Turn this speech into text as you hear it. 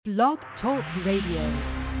Blog Talk Radio.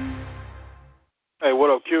 Hey, what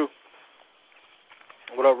up, Q?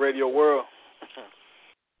 What up, Radio World?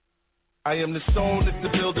 I am the soul that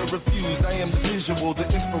the builder refused. I am the visual, the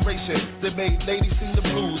inspiration that made ladies sing the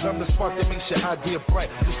blues. I'm the spark that makes your idea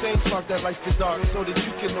bright. The same spark that lights the dark so that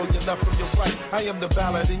you can know your left from your right. I am the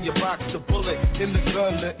ballad in your box, the bullet in the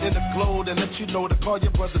gun, the inner glow that let you know to call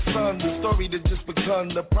your brother son. The story that just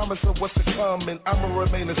begun, the promise of what's to come. And I'ma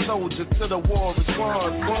remain a soldier till the war is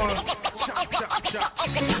won. Chop, chop, chop.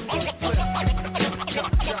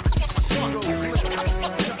 Chop, chop.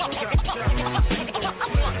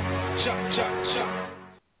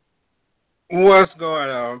 What's going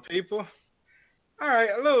on, people? All right,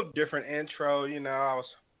 a little different intro. You know, I was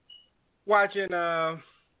watching the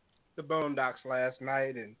Boondocks last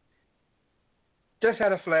night and just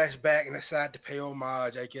had a flashback and decided to pay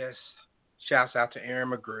homage, I guess. Shouts out to Aaron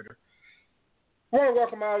McGruder. I want to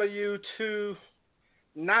welcome all of you to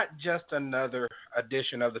not just another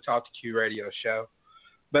edition of the Talk to Q radio show,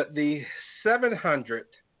 but the 700th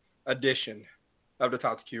edition of the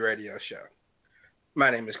Talk to Q radio show.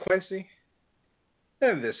 My name is Quincy,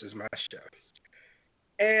 and this is my show.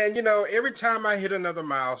 And, you know, every time I hit another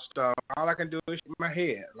milestone, all I can do is shake my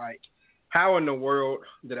head. Like, how in the world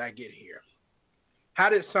did I get here? How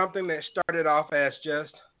did something that started off as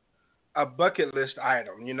just a bucket list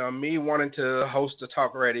item, you know, me wanting to host a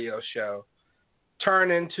talk radio show,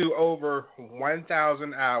 turn into over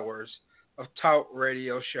 1,000 hours of talk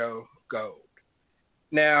radio show gold?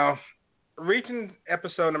 Now, reaching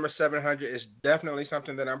episode number 700 is definitely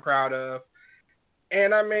something that I'm proud of.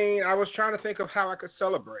 And, I mean, I was trying to think of how I could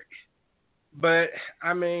celebrate. But,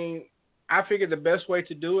 I mean, I figured the best way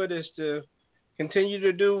to do it is to continue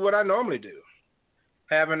to do what I normally do.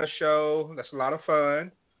 Having a show that's a lot of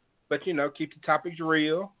fun, but, you know, keep the topics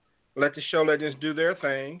real, let the show legends do their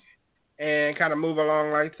thing, and kind of move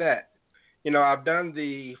along like that. You know, I've done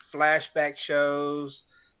the flashback shows.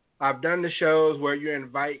 I've done the shows where you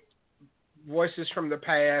invite voices from the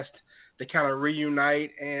past to kind of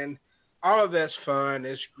reunite, and all of that's fun.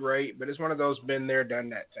 It's great, but it's one of those been there, done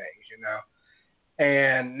that things, you know.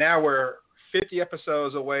 And now we're 50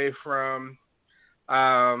 episodes away from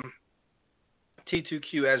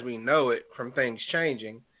T2Q as we know it, from things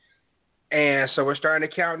changing. And so we're starting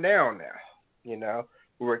to count down now, you know.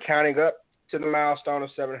 We were counting up to the milestone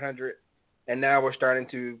of 700, and now we're starting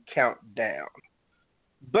to count down.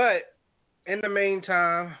 But in the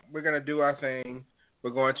meantime, we're going to do our thing.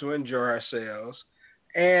 We're going to enjoy ourselves.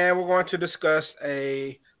 And we're going to discuss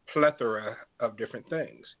a plethora of different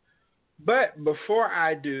things. But before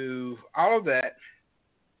I do all of that,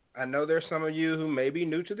 I know there's some of you who may be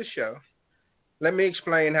new to the show. Let me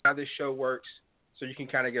explain how this show works so you can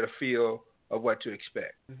kind of get a feel of what to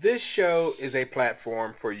expect. This show is a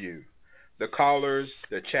platform for you, the callers,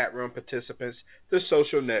 the chat room participants, the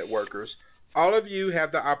social networkers. All of you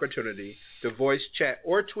have the opportunity to voice, chat,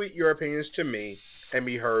 or tweet your opinions to me and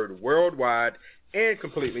be heard worldwide and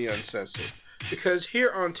completely uncensored. Because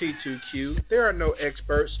here on T2Q, there are no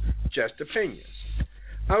experts, just opinions.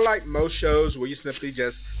 Unlike most shows where you simply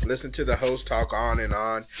just listen to the host talk on and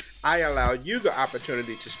on, I allow you the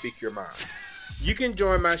opportunity to speak your mind. You can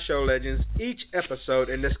join my show legends each episode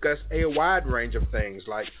and discuss a wide range of things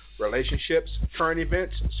like relationships, current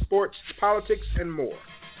events, sports, politics, and more.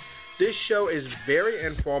 This show is very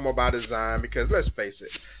informal by design because, let's face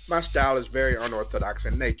it, my style is very unorthodox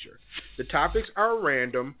in nature. The topics are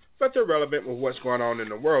random, but they're relevant with what's going on in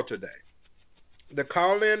the world today. The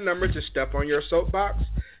call-in number to step on your soapbox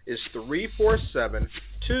is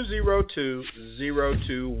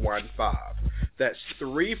 347-202-0215. That's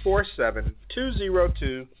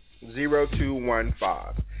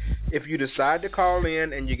 347-202-0215. If you decide to call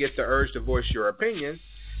in and you get the urge to voice your opinion,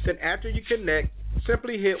 then after you connect,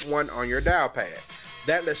 simply hit 1 on your dial pad.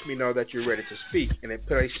 That lets me know that you're ready to speak, and it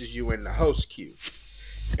places you in the host queue.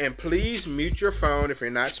 And please mute your phone if you're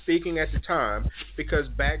not speaking at the time, because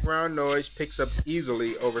background noise picks up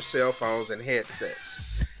easily over cell phones and headsets.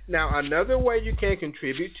 Now, another way you can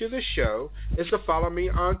contribute to the show is to follow me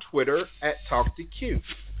on Twitter at TalkToQ.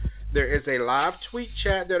 There is a live tweet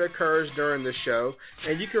chat that occurs during the show,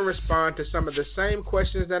 and you can respond to some of the same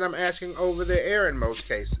questions that I'm asking over the air in most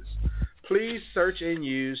cases. Please search and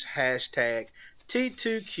use hashtag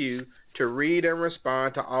T2Q to read and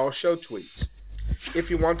respond to all show tweets. If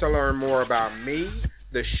you want to learn more about me,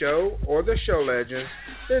 the show, or the show legends,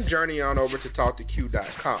 then journey on over to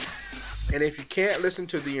TalkToQ.com. And if you can't listen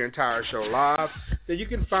to the entire show live, then you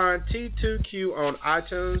can find T2Q on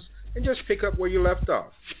iTunes and just pick up where you left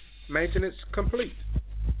off. Maintenance complete.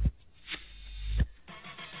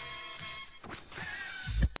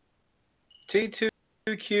 T2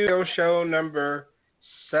 Q show number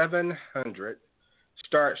 700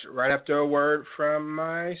 starts right after a word from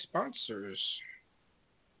my sponsors.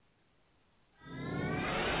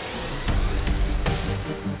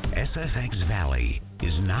 SFX Valley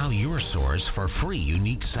is now your source for free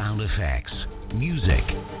unique sound effects, music,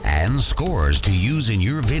 and scores to use in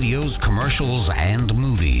your videos, commercials, and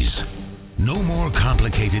movies. No more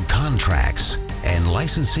complicated contracts and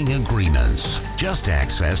licensing agreements. Just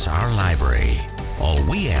access our library. All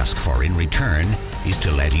we ask for in return is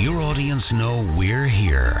to let your audience know we're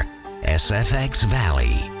here. SFX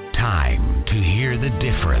Valley. Time to hear the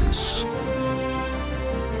difference.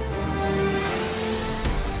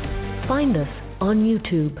 Find us on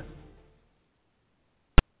YouTube.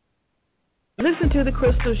 Listen to The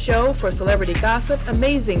Crystal Show for celebrity gossip,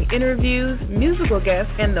 amazing interviews, musical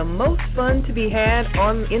guests, and the most fun to be had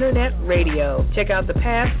on internet radio. Check out the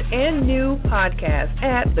past and new podcasts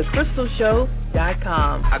at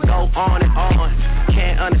thecrystalshow.com. I go on and on,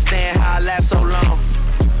 can't understand how I last so long.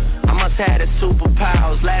 I must have the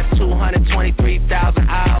superpowers, last 223,000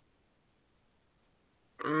 hours.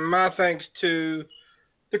 My thanks to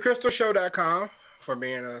thecrystalshow.com for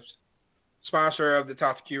being a sponsor of the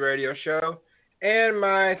Talk to Q radio show. And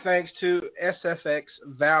my thanks to SFX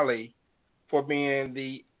Valley for being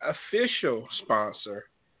the official sponsor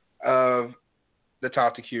of the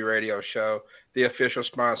Talk to Q radio show, the official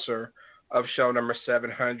sponsor of show number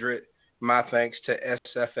 700. My thanks to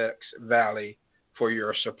SFX Valley for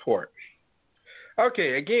your support.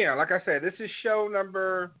 Okay, again, like I said, this is show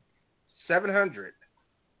number 700.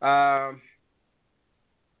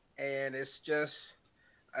 And it's just,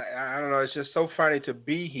 I don't know, it's just so funny to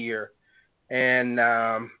be here and,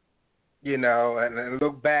 you know, and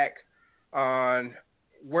look back on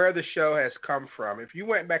where the show has come from. If you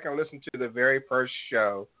went back and listened to the very first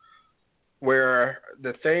show where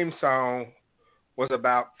the theme song was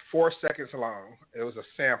about 4 seconds long, it was a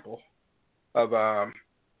sample of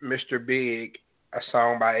Mr. Big, a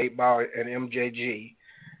song by 8 Ball and MJG.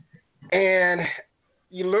 And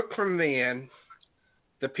you look from then,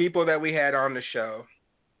 the people that we had on the show,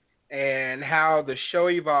 and how the show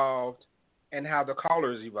evolved and how the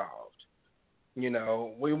callers evolved. You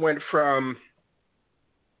know, we went from,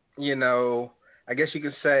 you know, I guess you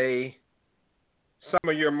could say some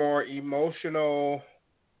of your more emotional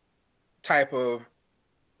type of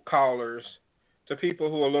callers to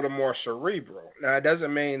people who are a little more cerebral. Now, it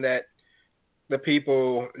doesn't mean that the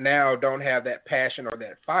people now don't have that passion or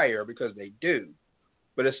that fire, because they do.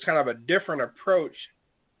 But it's kind of a different approach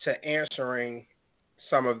to answering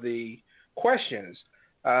some of the questions.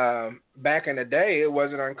 Back in the day, it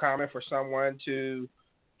wasn't uncommon for someone to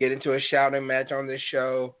get into a shouting match on this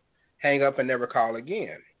show, hang up and never call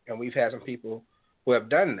again. And we've had some people who have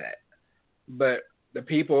done that. But the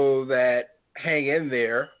people that hang in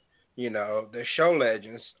there, you know, the show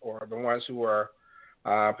legends, or the ones who are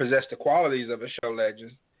possess the qualities of a show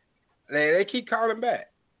legend, they keep calling back.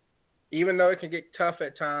 Even though it can get tough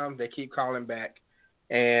at times, they keep calling back.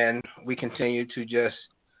 And we continue to just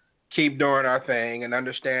keep doing our thing and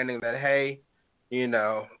understanding that, hey, you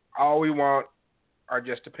know, all we want are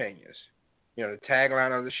just opinions. You know, the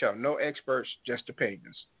tagline of the show, no experts, just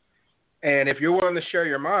opinions. And if you're willing to share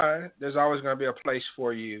your mind, there's always going to be a place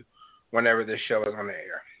for you whenever this show is on the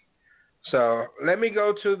air. So let me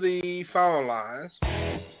go to the phone lines,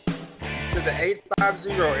 to the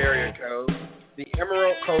 850 area code, the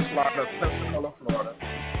Emerald Coastline of Pensacola, Florida,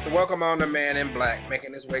 to welcome on the man in black,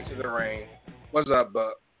 making his way to the ring. What's up,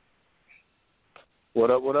 Buck? What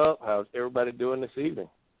up, what up? How's everybody doing this evening?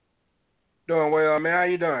 Doing well, man. How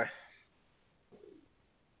you doing?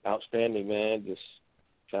 Outstanding, man. Just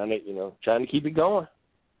trying to keep it going.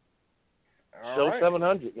 All Show right.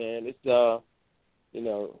 700, man. It's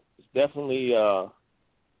it's definitely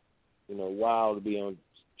wild to be on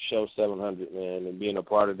show 700, man, and being a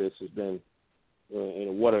part of this has been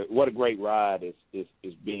what a great ride it's been.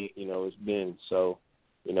 It's been. So,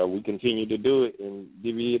 we continue to do it and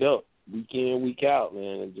divvy it up week in, week out,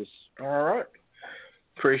 man, and just. All right.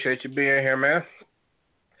 Appreciate you being here, man.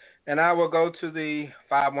 And I will go to the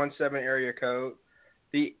 517 area code,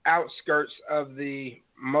 the outskirts of the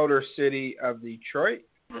Motor City of Detroit,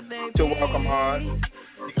 to welcome on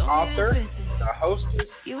the author, the hostess,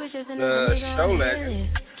 the show legend,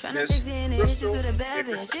 Miss Crystal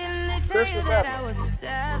Dickerson. Crystal,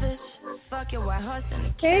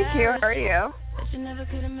 Thank you. How are you?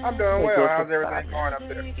 I'm doing well. How's everything going up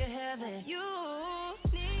there?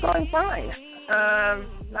 Going fine.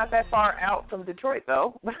 Not that far out from Detroit,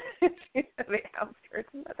 though. The outskirts,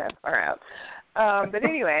 not that far out. But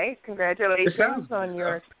anyway, congratulations on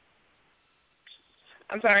your.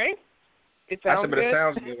 I'm sorry? It sounds but good. it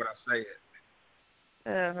sounds good when I say it.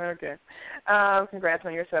 Okay. Congrats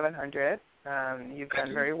on your 700. You've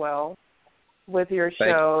done very well with your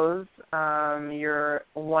shows. You're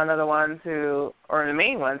one of the ones who, or the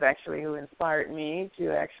main ones actually, who inspired me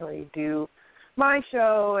to actually do my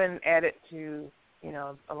show and add it to,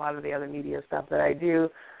 a lot of the other media stuff that I do.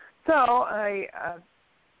 So I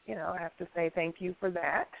have to say thank you for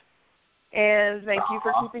that. And thank you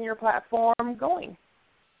for keeping your platform going.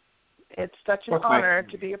 It's such an honor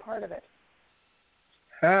to be a part of it.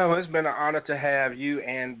 Well, it's been an honor to have you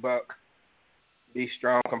and Buck be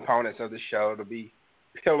strong components of the show, to be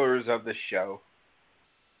pillars of the show.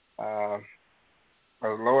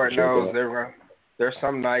 Lord knows there's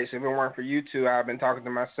some nights, if it weren't for you two, I've been talking to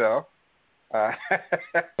myself. I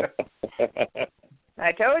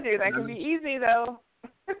told you, that can be easy, though.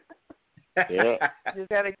 Yeah. Just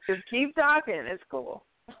gotta keep talking. It's cool.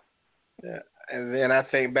 Yeah. And then I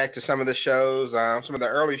think back to some of the shows, some of the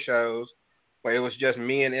early shows, where it was just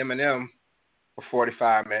me and Eminem for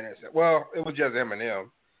 45 minutes. Well, it was just Eminem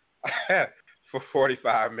for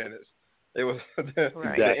 45 minutes. It was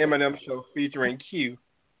the Eminem show featuring Q.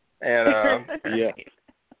 And yeah.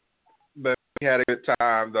 But we had a good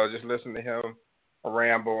time, though, just listening to him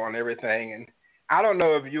ramble on everything. And I don't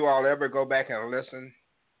know if you all ever go back and listen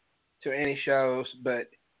to any shows, but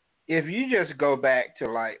if you just go back to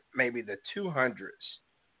like maybe the 200s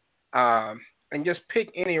and just pick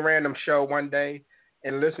any random show one day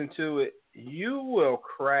and listen to it, you will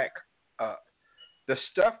crack up. The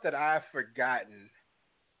stuff that I've forgotten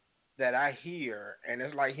that I hear, and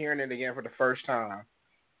it's like hearing it again for the first time,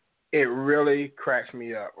 it really cracks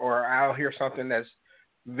me up. Or I'll hear something that's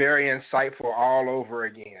very insightful all over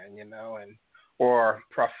again, or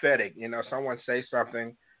prophetic. Someone say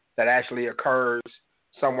something that actually occurs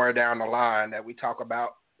somewhere down the line that we talk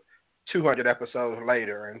about 200 episodes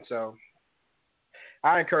later. And so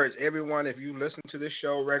I encourage everyone, if you listen to this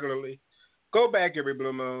show regularly, go back every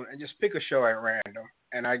blue moon and just pick a show at random,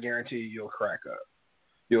 and I guarantee you'll crack up.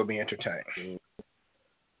 You'll be entertained.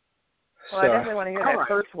 Well, I definitely want to hear that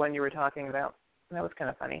first one you were talking about. That was kind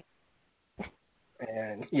of funny.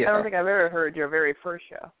 And I don't think I've ever heard your very first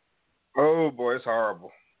show. Oh, boy, it's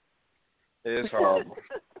horrible. It's horrible.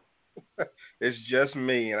 It's just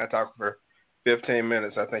me, and I talk for 15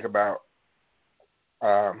 minutes, I think, about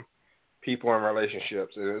people and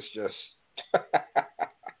relationships. And it's just...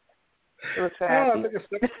 It was sad.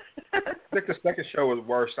 I think the second show was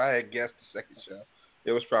worse. I had guessed the second show.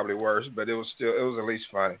 It was probably worse, but it was at least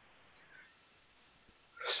funny.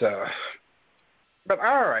 So, but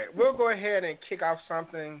all right, we'll go ahead and kick off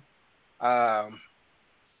something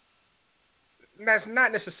that's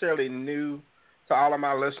not necessarily new to all of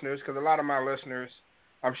my listeners, because a lot of my listeners,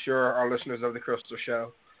 I'm sure, are listeners of The Crystal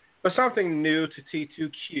Show, but something new to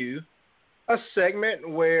T2Q, a segment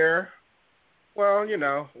where, well,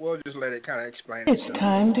 we'll just let it kind of explain itself. It's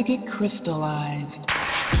time to get crystallized.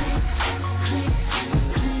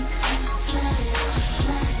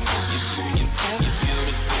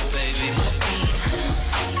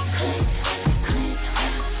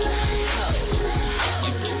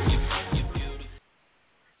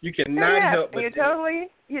 You cannot help but you totally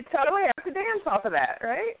have to dance off of that,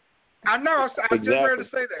 right? I know. I was just ready to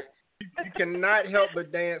say that. You cannot help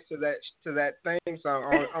but dance to that theme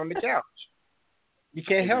song on the couch. You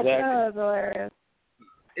can't help it. Oh, that's hilarious.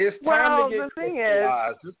 It's time to get the thing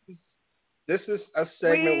crystallized. This is a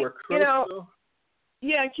segment where Crystal...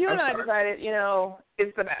 Q and I decided,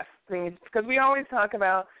 it's the best thing, because we always talk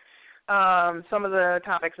about some of the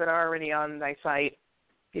topics that are already on my site,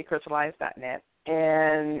 getcrystallized.net.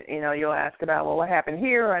 And, you'll ask about, well, what happened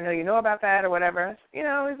here? I know you know about that or whatever.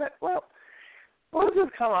 Is that, well, we'll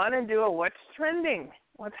just come on and do a what's trending,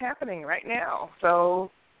 what's happening right now. So,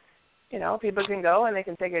 people can go and they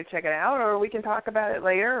can check it out, or we can talk about it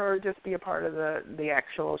later, or just be a part of the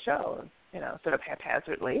actual show, instead of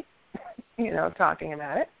haphazardly, talking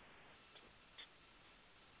about it.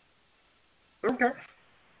 Okay.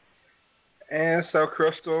 And so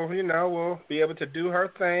Crystal, will be able to do her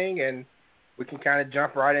thing, and we can kind of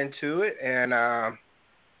jump right into it. And I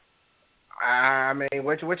mean,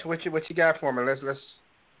 what you got for me?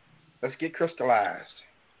 Let's get crystallized.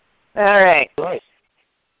 All right.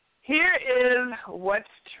 Here is what's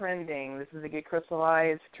trending. This is the Get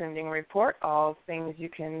Crystallized Trending Report. All things you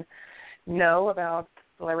can know about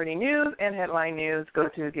celebrity news and headline news, go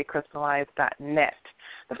to getcrystallized.net.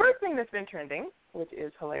 The first thing that's been trending, which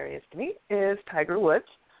is hilarious to me, is Tiger Woods.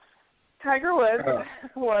 Tiger Woods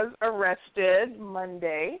was arrested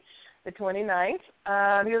Monday, the 29th.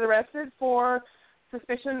 He was arrested for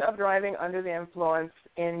suspicion of driving under the influence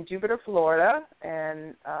in Jupiter, Florida.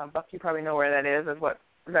 And, Buck, you probably know where that is.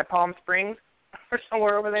 Is that Palm Springs or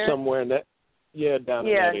somewhere over there? Somewhere in that, down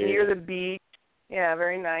in that area. Yeah, near the beach. Yeah,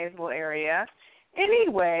 very nice little area.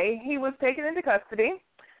 Anyway, he was taken into custody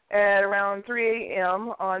at around 3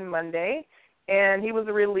 a.m. on Monday, and he was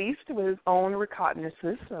released with his own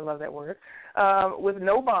recognizance, I love that word, with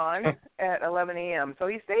no bond at 11 a.m. So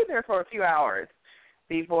he stayed there for a few hours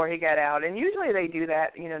before he got out. And usually they do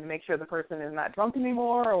that, to make sure the person is not drunk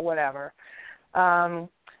anymore or whatever.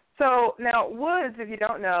 So now Woods, if you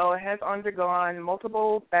don't know, has undergone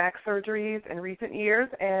multiple back surgeries in recent years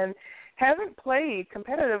and hasn't played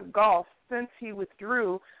competitive golf since he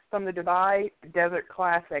withdrew from the Dubai Desert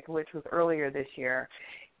Classic, which was earlier this year.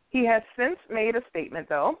 He has since made a statement,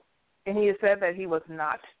 though, and he has said that he was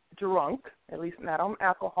not drunk, at least not on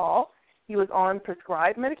alcohol. He was on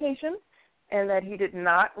prescribed medication, and that he did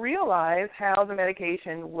not realize how the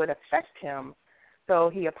medication would affect him. So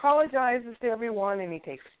he apologizes to everyone, and he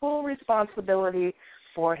takes full responsibility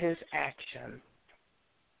for his actions.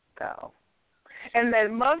 So, and that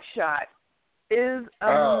mugshot is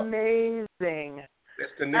amazing.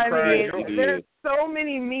 It's the new crime. There's so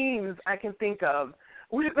many memes I can think of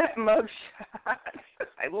with that mugshot.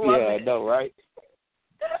 I love it. Yeah, I know, right?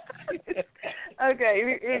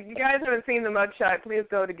 Okay, if you guys haven't seen the mugshot, please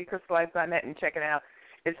go to getcrystallized.net and check it out.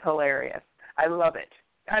 It's hilarious. I love it.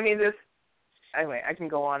 Anyway, I can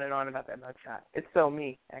go on and on about that mugshot. It's so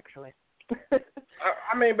me, actually. But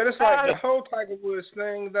it's like the whole Tiger Woods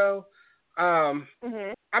thing, though.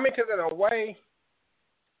 Because in a way,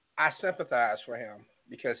 I sympathize for him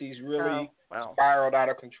because he's really spiraled out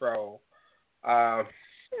of control.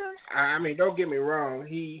 Don't get me wrong.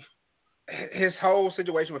 His whole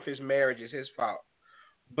situation with his marriage is his fault.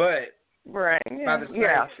 But by the same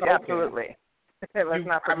token, absolutely. Let's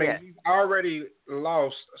not forget. He's already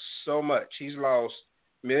lost so much. He's lost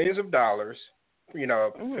millions of dollars,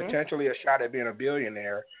 potentially a shot at being a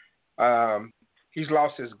billionaire. He's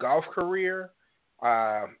lost his golf career.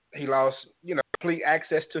 He lost, complete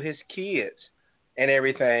access to his kids and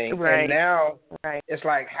everything. Right. And now it's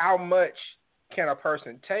like, how much can a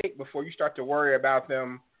person take before you start to worry about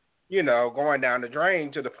them, going down the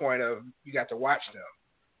drain to the point of you got to watch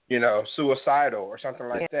them, suicidal or something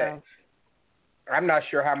like that. I'm not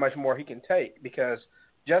sure how much more he can take because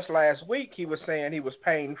just last week he was saying he was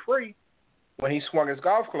pain-free when he swung his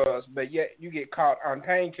golf clubs, but yet you get caught on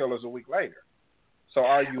painkillers a week later. So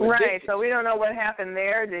are you addicted? Right, so we don't know what happened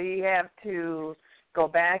there. Did he have to go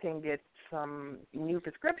back and get some new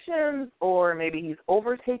prescriptions, or maybe he's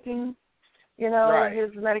overtaking, his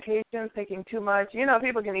medications, taking too much?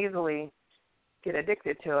 People can easily get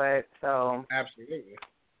addicted to it, so. Absolutely.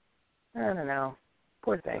 I don't know.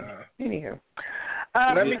 Poor thing. Anywho.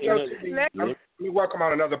 Let me welcome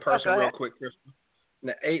on another person real quick, Crystal. In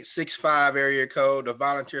the 865 area code, the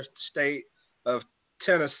volunteer state of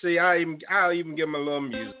Tennessee. I'll even give him a little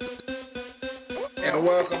music. And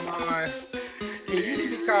welcome on. He used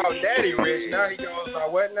to be called Daddy Rich. Now he goes by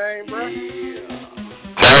what name, bro?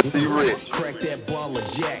 Daddy Rich. Crack that ball of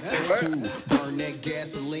Jack. 2, burn that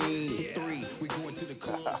gasoline. 3, we going to the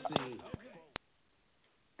club scene.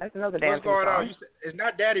 That's another dancing What's going song. on? It's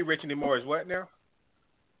not Daddy Rich anymore. It's what now?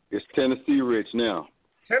 It's Tennessee Rich now.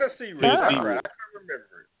 Tennessee Rich. That's right. I can't remember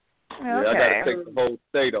it. Yeah, I got to take the whole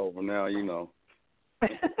state over now,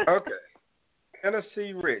 Okay.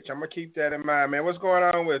 Tennessee Rich. I'm going to keep that in mind, man. What's going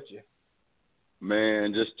on with you?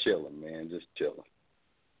 Man, just chilling,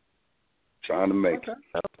 Trying to make it.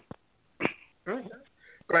 Okay.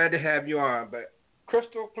 Glad to have you on. But,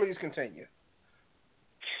 Crystal, please continue.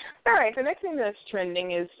 All right. The next thing that's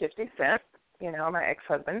trending is 50 Cent, my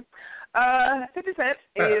ex-husband. 50 Cent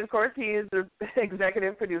is, of course, he is the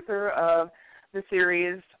executive producer of the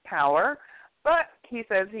series Power. But he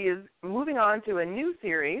says he is moving on to a new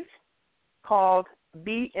series called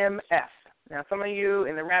BMF. Now, some of you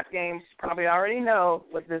in the rap game probably already know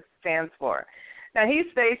what this stands for. Now, he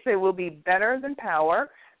states it will be better than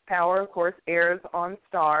Power. Power, of course, airs on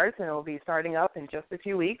Starz, and it will be starting up in just a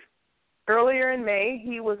few weeks. Earlier in May,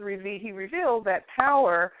 he revealed that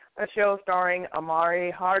Power, a show starring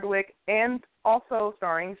Amari Hardwick and also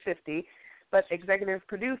starring 50, but executive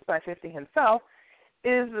produced by 50 himself,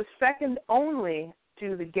 is the second only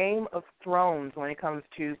to the Game of Thrones when it comes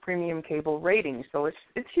to premium cable ratings. So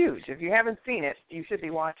it's huge. If you haven't seen it, you should be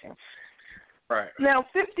watching. Right. Now,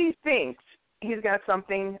 50 thinks he's got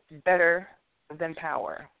something better than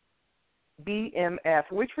Power.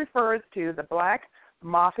 BMF, which refers to the Black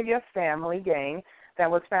Mafia family gang that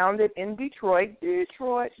was founded in Detroit, in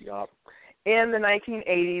the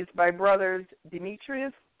 1980s by brothers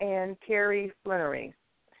Demetrius and Carrie Flannery.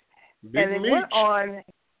 Big and it Meech. went on,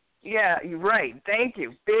 yeah, you're right, thank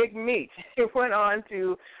you, Big Meech. It went on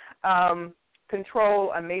to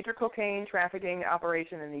control a major cocaine trafficking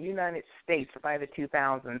operation in the United States by the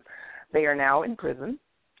 2000s. They are now in prison,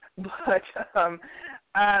 but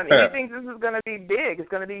he thinks this is going to be big. It's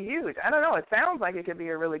going to be huge. I don't know. It sounds like it could be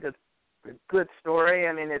a really good story.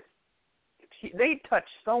 I mean, they touch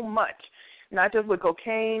so much, not just with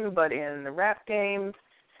cocaine, but in the rap games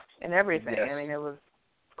and everything. Yes. I mean, it was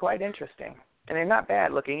quite interesting. And they're not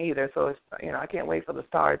bad looking either, so it's, I can't wait for the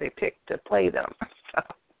stars they picked to play them. So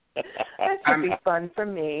that should be fun for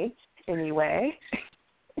me, anyway.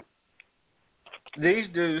 These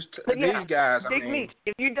dudes, But yeah, these guys. Big Meech.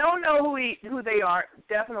 If you don't know who they are,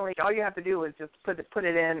 definitely all you have to do is just put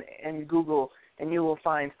it in Google, and you will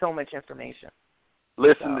find so much information.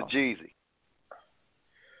 Listen to Jeezy.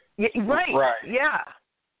 Yeah, right. Yeah.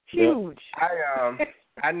 Huge.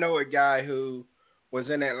 I know a guy who was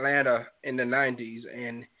in Atlanta in the 90s,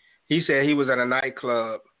 and he said he was at a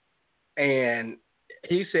nightclub, and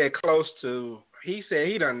he said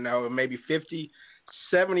he doesn't know, maybe 50,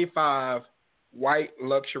 75 white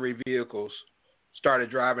luxury vehicles started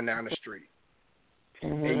driving down the street.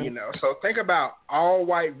 Mm-hmm. And, so think about all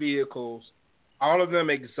white vehicles, all of them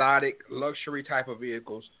exotic luxury type of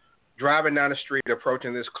vehicles, driving down the street,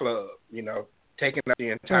 approaching this club, taking up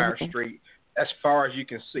the entire street as far as you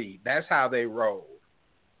can see. That's how they roll.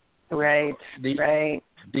 Right. These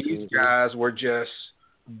guys were just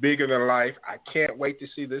bigger than life. I can't wait to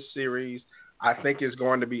see this series. I think it's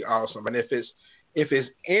going to be awesome. And if it's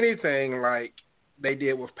anything like they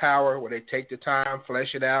did with Power, where they take the time,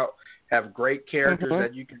 flesh it out, have great characters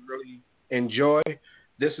that you can really enjoy,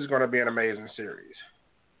 this is going to be an amazing series.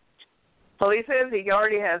 Well, he says he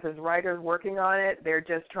already has his writers working on it. They're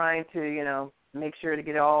just trying to, make sure to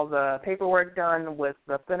get all the paperwork done with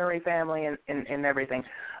the Flannery family and everything.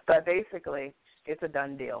 But basically, it's a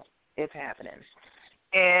done deal. It's happening.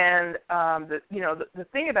 And the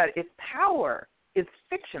thing about it is Power is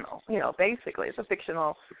fictional. Basically, it's a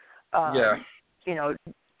fictional,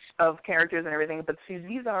 of characters and everything. But see,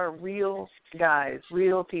 these are real guys,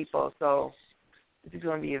 real people. So this is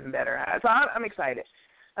going to be even better. So I'm excited.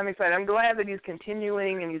 I'm glad that he's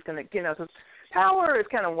continuing, and he's going to, because Power is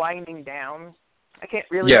kind of winding down. I can't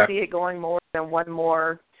really see it going more than one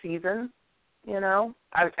more season. I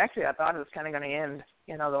thought it was kind of going to end,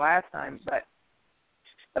 the last time, but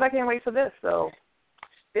I can't wait for this. So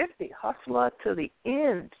 50 Hustler to the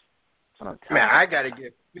end. Man, I got to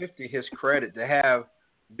give 50 his credit to have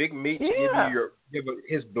Big Meech give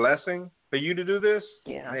his blessing for you to do this.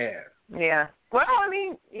 Yeah. Man. Yeah. Well,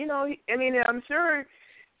 I'm sure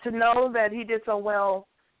to know that he did so well,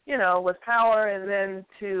 with Power, and then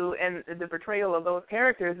and the portrayal of those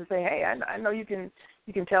characters, to say, hey, I know you can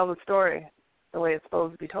tell the story the way it's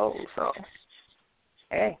supposed to be told. So,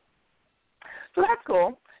 hey. So that's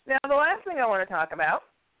cool. Now, the last thing I want to talk about,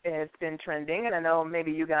 it's been trending, and I know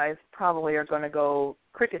maybe you guys probably are going to go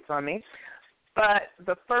crickets on me, but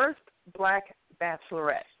the first Black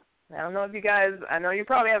Bachelorette. I don't know if you guys, I know you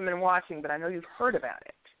probably haven't been watching, but I know you've heard about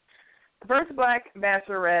it. The first Black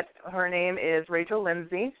Bachelorette, her name is Rachel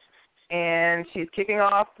Lindsay, and she's kicking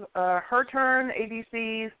off her turn,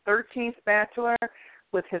 ABC's 13th Bachelor,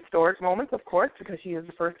 with historic moments, of course, because she is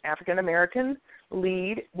the first African-American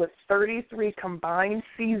lead with 33 combined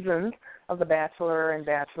seasons of The Bachelor and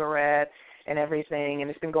Bachelorette and everything,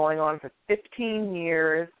 and it's been going on for 15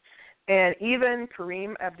 years. And even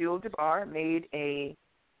Kareem Abdul-Jabbar made a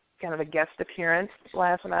kind of a guest appearance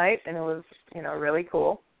last night, and it was, really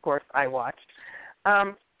cool. Of course, I watched.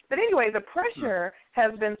 But anyway, the pressure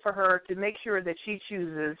has been for her to make sure that she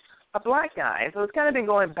chooses a black guy. So it's kind of been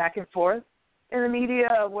going back and forth in the media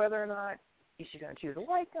of whether or not is she going to choose a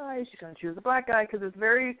white guy, is she going to choose a black guy, because it's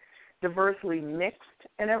very diversely mixed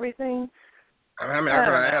and everything. I'm going to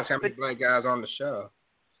ask how many black guys on the show.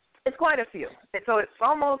 It's quite a few. So it's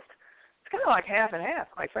kind of like half and half,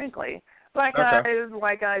 quite frankly. Black guys,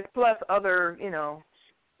 white guys, plus other,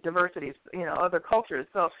 diversities, other cultures.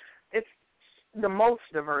 So it's the most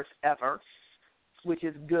diverse ever, which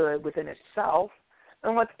is good within itself.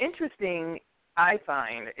 And what's interesting, I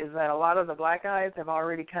find, is that a lot of the black guys have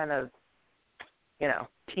already kind of,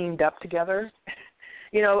 teamed up together.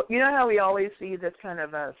 You know how we always see this kind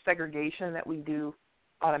of a segregation that we do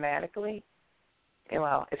automatically?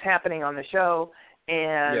 Well, it's happening on the show,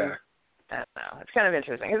 and I don't know. It's kind of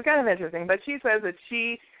interesting. But she says that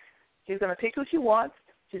she's going to pick who she wants.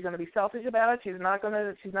 She's going to be selfish about it. She's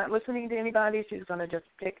not listening to anybody. She's going to just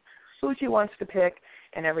pick who she wants to pick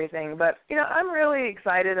and everything. But I'm really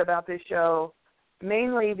excited about this show,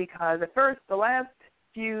 mainly because at first the last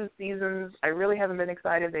few seasons, I really haven't been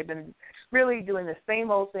excited. They've been really doing the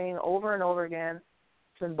same old thing over and over again.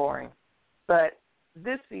 It's been boring. But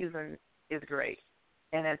this season is great,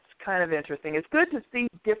 and it's kind of interesting. It's good to see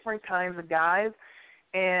different kinds of guys,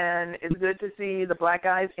 and it's good to see the black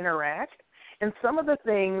guys interact. And some of the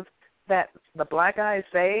things that the black guys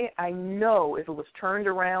say, I know if it was turned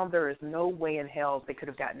around, there is no way in hell they could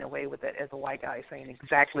have gotten away with it as a white guy saying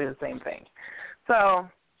exactly the same thing. So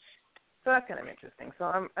that's kind of interesting.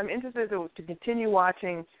 So I'm interested to continue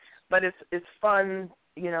watching, but it's fun,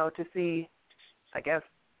 to see, I guess,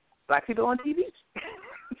 black people on TV,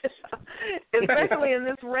 especially in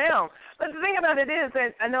this realm. But the thing about it is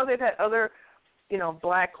that I know they've had other,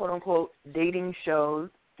 black quote unquote dating shows,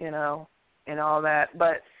 and all that,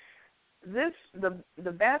 but the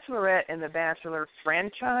Bachelorette and the Bachelor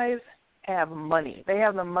franchise have money. They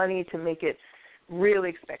have the money to make it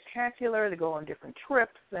really spectacular, to go on different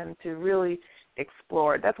trips, and to really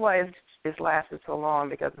explore it. That's why it's lasted so long,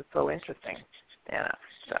 because it's so interesting.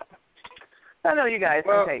 So I know you guys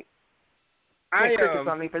take crickets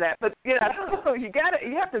on me for that, but I don't know. You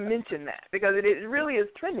have to mention that, because it really is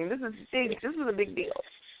trending. This is big. This is a big deal.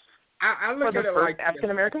 I look at it like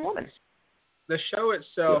African American woman. The show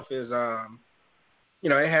itself is,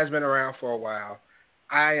 it has been around for a while.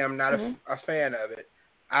 I am not a fan of it.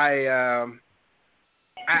 I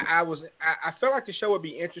felt like the show would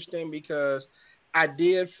be interesting, because I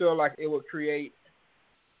did feel like it would create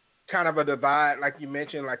kind of a divide, like you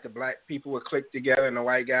mentioned, like the black people would click together and the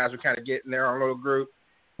white guys would kind of get in their own little group.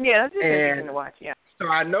 Yeah, that's interesting to watch, yeah. So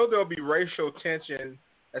I know there'll be racial tension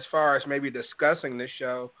as far as maybe discussing this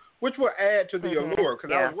show, which will add to the allure,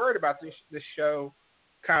 because I was worried about this show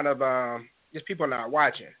kind of just people not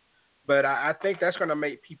watching. But I think that's going to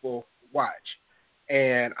make people watch.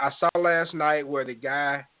 And I saw last night where the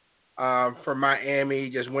guy from Miami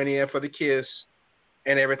just went in for the kiss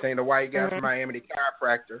and everything. The white guy from Miami, the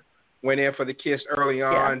chiropractor, went in for the kiss early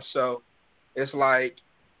on. Yeah. So it's like,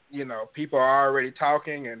 people are already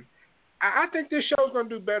talking. And I think this show's going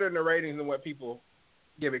to do better in the ratings than what people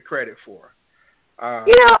give it credit for. I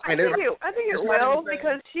think it will,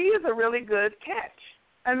 because she is a really good catch.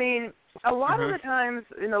 I mean, a lot of the times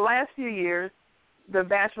in the last few years, the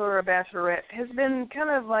Bachelor or Bachelorette has been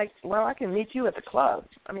kind of like, well, I can meet you at the club.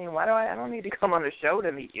 I mean, why do I don't need to come on a show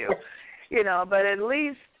to meet you, but at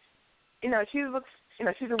least, she looks,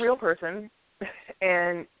 she's a real person,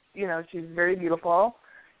 and, she's very beautiful,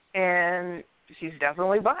 and she's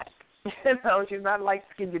definitely black. She's not like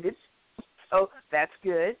skinny bitch, so that's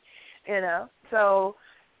good. So,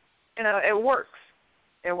 it works.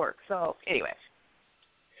 It works. So, anyway,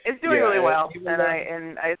 it's doing really well,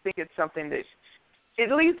 and I think it's something that,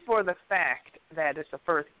 at least for the fact that it's the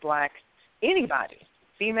first black anybody,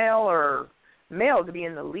 female or male, to be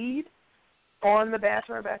in the lead on The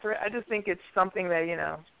Bachelor or Bachelorette, I just think it's something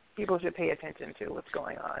that, people should pay attention to what's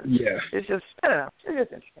going on. Yeah. It's just, I don't know, it's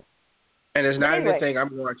just interesting. And it's not anything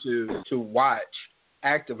I'm going to watch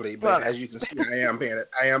actively, but as you can see, I am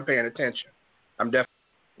paying attention. I'm definitely.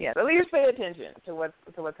 Yeah, at least pay attention to what's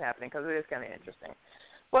happening, because it is kind of interesting.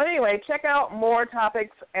 Well, anyway, check out more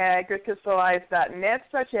topics at getcrystallized.net,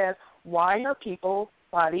 such as why are people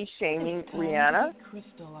body shaming Rihanna,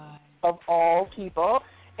 of all people?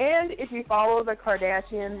 And if you follow the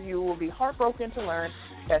Kardashians, you will be heartbroken to learn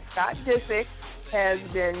that Scott Disick has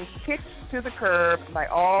been kicked to the curb by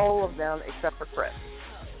all of them except for Chris.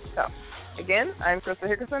 So, again, I'm Crystal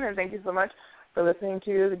Hickerson, and thank you so much for listening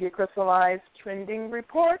to the Get Crystallized Trending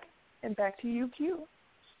Report. And back to you, Q.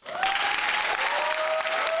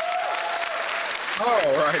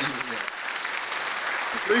 All righty.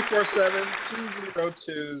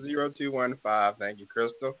 347-202-0215. Thank you,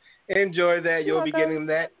 Crystal. Enjoy that. You'll be getting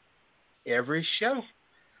that every show.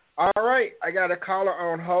 All right. I got a caller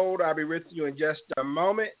on hold. I'll be with you in just a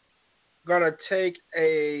moment. Going to take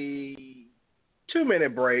a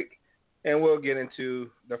 2-minute break, and we'll get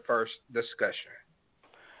into the first discussion.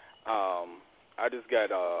 I just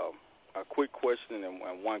got a quick question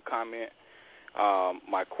and one comment.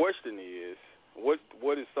 My question is, what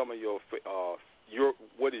is some of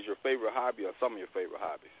what is your favorite hobby or some of your favorite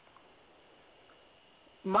hobbies?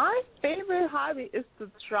 My favorite hobby is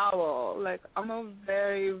to travel. Like, I'm a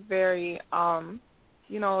very, very, I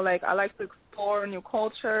like to explore new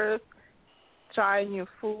cultures, try new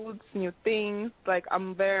foods, new things. Like,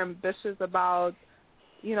 I'm very ambitious about,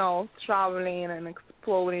 traveling and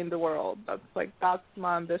exploring the world. That's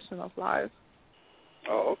my ambition of life.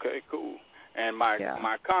 Oh, okay, cool. And my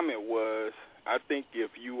comment was, I think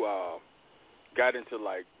if you got into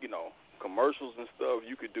commercials and stuff,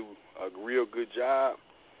 you could do a real good job.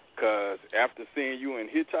 because after seeing you in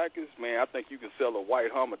Hitchhikers, man, I think you can sell a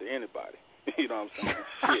white Hummer to anybody. You know what I'm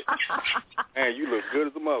saying? Shit. Man, you look good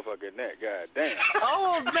as a motherfucker in that. God damn.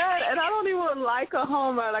 Oh, man, and I don't even like a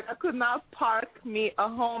Hummer. Like, I could not park me a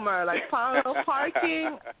Hummer. Like, parallel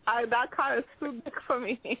parking, that car is too big for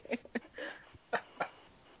me.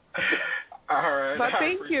 All right. But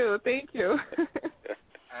thank you.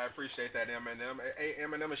 I appreciate that, Eminem. Hey,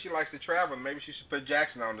 Eminem, if she likes to travel, maybe she should put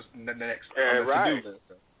Jackson on the next right. to-do list.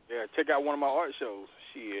 Yeah, check out one of my art shows.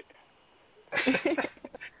 Shit.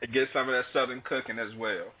 Get some of that Southern cooking as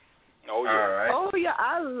well. Oh yeah. All right. Oh yeah,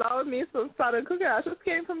 I love me some Southern cooking. I just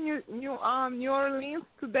came from New Orleans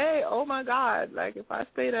today. Oh my God! Like if I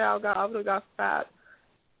stayed there, I would have got fat.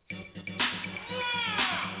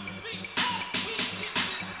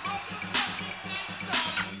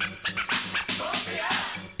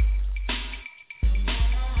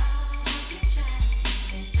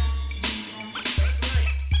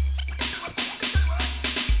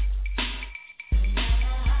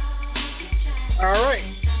 All right,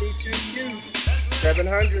 C2Q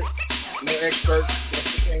 700. No experts, just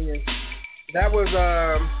opinion. That was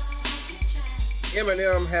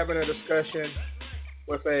Eminem having a discussion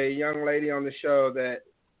with a young lady on the show that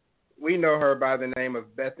we know her by the name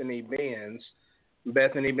of Bethany Benz.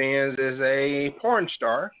 Bethany Benz is a porn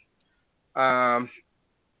star,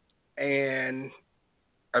 and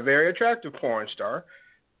a very attractive porn star.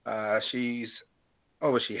 She's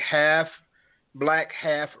half black,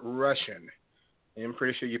 half Russian. I'm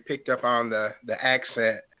pretty sure you picked up on the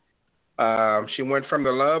accent. She went from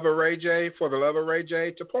the love of Ray J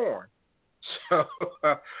to porn. So,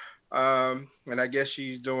 and I guess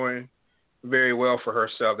she's doing very well for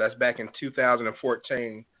herself. That's back in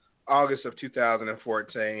 2014, August of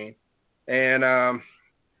 2014. And,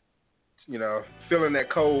 feeling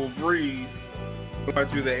that cold breeze going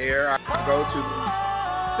through the air, I go to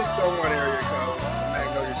the 601 area code,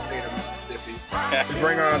 Magnolia State of Mississippi, to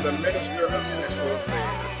bring on the Minister of Sexual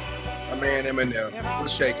Affairs, my man Eminem.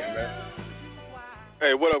 What's shaking, man?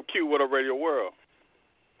 Hey, what up, Q? What up, Radio World?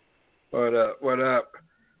 What up?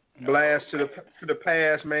 Blast to the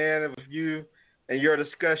past, man, of you and your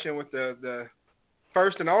discussion with the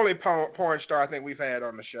first and only porn star I think we've had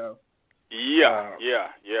on the show. Yeah.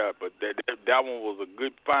 But that one was a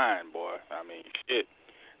good find, boy. I mean, shit.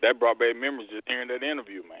 That brought back memories just hearing that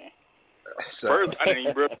interview, man. So. First, I didn't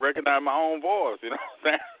even recognize my own voice. You know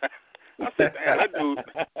what I'm saying? I said, damn,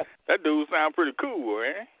 that dude sound pretty cool,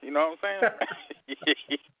 man. You know what I'm saying?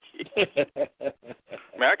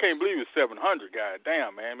 Man, I can't believe it's 700. God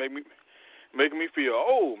damn, man, making me feel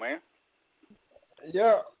old, man.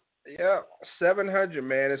 Yeah, 700,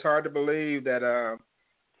 man. It's hard to believe that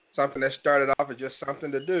something that started off as just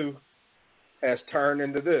something to do has turned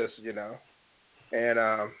into this, And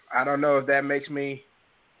I don't know if that makes me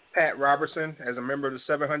Pat Robertson as a member of the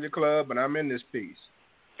 700 Club, but I'm in this piece.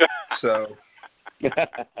 So,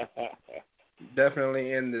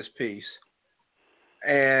 definitely in this piece.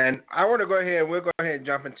 And I want to we'll go ahead and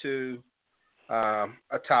jump into a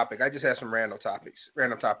topic. I just have some random topics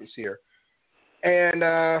here. And,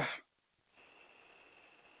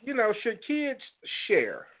 should kids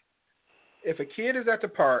share? If a kid is at the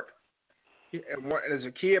park, and there's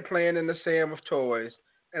a kid playing in the sand with toys,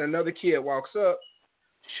 and another kid walks up,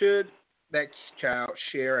 should that child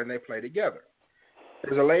share and they play together?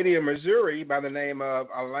 There's a lady in Missouri by the name of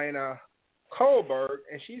Elena Kohlberg,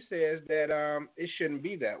 and she says that it shouldn't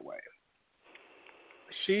be that way.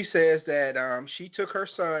 She says that she took her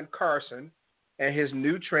son Carson and his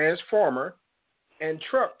new Transformer and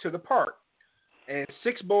truck to the park, and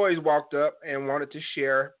 6 boys walked up and wanted to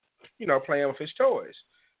share, playing with his toys.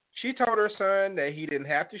 She told her son that he didn't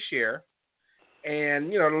have to share,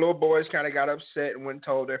 and, the little boys kind of got upset and went and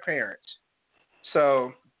told their parents.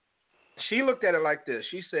 So she looked at it like this.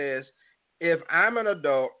 She says, if I'm an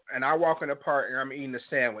adult and I walk in the park and I'm eating a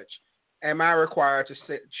sandwich, am I required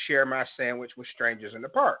to share my sandwich with strangers in the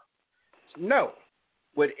park? No.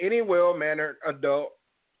 Would any well-mannered adult,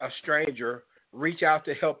 a stranger, reach out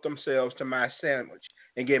to help themselves to my sandwich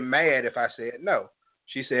and get mad if I said no?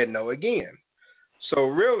 She said no again. So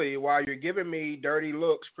really, while you're giving me dirty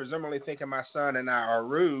looks, presumably thinking my son and I are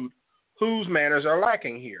rude, whose manners are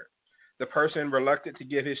lacking here? The person reluctant to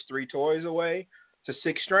give his 3 toys away to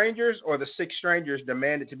 6 strangers, or the 6 strangers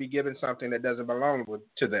demanded to be given something that doesn't belong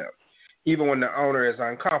to them, even when the owner is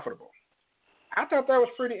uncomfortable? I thought that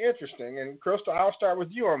was pretty interesting. And Crystal, I'll start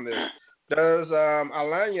with you on this. Does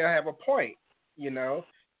Alanya have a point?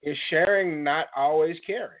 Is sharing not always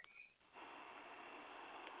caring?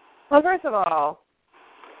 Well, first of all,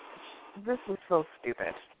 this was so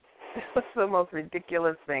stupid. This was the most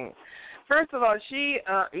ridiculous thing. first of all,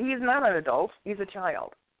 he's not an adult. He's a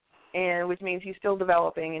child, and which means he's still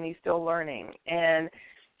developing and he's still learning. And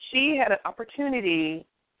she had an opportunity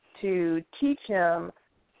to teach him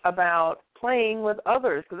about playing with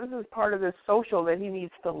others, because this is part of this social that he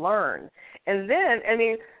needs to learn. And then,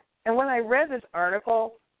 and when I read this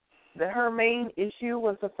article, that her main issue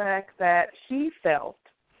was the fact that she felt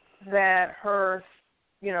that her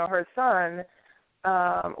son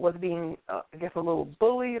was being, I guess, a little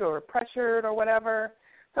bullied or pressured or whatever.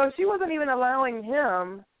 So she wasn't even allowing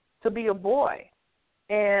him to be a boy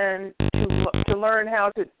and to learn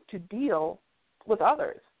how to deal with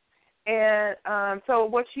others. And so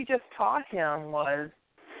what she just taught him was,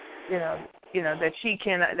 that he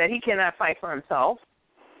cannot fight for himself,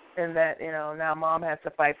 and that now mom has to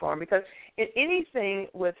fight for him. Because in anything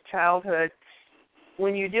with childhood,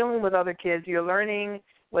 when you're dealing with other kids, you're learning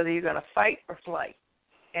whether you're going to fight or flight,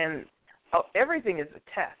 and everything is a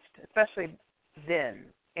test, especially then.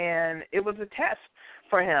 And it was a test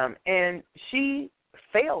for him, and she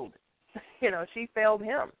failed. She failed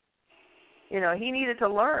him. He needed to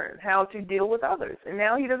learn how to deal with others, and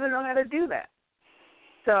now he doesn't know how to do that.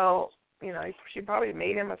 So, she probably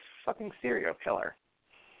made him a fucking serial killer.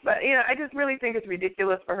 But, I just really think it's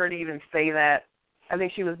ridiculous for her to even say that. I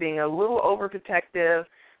think she was being a little overprotective.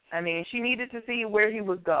 She needed to see where he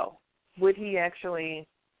would go. Would he actually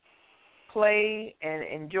play and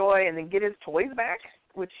enjoy and then get his toys back,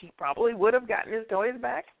 which he probably would have gotten his toys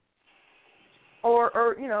back?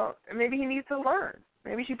 Or maybe he needs to learn.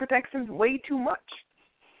 Maybe she protects him way too much.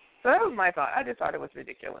 So that was my thought. I just thought it was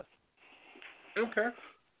ridiculous. Okay.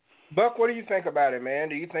 Buck, what do you think about it, man?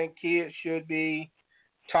 Do you think kids should be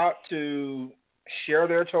taught to share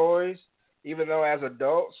their toys, even though as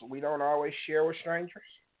adults we don't always share with strangers?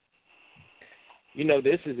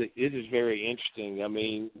 This is very interesting.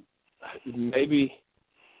 Maybe,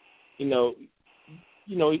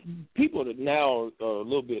 people that now are a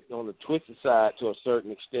little bit on the twisted side to a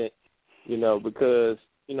certain extent, because,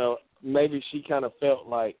 maybe she kind of felt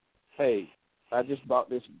like, hey, I just bought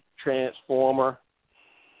this Transformer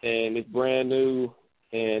and it's brand new,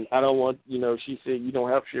 and I don't want, she said you don't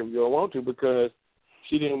have to share if you don't want to, because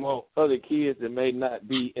she didn't want other kids that may not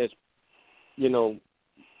be as,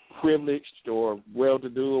 privileged or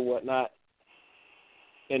well-to-do or whatnot,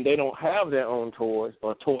 and they don't have their own toys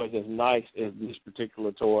or toys as nice as this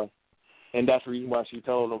particular toy, and that's the reason why she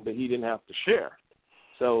told him that he didn't have to share.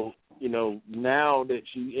 So, now that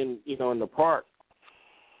she's in the park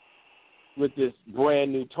with this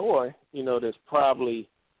brand new toy, that's probably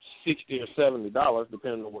 $60 or $70,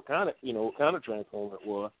 depending on what kind of Transformer it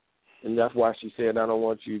was, and that's why she said, I don't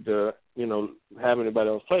want you to, have anybody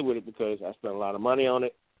else play with it, because I spent a lot of money on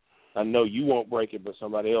it. I know you won't break it, but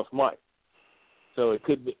somebody else might. So it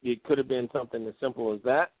could have been something as simple as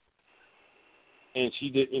that, and she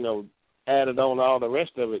did, added on all the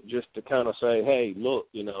rest of it just to kind of say, hey, look,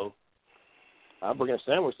 I bring a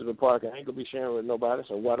sandwich to the park. I ain't gonna be sharing with nobody.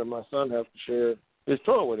 So why did my son have to share his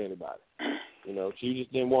toy with anybody? She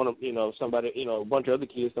just didn't want to, somebody, a bunch of other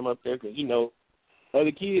kids come up there, because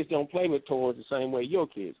other kids don't play with toys the same way your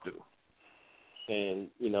kids do. And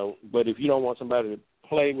but if you don't want somebody to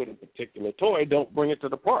play with a particular toy, don't bring it to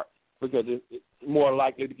the park, because it's more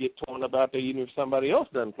likely to get torn up out there even if somebody else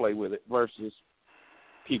doesn't play with it, versus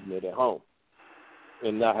keeping it at home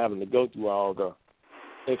and not having to go through all the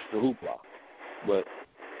extra hoopla. But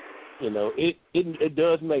it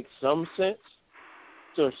does make some sense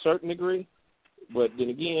to a certain degree. But then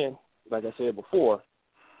again, like I said before,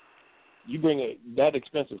 you bring that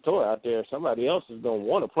expensive toy out there, somebody else is going to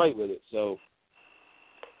want to play with it. So,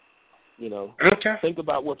 okay. Think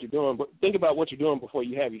about what you're doing. But think about what you're doing before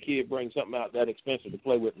you have your kid bring something out that expensive to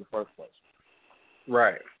play with in the first place.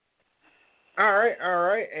 Right. All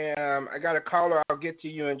right. And I got a caller. I'll get to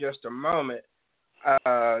you in just a moment.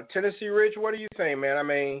 Tennessee Rich, what do you think,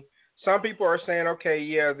 man? Some people are saying, okay,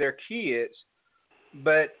 yeah, they're kids,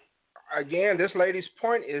 but again, this lady's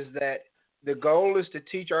point is that the goal is to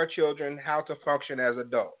teach our children how to function as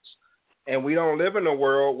adults, and we don't live in a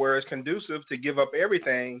world where it's conducive to give up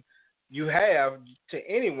everything you have to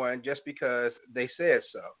anyone just because they said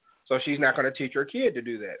so. So she's not going to teach her kid to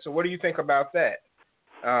do that. So what do you think about that?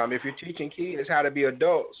 If you're teaching kids how to be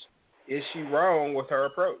adults, is she wrong with her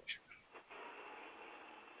approach?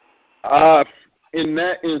 In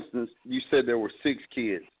that instance, you said there were 6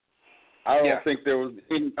 kids. I don't think there was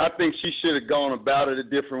any, I think she should have gone about it a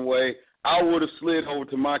different way. I would have slid over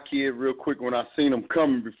to my kid real quick when I seen them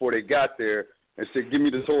coming before they got there and said, give me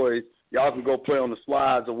the toys. Y'all can go play on the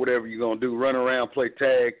slides or whatever you're going to do. Run around, play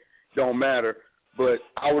tag, don't matter. But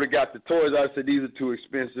I would have got the toys. I said, these are too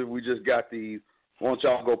expensive. We just got these. why don't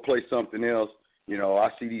y'all go play something else? You know, I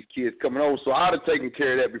see these kids coming over. So I'd have taken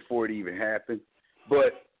care of that before it even happened.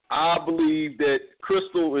 But I believe that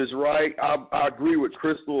Crystal is right. I agree with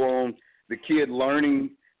Crystal on the kid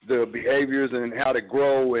learning the behaviors and how to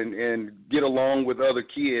grow and get along with other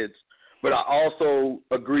kids. But I also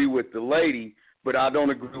agree with the lady, but I don't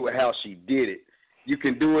agree with how she did it. You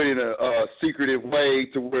can do it in a secretive way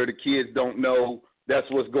to where the kids don't know that's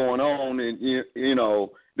what's going on. And, you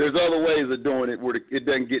know, there's other ways of doing it where it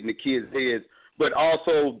doesn't get in the kids' heads. But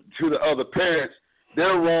also to the other parents,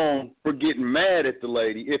 they're wrong for getting mad at the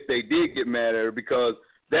lady if they did get mad at her, because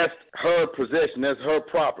that's her possession, that's her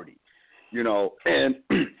property, you know. And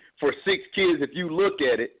for 6 kids, if you look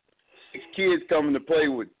at it, 6 kids coming to play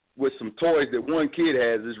with some toys that one kid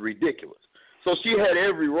has is ridiculous. So she had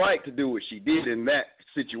every right to do what she did in that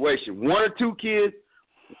situation. 1 or 2 kids,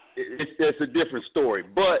 it's a different story.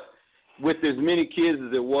 But with as many kids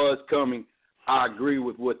as it was coming, I agree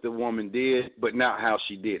with what the woman did, but not how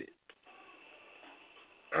she did it.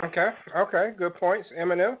 Okay, good points.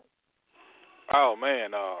 Eminem? Oh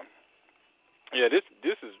man, yeah, this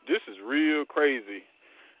is real crazy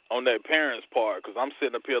on that parent's part, because I'm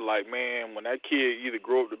sitting up here like, man, when that kid either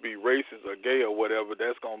grow up to be racist or gay or whatever,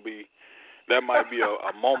 that might be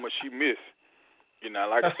a moment she missed. You know,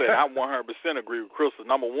 like I said, I 100% agree with Crystal.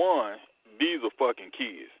 Number one, these are fucking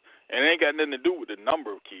kids, and it ain't got nothing to do with the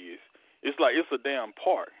number of kids. It's like it's a damn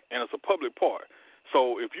park, and it's a public park.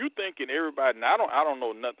 So if you thinking everybody, now I don't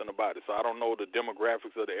know nothing about it, so I don't know the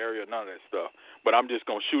demographics of the area, none of that stuff. But I'm just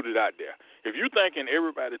gonna shoot it out there. If you thinking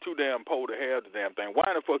everybody too damn poor to have the damn thing,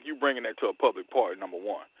 why the fuck you bringing that to a public park? Number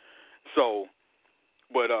one. So,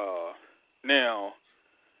 but now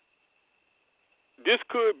this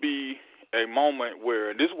could be a moment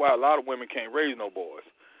where, and this is why a lot of women can't raise no boys.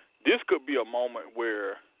 This could be a moment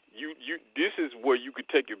where this is where you could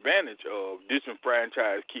take advantage of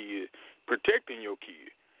disenfranchised kids, protecting your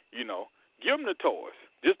kid. You know, give them the toys.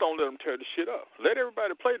 Just don't let them tear the shit up. Let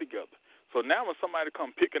everybody play together. So now when somebody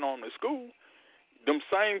come picking on the school, them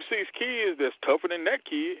same 6 kids that's tougher than that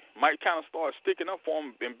kid might kind of start sticking up for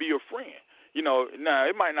them and be a friend. You know, now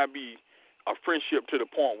it might not be a friendship to the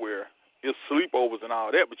point where it's sleepovers and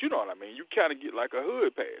all that, but you know what I mean. You kind of get like a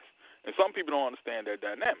hood pass. And some people don't understand that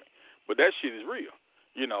dynamic. But that shit is real.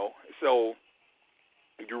 You know, so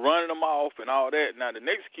you're running them off and all that. Now, the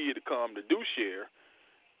next kid to come to do share,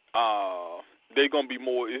 they're going to be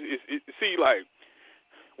more, see, like,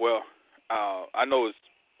 well, I know it's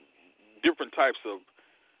different types of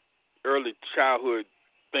early childhood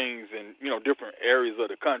things in, you know, different areas of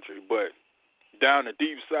the country, but down the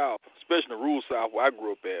deep south, especially the rural south where I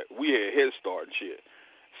grew up at, we had Head Start and shit.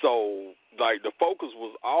 So, like, the focus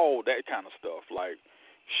was all that kind of stuff, like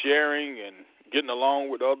sharing and getting along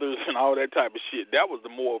with others and all that type of shit. That was the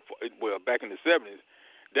more, well, back in the 70s,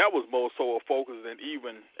 that was more so a focus than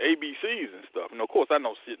even ABCs and stuff. And, of course, I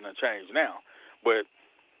know shit done changed now. But,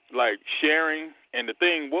 like, sharing, and the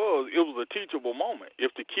thing was, it was a teachable moment.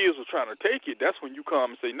 If the kids were trying to take it, that's when you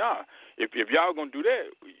come and say, nah, if y'all going to do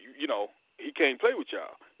that, you know, he can't play with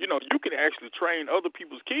y'all. You know, you can actually train other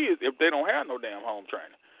people's kids if they don't have no damn home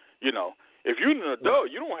training. You know, if you're an adult,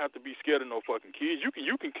 you don't have to be scared of no fucking kids. You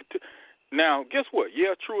can. Now, guess what?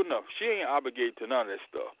 Yeah, true enough. She ain't obligated to none of that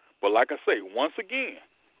stuff. But like I say, once again,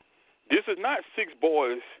 this is not 6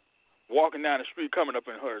 boys walking down the street coming up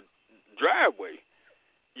in her driveway.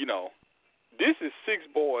 You know, this is 6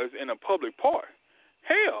 boys in a public park.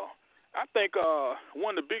 Hell, I think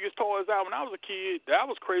one of the biggest toys out when I was a kid that I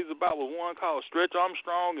was crazy about was one called Stretch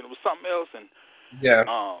Armstrong, and it was something else. And yeah,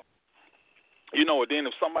 you know, and then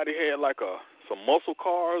if somebody had like some muscle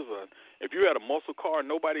cars, or if you had a muscle car and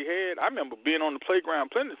nobody had, I remember being on the playground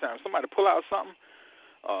plenty of times. Somebody pull out something,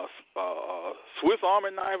 Swiss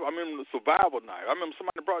Army knife. I remember the survival knife. I remember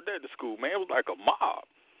somebody brought that to school. Man, it was like a mob.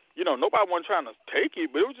 You know, nobody wasn't trying to take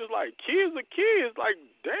it, but it was just like kids are kids. Like,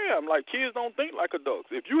 damn, like kids don't think like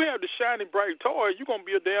adults. If you have the shiny, bright toy, you're going to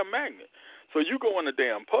be a damn magnet. So you go in a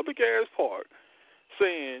damn public-ass park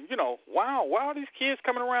saying, you know, wow, why are these kids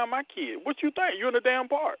coming around my kid? What you think? You're in a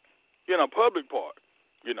damn park. You're in a public park,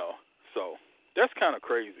 you know. So that's kind of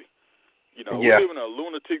crazy. You know, we live in a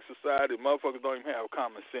lunatic society. Motherfuckers don't even have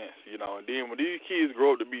common sense, you know. And then when these kids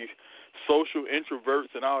grow up to be social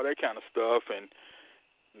introverts and all that kind of stuff, and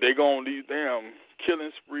they go on these damn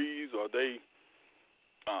killing sprees, or they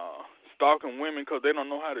stalking women because they don't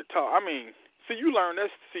know how to talk. I mean, see, you learn that.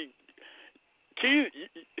 See, kids,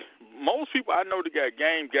 most people I know that got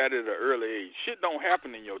game got it at an early age. Shit don't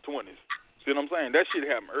happen in your 20s. See what I'm saying? That shit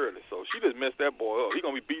happened early. So she just messed that boy up. He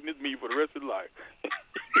going to be beating his meat for the rest of his life.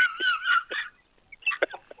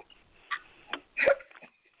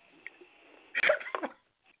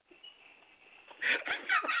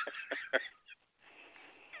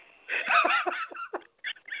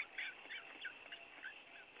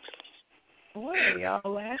 What are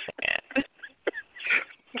y'all laughing at?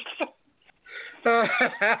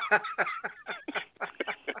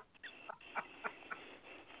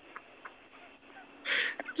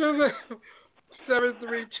 Just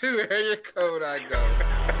 732 area code I go.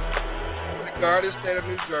 The Garden State of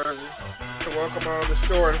New Jersey to welcome on the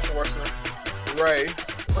store enforcer, Ray.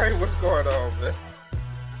 Ray, what's going on, man?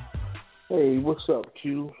 Hey, what's up,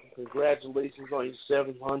 Q? Congratulations on your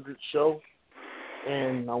 700 show.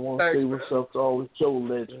 And I want to say what's up to all the show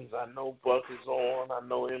legends. I know Buck is on. I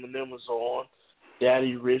know Eminem is on.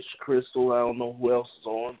 Daddy Rich, Crystal. I don't know who else is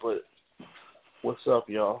on, but what's up,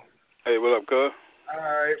 y'all? Hey, what up, cuz? All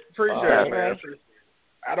right. Appreciate it, man.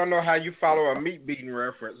 I don't know how you follow a meat beating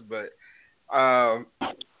reference, but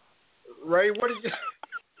Ray, what do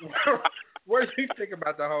you think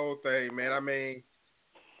about the whole thing, man? I mean,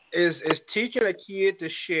 is teaching a kid to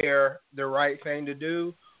share the right thing to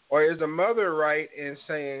do? Or is a mother right in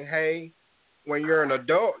saying, hey, when you're an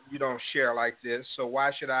adult, you don't share like this, so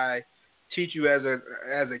why should I teach you as a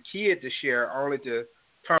kid to share only to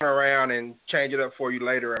turn around and change it up for you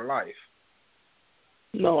later in life?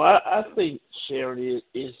 No, I think sharing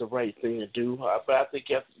is the right thing to do, but I think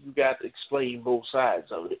you got to explain both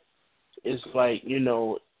sides of it. It's like,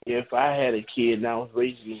 if I had a kid and I was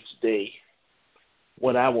raising him today,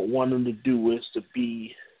 what I would want him to do is to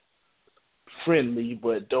be friendly,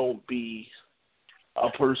 but don't be a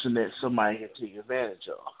person that somebody can take advantage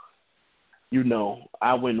of.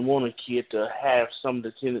 I wouldn't want a kid to have some of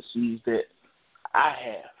the tendencies that I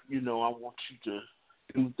have. I want you to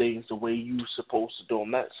do things the way you're supposed to do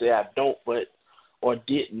them. Not say I don't, or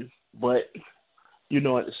didn't, but, at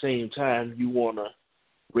the same time, you want to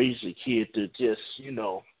raise a kid to just,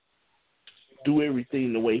 do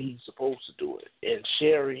everything the way he's supposed to do it. And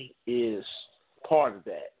sharing is part of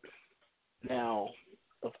that. Now,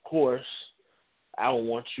 of course, I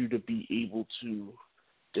want you to be able to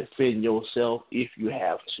defend yourself if you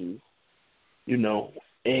have to,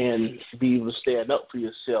 and be able to stand up for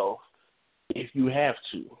yourself if you have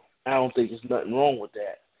to. I don't think there's nothing wrong with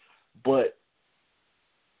that. But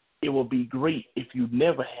it would be great if you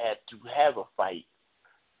never had to have a fight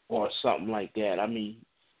or something like that. I mean,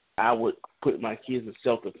 I would put my kids in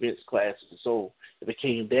self-defense classes, so if it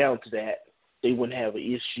came down to that, they wouldn't have an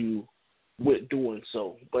issue with doing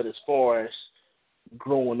so. But as far as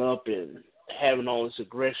growing up and having all this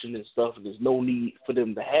aggression and stuff, and there's no need for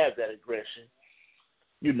them to have that aggression,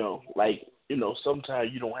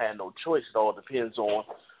 sometimes you don't have no choice. It all depends on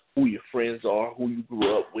who your friends are, who you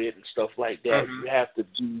grew up with, and stuff like that. Mm-hmm. You have to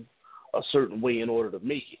do a certain way in order to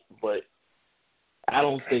make it. But I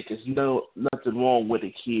don't think there's nothing wrong with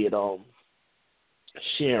a kid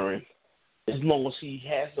sharing, as long as he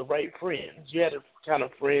has the right friends. You have the kind of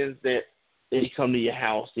friends that they come to your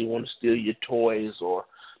house, they want to steal your toys, or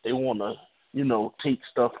they want to, take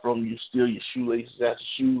stuff from you, steal your shoelaces out of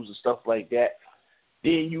shoes and stuff like that.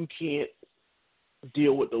 Then you can't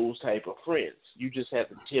deal with those type of friends. You just have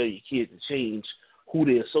to tell your kid to change who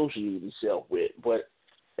they associate themselves with. But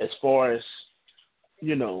as far as,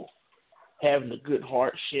 having a good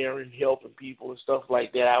heart, sharing, helping people and stuff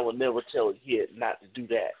like that, I would never tell a kid not to do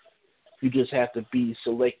that. You just have to be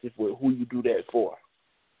selective with who you do that for.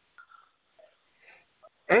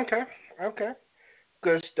 Okay.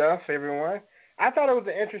 Good stuff, everyone. I thought it was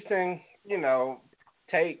an interesting,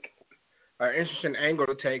 take, or interesting angle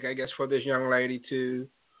to take, I guess, for this young lady to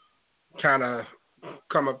kind of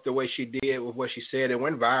come up the way she did with what she said. It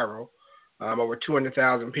went viral. Over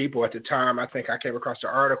 200,000 people at the time, I think I came across the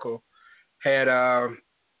article, had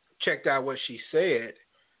checked out what she said.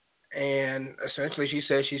 And essentially she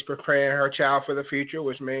said she's preparing her child for the future,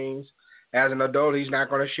 which means as an adult he's not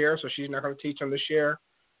going to share, so she's not going to teach him to share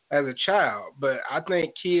as a child. But I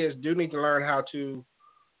think kids do need to learn how to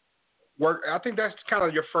work. I think that's kind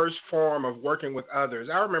of your first form of working with others.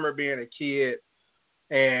 I remember being a kid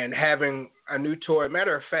and having a new toy.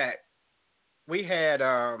 Matter of fact, we had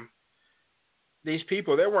these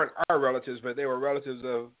people, they weren't our relatives, but they were relatives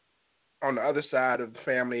of on the other side of the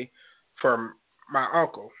family from my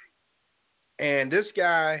uncle. And this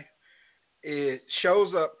guy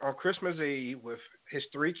shows up on Christmas Eve with his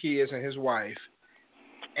 3 kids and his wife,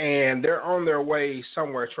 and they're on their way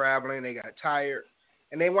somewhere traveling. They got tired,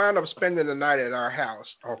 and they wound up spending the night at our house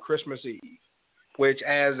on Christmas Eve, which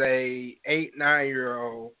as a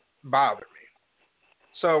 8-9-year-old bothered me.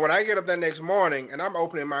 So when I get up the next morning and I'm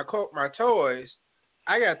opening my toys,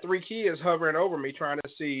 I got 3 kids hovering over me trying to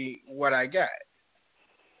see what I got.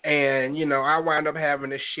 And, I wound up having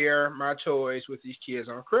to share my toys with these kids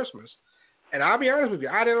on Christmas. And I'll be honest with you,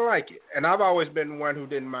 I didn't like it. And I've always been one who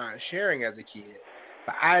didn't mind sharing as a kid.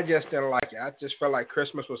 I just didn't like it. I just felt like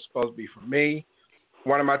Christmas was supposed to be for me.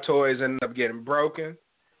 One of my toys ended up getting broken,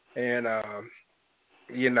 and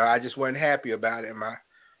I just wasn't happy about it.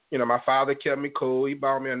 My father kept me cool. He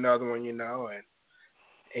bought me another one, and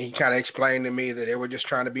he kind of explained to me that they were just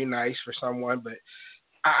trying to be nice for someone. But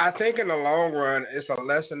I think in the long run, it's a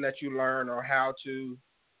lesson that you learn on how to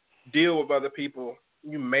deal with other people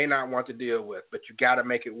you may not want to deal with, but you got to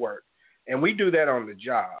make it work. And we do that on the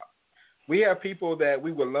job. We have people that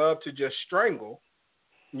we would love to just strangle,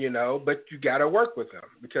 but you got to work with them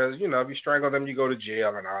because, if you strangle them, you go to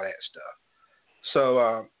jail and all that stuff.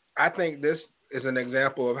 So I think this is an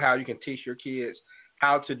example of how you can teach your kids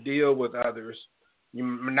how to deal with others. You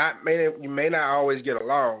may not always get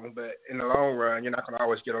along, but in the long run, you're not going to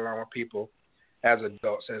always get along with people as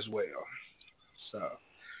adults as well. So,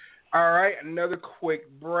 all right, another quick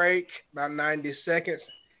break, about 90 seconds,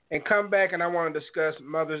 and come back, and I want to discuss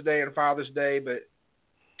Mother's Day and Father's Day, but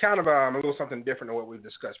kind of a little something different than what we've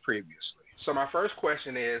discussed previously. So my first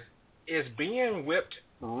question is being whipped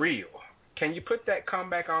real? Can you put that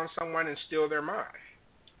comeback on someone and steal their mind?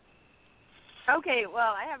 Okay,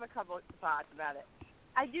 well, I have a couple of thoughts about it.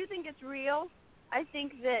 I do think it's real. I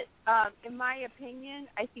think that, in my opinion,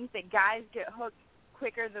 I think that guys get hooked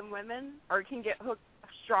quicker than women, or can get hooked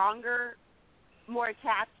stronger, more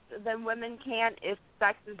attached than women can if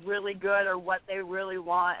sex is really good or what they really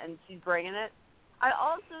want and she's bringing it. I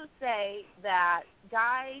also say that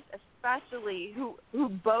guys, especially who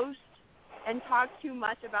boast and talk too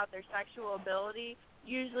much about their sexual ability,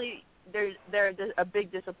 usually they're a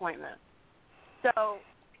big disappointment. So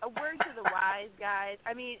a word to the wise, guys.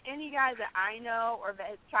 I mean, any guy that I know or that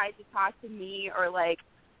has tried to talk to me or,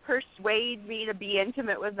 persuade me to be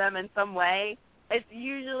intimate with them in some way, it's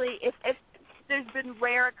usually, if there's been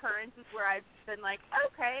rare occurrences where I've been like,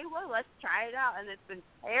 okay, well, let's try it out, and it's been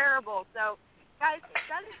terrible. So, guys,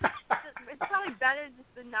 it's probably better just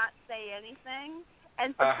to not say anything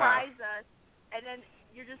and surprise us, and then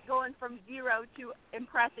you're just going from 0 to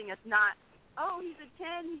impressing us, not, oh, he's a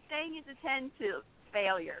 10, he's saying he's a 10, to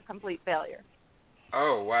failure, complete failure.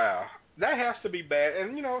 Oh, wow. That has to be bad.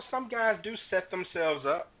 And, some guys do set themselves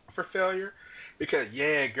up for failure because,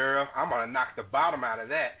 yeah, girl, I'm going to knock the bottom out of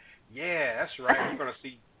that. Yeah, that's right. You're going to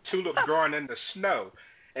see tulips growing in the snow.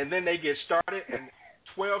 And then they get started, and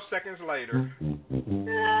 12 seconds later,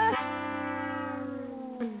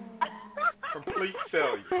 complete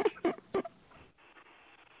failure.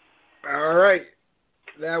 All right.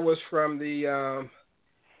 That was from the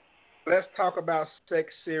Let's Talk About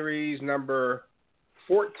Sex series number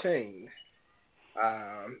 14.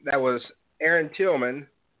 That was Erin Tillman,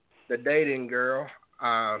 the dating girl.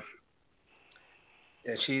 And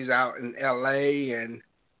she's out in L.A., and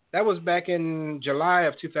that was back in July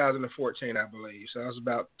of 2014, I believe. So that was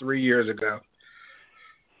about 3 years ago.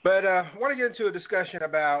 But I want to get into a discussion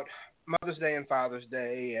about Mother's Day and Father's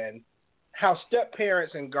Day and how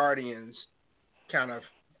step-parents and guardians kind of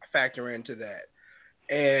factor into that.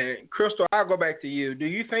 And, Crystal, I'll go back to you. Do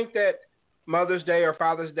you think that Mother's Day or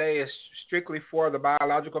Father's Day is strictly for the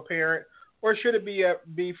biological parent, or should it be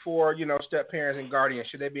for, step-parents and guardians?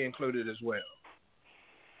 Should they be included as well?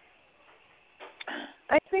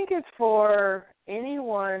 I think it's for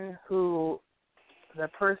anyone who the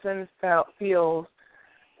person feels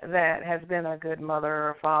that has been a good mother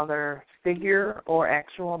or father figure or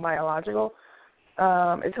actual biological.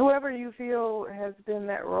 It's whoever you feel has been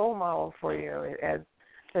that role model for you. As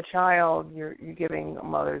a child, you're giving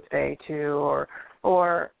Mother's Day to,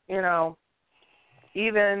 or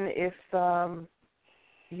even if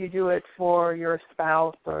you do it for your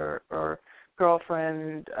spouse or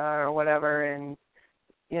girlfriend or whatever, and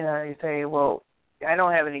you say, well, I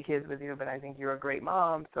don't have any kids with you, but I think you're a great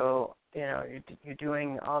mom, so you're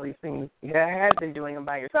doing all these things. You had been doing them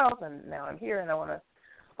by yourself, and now I'm here, and I want to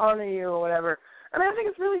honor you or whatever. And I think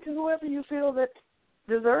it's really to whoever you feel that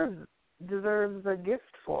deserves a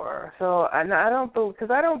gift for. So I don't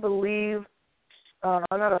believe I'm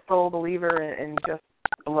not a sole believer in just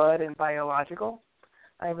blood and biological.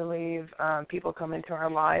 I believe people come into our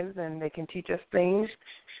lives and they can teach us things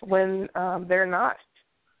when they're not,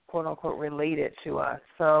 quote unquote, related to us.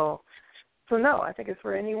 So no, I think it's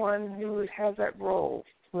for anyone who has that role,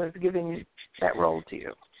 who is giving that role to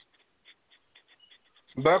you.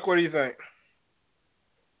 Buck, what do you think?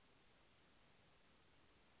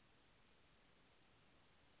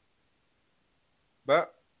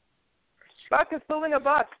 Buck is fooling a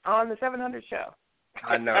buck on the 700 show.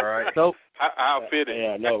 I know, right? So I'll fit it.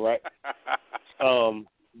 Yeah, I know, right?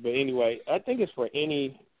 But anyway, I think it's for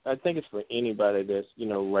anybody that's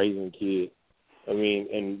raising kids. I mean,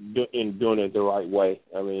 and doing it the right way.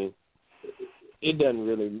 I mean,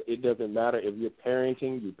 it doesn't matter if you're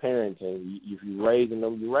parenting. If you're raising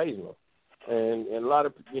them, you're raising them. And a lot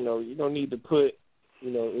of, you don't need to put,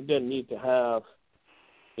 it doesn't need to have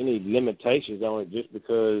any limitations on it just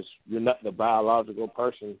because you're not the biological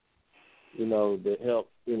person, that help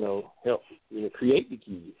create the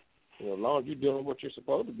kid. As long as you're doing what you're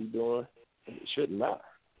supposed to be doing, it shouldn't matter.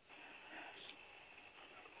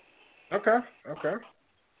 Okay.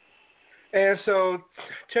 And so,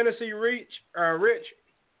 Tennessee Rich,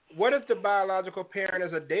 what if the biological parent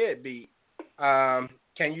is a deadbeat?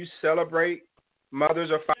 Can you celebrate Mother's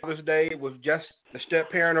or Father's Day with just the step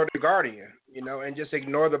parent or the guardian, and just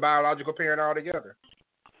ignore the biological parent altogether?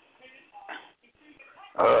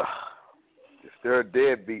 If they're a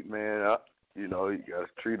deadbeat, man, you got to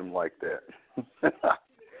treat them like that.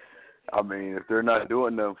 I mean, if they're not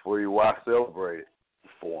doing nothing for you, why celebrate it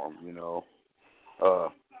for them,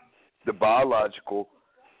 the biological,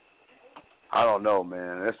 I don't know,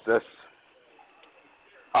 man. That's.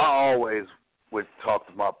 I always would talk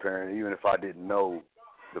to my parent, even if I didn't know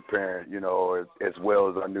the parent, as well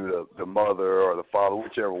as I knew the mother or the father,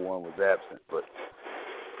 whichever one was absent. But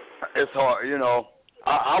it's hard,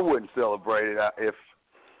 I wouldn't celebrate it if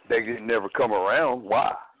they didn't never come around.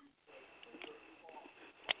 Why?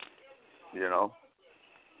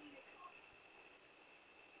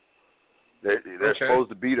 They're supposed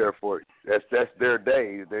to be there for you. That's their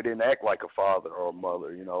day. They didn't act like a father or a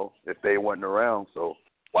mother, if they wasn't around. So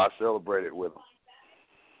why celebrate it with them?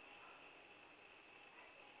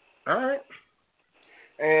 All right.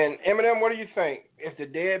 And Eminem, what do you think? If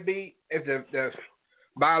the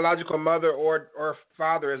biological mother or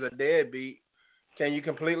father is a deadbeat, can you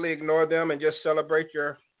completely ignore them and just celebrate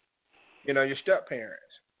your step parents?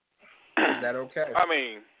 Is that okay? I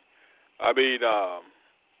mean,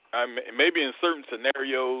 maybe in certain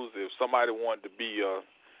scenarios, if somebody wanted to be a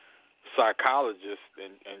psychologist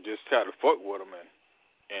and just try to fuck with them,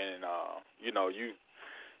 and you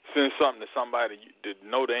send something to somebody that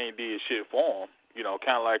know they ain't did shit for them,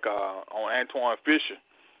 kind of like on Antoine Fisher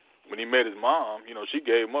when he met his mom, she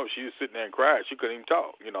gave him up. She was sitting there and cried. She couldn't even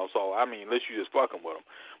talk, So I mean, unless you just fucking with them,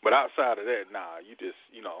 but outside of that, nah, you just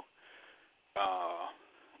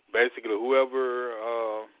basically whoever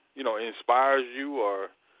inspires you or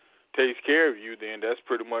takes care of you, then that's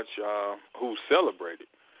pretty much who's celebrated.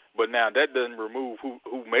 But now that doesn't remove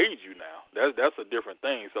who made you now. That's a different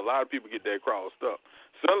thing. So a lot of people get that crossed up.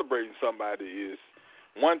 Celebrating somebody is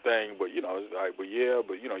one thing, but it's like,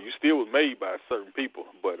 you still was made by certain people.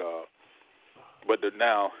 But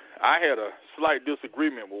now I had a slight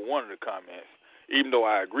disagreement with one of the comments, even though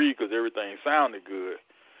I agree because everything sounded good.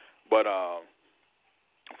 But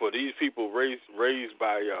for these people raised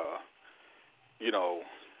by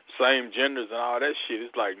same genders and all that shit,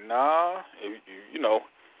 it's like, nah,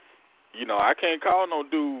 I can't call no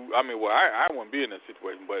dude. I mean, well, I wouldn't be in that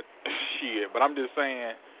situation, but shit. But I'm just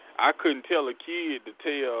saying, I couldn't tell a kid to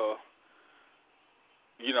tell,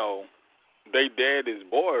 they daddy's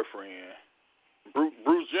boyfriend.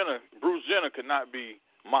 Bruce Jenner could not be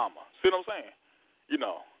mama. See what I'm saying?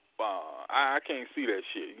 I can't see that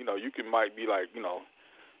shit. Might be like,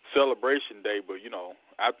 celebration day, but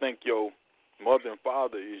I think your mother and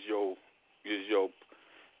father is your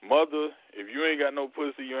mother. If you ain't got no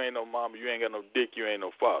pussy, you ain't no mama. You ain't got no dick, you ain't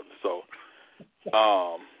no father. So,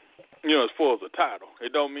 as far as a title,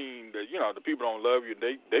 it don't mean that the people don't love you.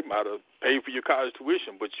 They might have paid for your college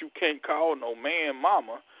tuition, but you can't call no man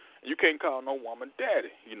mama. You can't call no woman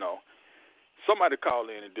daddy. Somebody call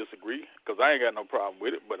in and disagree because I ain't got no problem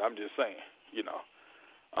with it. But I'm just saying,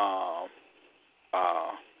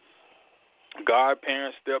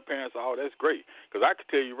 godparents, step parents, all that's great. Because I can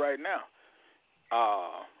tell you right now,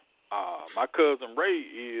 my cousin Ray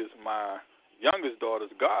is my youngest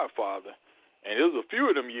daughter's godfather, and it was a few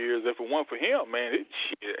of them years. If it weren't for him, man, it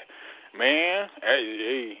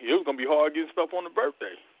was gonna be hard getting stuff on the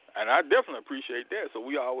birthday, and I definitely appreciate that. So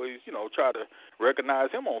we always, try to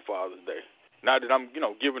recognize him on Father's Day. Not that I'm,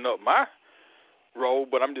 giving up my role,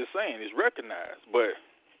 but I'm just saying it's recognized. But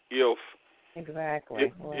if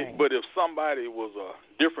if somebody was a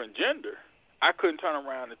different gender, I couldn't turn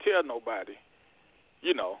around and tell nobody,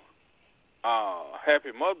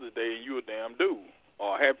 Happy Mother's Day and you a damn dude,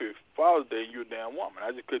 or Happy Father's Day and you a damn woman.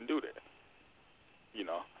 I just couldn't do that.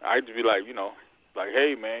 I'd just be like,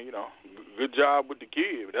 hey man, good job with the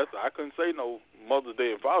kid. But I couldn't say no Mother's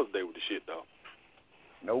Day and Father's Day with the shit though.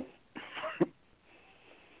 Nope.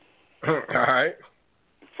 All right.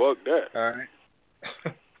 Fuck that. All right.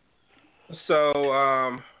 So,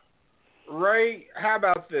 Ray, how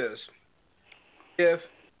about this? If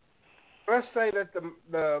let's say that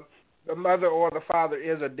the mother or the father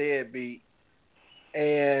is a deadbeat,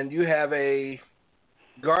 and you have a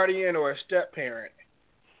guardian or a step-parent,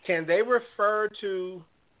 can they refer to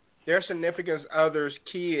their significant other's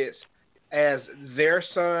kids as their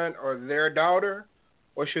son or their daughter,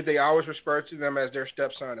 or should they always refer to them as their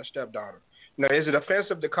stepson or stepdaughter? Now, is it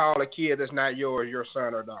offensive to call a kid that's not yours your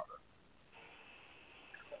son or daughter?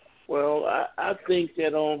 Well, I think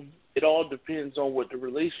that it all depends on what the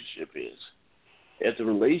relationship is. If the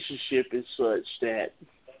relationship is such that,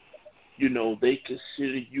 you know, they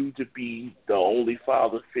consider you to be the only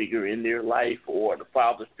father figure in their life, or the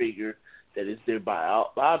father figure that is their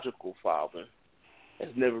biological father, has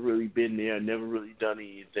never really been there, never really done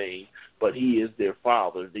anything, but he is their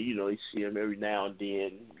father. You know, they see him every now and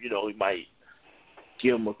then. You know, he might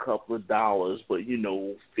give him a couple of dollars, but, you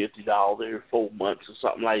know, $50 every 4 months or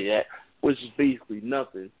something like that, which is basically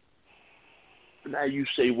nothing. Now you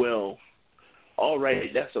say, well, all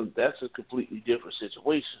right, that's a completely different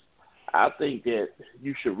situation. I think that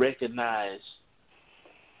you should recognize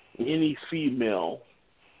any female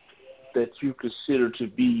that you consider to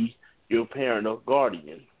be your parent or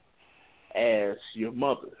guardian as your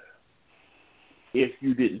mother. If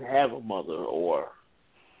you didn't have a mother, or,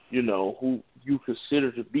 you know, who you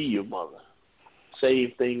consider to be your mother.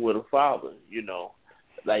 Same thing with a father, you know.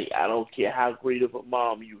 Like, I don't care how great of a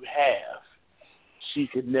mom you have, she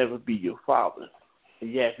could never be your father.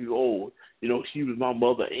 And yeah, if you're old, you know, she was my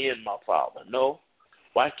mother and my father. No.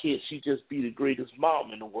 Why can't she just be the greatest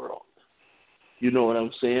mom in the world? You know what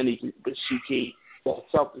I'm saying? But she can't.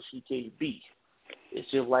 That's something she can't be. It's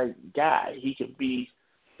just like Guy. He can be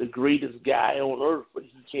the greatest guy on earth, but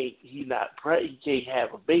he can't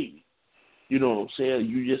have a baby. You know what I'm saying?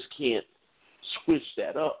 You just can't switch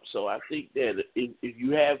that up. So I think that if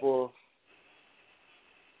you have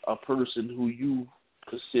a person who you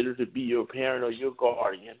consider to be your parent or your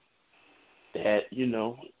guardian, that, you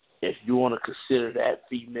know, if you want to consider that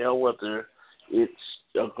female, whether it's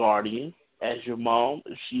a guardian as your mom,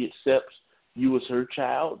 if she accepts you as her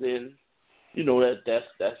child, then, you know,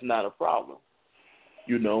 that's not a problem.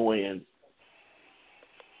 You know, and,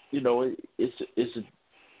 you know, it's a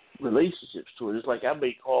relationships to it. It's like I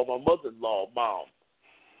may call my mother-in-law mom,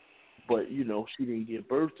 but, you know, she didn't give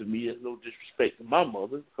birth to me. There's no disrespect to my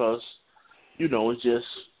mother, because, you know, it's just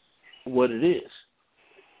what it is.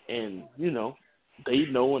 And, you know, they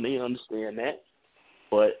know and they understand that,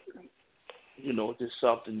 but, you know, it's just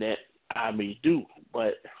something that I may do,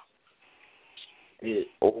 but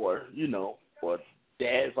or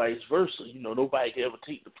dad, vice versa. You know, nobody can ever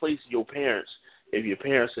take the place of your parents if your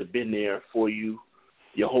parents have been there for you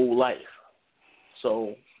your whole life.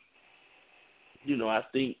 So, you know, I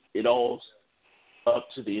think it all's up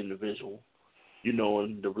to the individual, you know,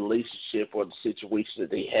 and the relationship or the situation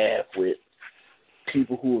that they have with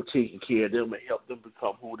people who are taking care of them and help them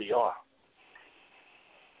become who they are.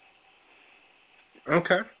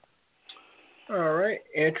 Okay. All right.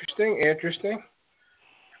 Interesting.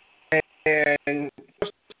 And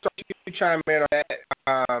just you chime in on that.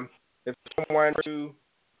 If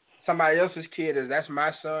somebody else's kid is, that's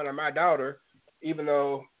my son or my daughter, even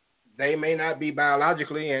though they may not be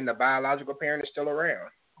biologically and the biological parent is still around.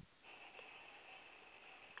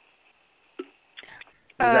 Is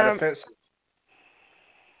that offensive?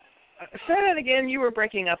 Say that again. You were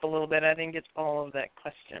breaking up a little bit. I didn't get all of that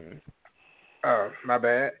question. Oh, my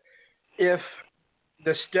bad. If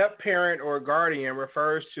the step-parent or guardian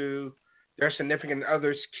refers to their significant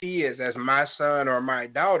other's kids as my son or my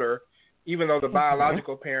daughter, even though the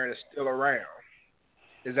biological parent is still around,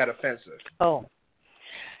 is that offensive? Oh.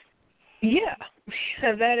 Yeah,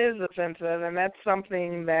 that is offensive, and that's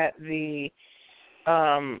something that the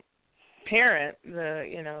parent,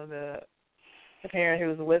 the parent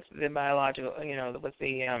who's with the biological, with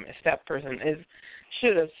the step person,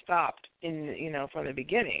 should have stopped from the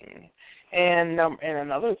beginning. And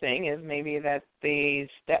another thing is maybe that the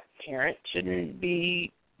step parent shouldn't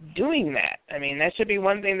be doing that. I mean, that should be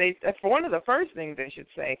one thing that's one of the first things they should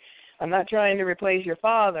say. I'm not trying to replace your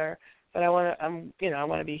father, but I want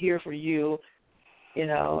to be here for you,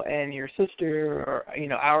 and your sister, or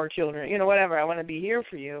our children, whatever. I want to be here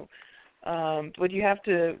for you. But you have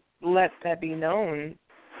to let that be known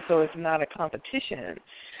so it's not a competition.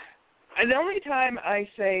 And the only time I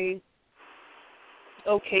say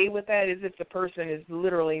okay with that is if the person is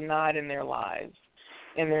literally not in their lives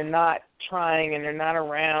and they're not trying and they're not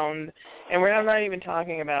around. And I'm not even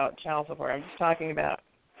talking about child support. I'm just talking about,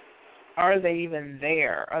 are they even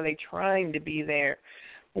there? Are they trying to be there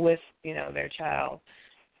with, their child?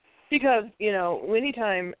 Because,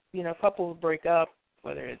 anytime, couples break up,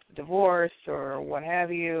 whether it's divorce or what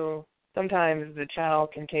have you, sometimes the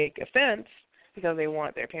child can take offense because they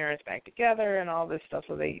want their parents back together and all this stuff.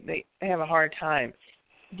 So they have a hard time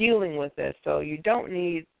dealing with this. So you don't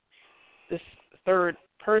need this third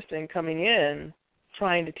person coming in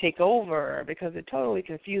trying to take over, because it totally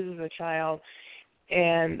confuses a child.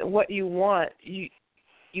 And what you want, you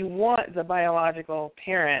want the biological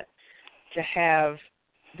parent to have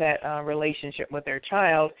that relationship with their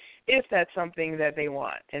child, if that's something that they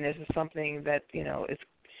want, and this is something that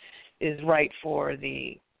is right for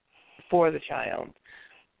the child.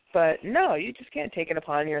 But no, you just can't take it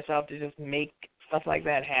upon yourself to just make stuff like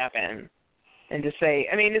that happen. And to say,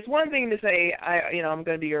 I mean, it's one thing to say, I'm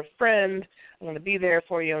going to be your friend, I'm going to be there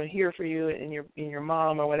for you, I'm here for you, and your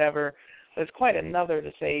mom or whatever. But it's quite another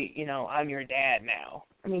to say, I'm your dad now.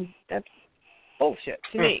 I mean, that's bullshit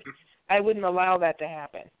to me. I wouldn't allow that to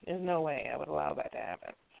happen. There's no way I would allow that to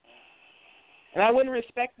happen. And I wouldn't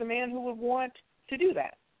respect the man who would want to do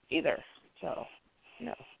that either. So,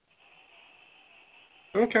 no.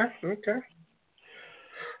 Okay.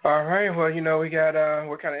 All right. Well, we got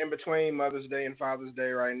we're kind of in between Mother's Day and Father's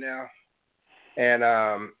Day right now, and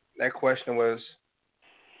that question was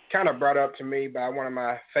kind of brought up to me by one of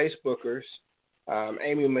my Facebookers,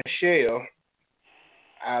 Amy Michelle,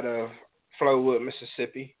 out of Flowood,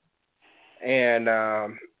 Mississippi, and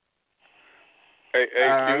hey,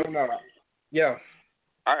 I don't know. Yeah.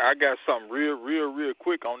 I got something real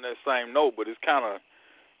quick on that same note, but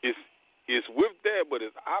it's with that, but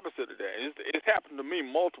it's opposite of that. It's happened to me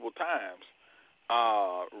multiple times.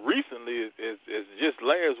 Recently, it's just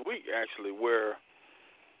last week actually, where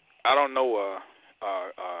I don't know,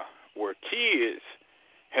 where kids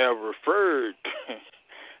have referred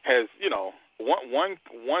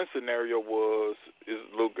one scenario was this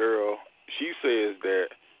little girl. She says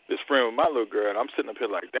that this friend with my little girl, and I'm sitting up here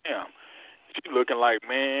like, damn. She looking like,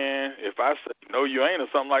 man, if I say no, you ain't,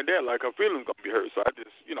 or something like that, like her feelings gonna be hurt. So I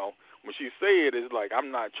just, when she said, it's like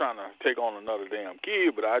I'm not trying to take on another damn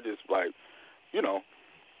kid, but I just like, I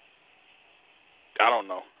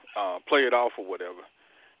don't know, play it off or whatever.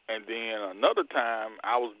 And then another time,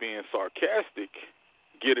 I was being sarcastic,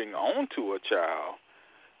 getting onto a child,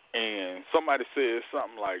 and somebody said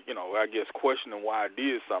something like, I guess questioning why I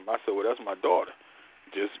did something. I said, well, that's my daughter,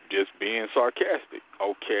 just being sarcastic.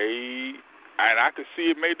 Okay. And I could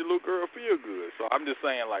see it made the little girl feel good. So I'm just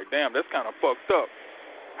saying, like, damn, that's kind of fucked up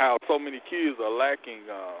how so many kids are lacking,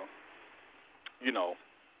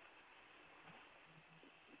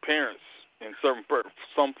 parents in some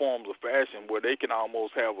forms of fashion where they can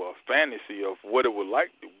almost have a fantasy of what it would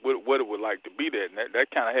like to be that. And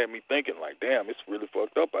that kind of had me thinking, like, damn, it's really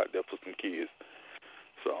fucked up out there for some kids.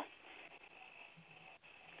 So.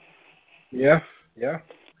 Yeah.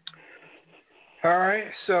 All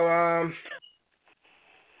right, so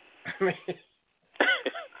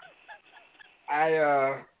I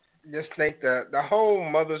just think the whole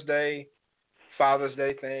Mother's Day, Father's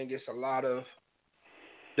Day thing gets a lot of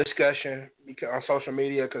discussion on social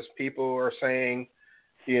media because people are saying,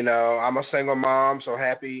 I'm a single mom, so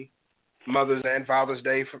happy Mother's and Father's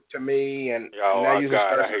Day to me, and now you just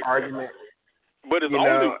start an argument. But it's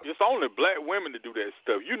only black women that do that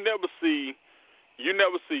stuff. You never see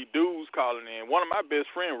dudes calling in. One of my best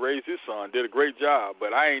friends raised his son, did a great job,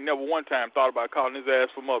 but I ain't never one time thought about calling his ass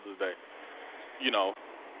for Mother's Day.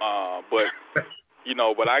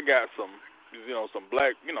 But I got some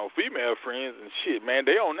black, female friends and shit, man,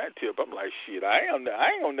 they on that tip. I'm like, shit, I ain't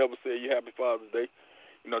gonna never say you happy Father's Day.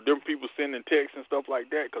 Different people sending texts and stuff like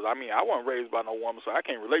that, because, I wasn't raised by no woman, so I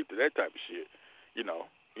can't relate to that type of shit.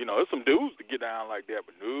 There's some dudes to get down like that,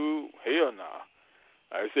 but no, hell nah.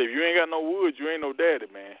 Like I said, if you ain't got no wood, you ain't no daddy,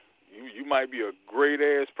 man. You might be a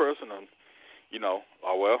great-ass person, and,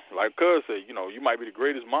 like Cuz said, you might be the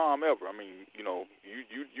greatest mom ever.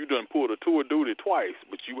 You done pulled a tour of duty twice,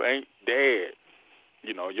 but you ain't dad.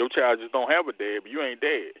 Your child just don't have a dad, but you ain't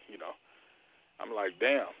dad, I'm like,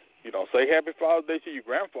 damn. Say happy Father's Day to your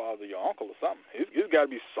grandfather, your uncle, or something. It's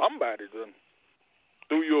got to be somebody that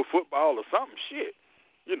threw you a football or something, shit,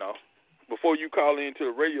 before you call into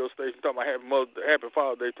the radio station talking about happy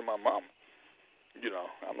Father's Day to my mama.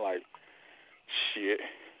 I'm like, shit.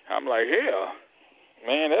 I'm like, hell,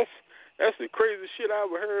 man, that's the craziest shit I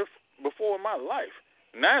ever heard before in my life.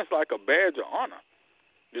 Now it's like a badge of honor.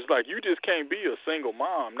 It's like you just can't be a single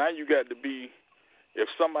mom. Now you got to be, if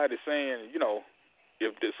somebody's saying,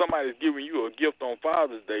 if somebody's giving you a gift on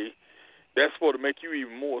Father's Day, that's for to make you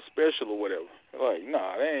even more special or whatever. Like,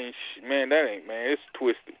 nah, that ain't, man, it's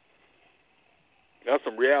twisted. That's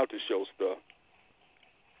some reality show stuff.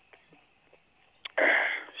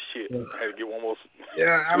 Shit, I had to get one more.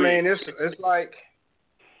 Yeah, it's like,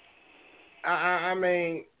 I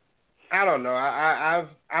mean, I don't know.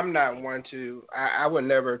 I'm not one to. I would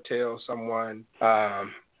never tell someone,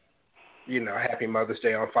 Happy Mother's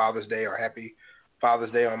Day on Father's Day or Happy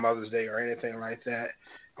Father's Day on Mother's Day or anything like that.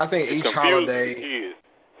 I think each holiday.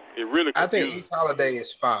 It really confuses. I think each holiday is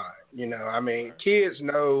fine. Kids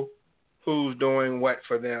know who's doing what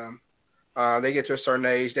for them. They get to a certain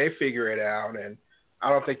age, they figure it out, and I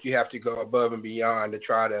don't think you have to go above and beyond to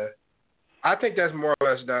try to. I think that's more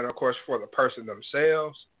or less done, of course, for the person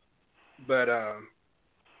themselves. But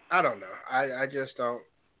I don't know. I just don't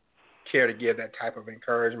care to give that type of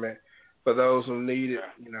encouragement for those who need it.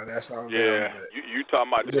 That's all. Yeah, you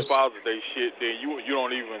talking about this Father's Day shit? Then you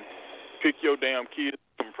don't even pick your damn kids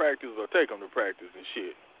from practice or take them to practice and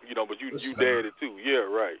shit. But you daddy too. Yeah,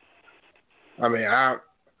 right.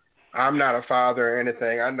 I'm not a father or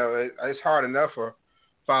anything. I know it's hard enough for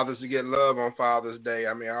fathers to get love on Father's Day.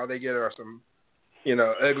 All they get are some,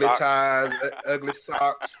 ugly ties, ugly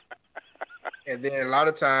socks. And then a lot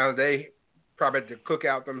of times they probably have to cook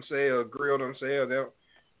out themselves, grill themselves. The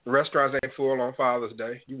restaurants ain't full on Father's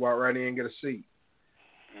Day. You walk right in and get a seat.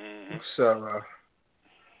 Mm-hmm. So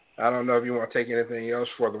I don't know if you want to take anything else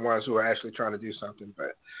for the ones who are actually trying to do something.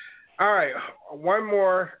 But all right, one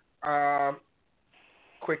more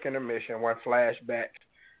quick intermission, one flashback,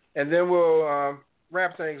 and then we'll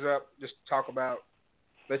wrap things up. Just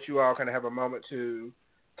let you all kind of have a moment to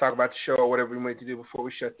talk about the show or whatever we need to do before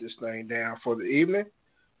we shut this thing down for the evening.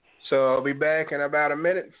 So I'll be back in about a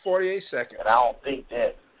minute and 48 seconds. And I don't think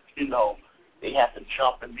that, they have to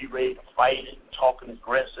jump and be ready to fight and talking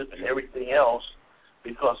aggressive and everything else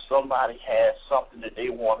because somebody has something that they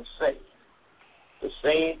want to say. The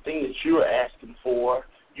same thing that you're asking for,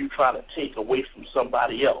 you try to take away from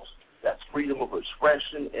somebody else. That's freedom of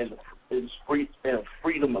expression and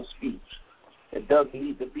freedom of speech. It doesn't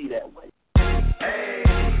need to be that way.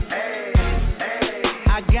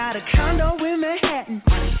 I got a condo in Manhattan.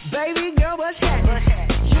 Baby girl, what's happening?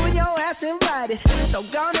 You and your ass invited. So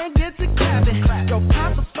gonna get to clapping. Go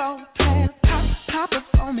pop it for a plan. Pop it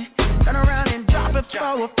for me. Turn around and drop it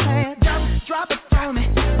for a plan. Drop it for me.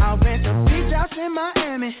 I'll rent a beach house in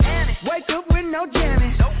Miami. Wake up with no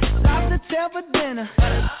jammies. Lobster tail for dinner.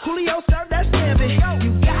 Julio served that scampi.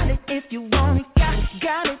 You got it if you want it.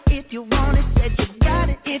 Got it if you want it. Said you got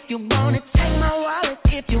it if you want it. Take my wallet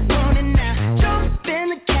if you want it now. Jump in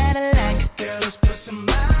the Cadillac. Girl, let's put some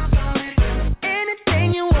miles on it.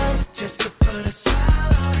 Anything you want, just to put a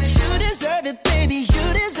smile on it. You deserve it, baby.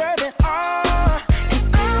 You deserve it all.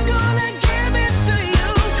 And I'm gonna give it to you.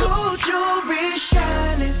 Gold jewelry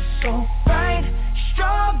shining so bright.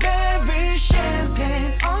 Strawberry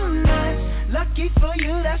champagne all night. Lucky for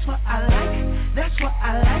you, that's what I like. That's what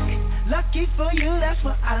I like. Lucky for you, that's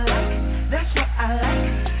what I like. That's what I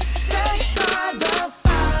like. Stay by the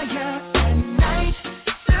fire at night.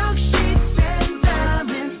 Silk sheets and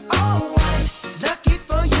diamonds, all white. Lucky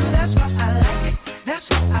for you, that's what I like. That's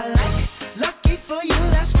what I like. Lucky for you,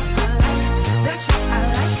 that's what I like. That's what I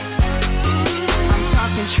like. I'm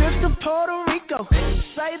talking trips to Puerto Rico.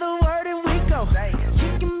 Say the word and we go. You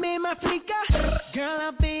can be my flica. Girl,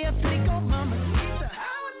 I'll be a flico, mamacita.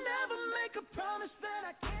 I would never make a promise that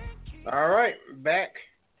I can't keep. All right, back.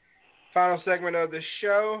 Final segment of the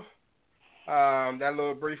show. That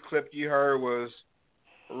little brief clip you heard was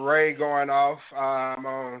Ray going off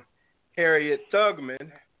on Harriet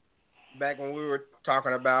Tubman back when we were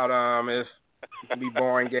talking about if you can be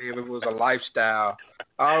born gay, if it was a lifestyle,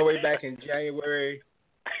 all the way back in January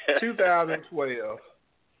 2012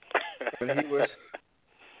 when he was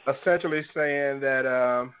essentially saying that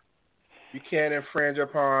you can't infringe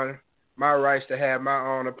upon my rights to have my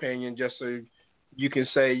own opinion just so you can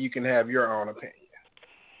say you can have your own opinion.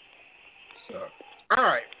 So, all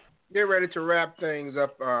right, get ready to wrap things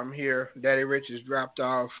up here. Daddy Rich has dropped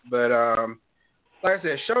off, but like I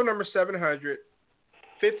said, show number 700,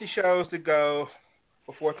 50 shows to go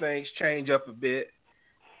before things change up a bit,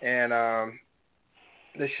 and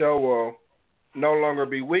the show will no longer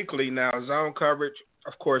be weekly now. Zone coverage,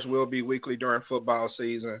 of course, will be weekly during football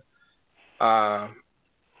season.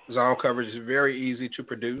 Zone coverage is very easy to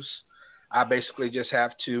produce. I basically just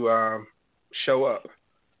have to show up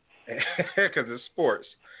because it's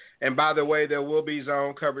sports. And by the way, there will be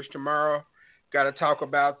zone coverage tomorrow. Got to talk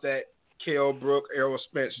about that Kell Brook, Errol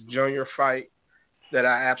Spence Jr. fight that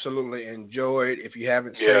I absolutely enjoyed. If you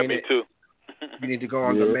haven't seen it, me too. You need to go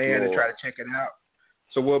on demand and try to check it out.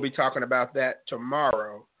 So we'll be talking about that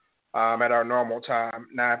tomorrow at our normal time,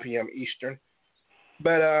 9 p.m. Eastern.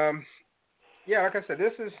 But, yeah, like I said,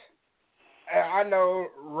 this is – I know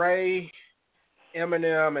Ray,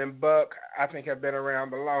 Eminem, and Buck, I think, have been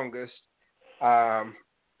around the longest.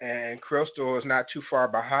 and Crystal is not too far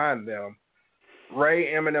behind them.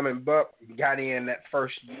 Ray, Eminem, and Buck got in that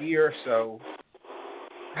first year, so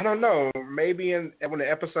I don't know. Maybe when the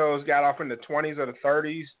episodes got off in the 20s or the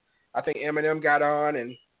 30s, I think Eminem got on,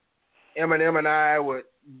 and Eminem and I would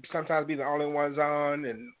sometimes be the only ones on,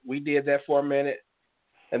 and we did that for a minute.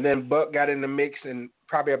 And then Buck got in the mix in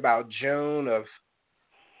probably about June of,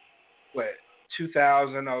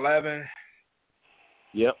 2011?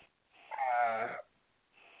 Yep.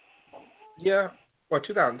 Yeah, or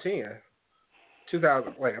 2010. I'm trying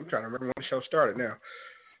to remember when the show started now.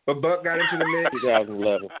 But Buck got into the mix.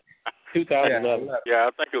 2011. 2011. Yeah,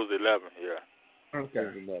 I think it was 11. Yeah. Okay.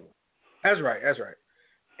 11. That's right.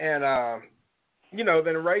 And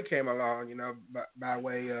then Ray came along. By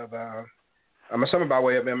way of I'm assuming by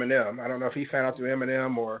way of Eminem. I don't know if he found out through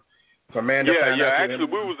Eminem or if Amanda found out through Actually,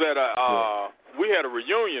 Eminem. we was at we had a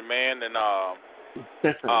reunion, man, and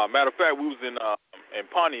matter of fact, we was in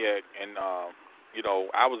Pontiac, and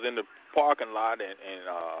I was in the parking lot, and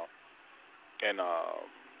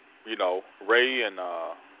Ray and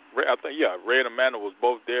Ray, I think Ray and Amanda was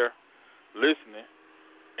both there listening,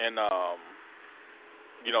 and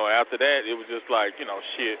after that it was just like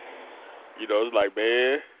shit, it was like,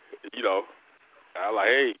 man, I was like,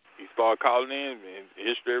 hey, he started calling in, and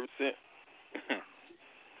history ever since.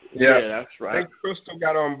 Yeah, that's right. I think Crystal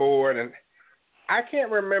got on board, and I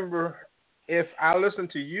can't remember if I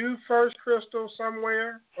listened to you first, Crystal,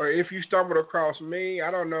 somewhere, or if you stumbled across me.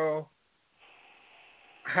 I don't know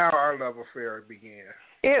how our love affair began.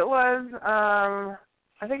 It was, I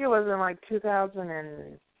think it was in like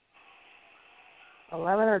 2011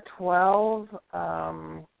 or 12.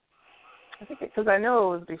 I think because I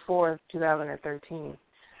know it was before 2013,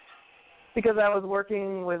 because I was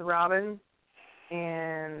working with Robin,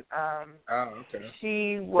 and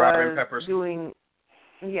she was doing,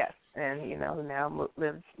 yes, and now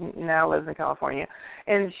lives in California,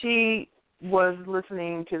 and she was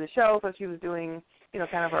listening to the show, so she was doing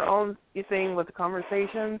kind of her own thing with the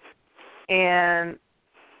conversations, and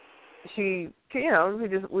she,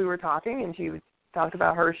 we were talking, and she talked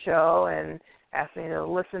about her show and asked me to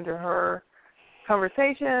listen to her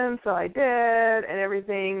conversation, so I did, and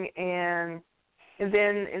everything, and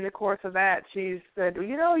then in the course of that, she said,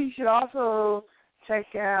 you should also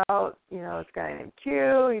check out, this guy named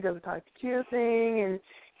Q, he does a Talk to Q thing, and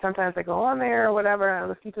sometimes I go on there or whatever, and I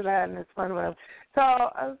listen to that, and it's fun, whatever. So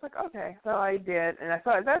I was like, okay, so I did, and I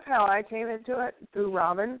thought that's how I came into it, through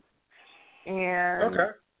Robin, and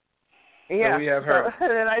yeah, so we have her. So,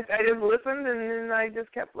 and then I just listened, and then I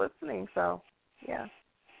just kept listening, so yeah.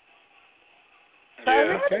 So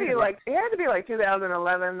it had to be like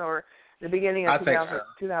 2011 or the beginning of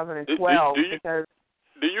 2012 because.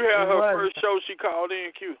 Do you have her first show she called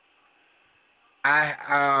in, Q?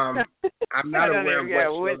 I'm not aware of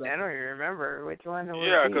what show. I don't even remember which one.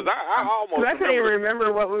 Yeah, because I almost. I couldn't even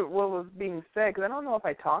remember what was being said because I don't know if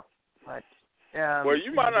I talked much. Well,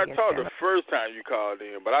 you might not talk the first time you called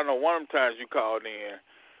in, but I know one of the times you called in,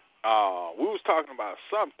 we was talking about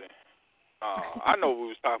something. I know we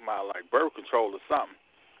was talking about like birth control or something.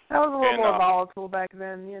 That was a little more volatile back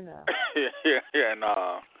then, yeah, and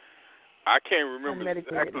I can't remember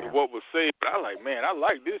exactly what was said, but I was like, man, I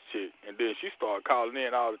like this chick. And then she started calling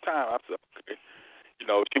in all the time. I said, okay.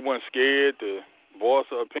 She wasn't scared to voice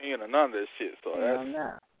her opinion or none of that shit. So that's,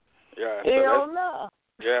 yeah. Hell no.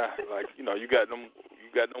 Yeah, like, you got them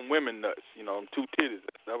women nuts, them two titties.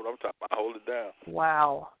 That's what I'm talking about. Hold it down.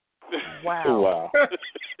 Wow. Wow.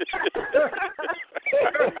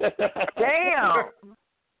 Damn.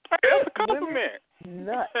 That's a compliment.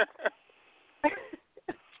 Nuts.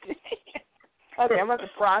 Okay, I'm going to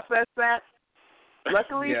process that.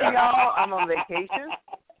 Luckily for y'all, I'm on vacation,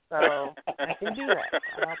 so I can do that.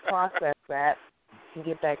 I'll process that and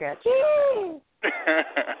get back at you.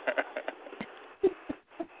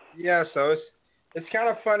 Yeah, so it's kind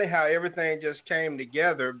of funny how everything just came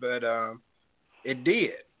together, but it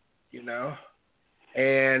did,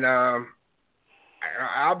 And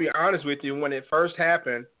I'll be honest with you, when it first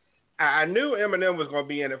happened, I knew Eminem was going to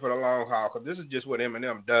be in it for the long haul because this is just what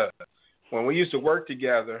Eminem does. When we used to work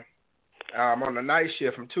together on the night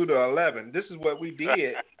shift from 2 to 11, this is what we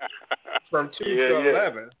did from 2 to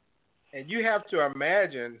 11. And you have to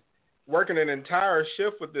imagine working an entire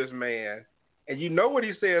shift with this man, and you know what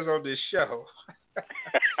he says on this show.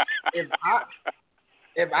 If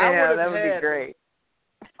I would have had great.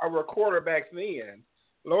 a recorder back then,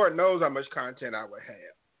 Lord knows how much content I would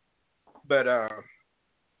have. But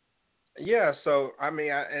so I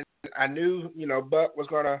mean, I knew Buck was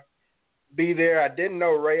gonna be there. I didn't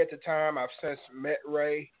know Ray at the time. I've since met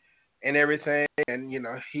Ray and everything, and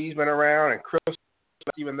he's been around, and Chris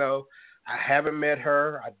even though I haven't met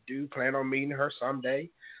her, I do plan on meeting her someday.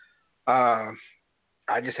 I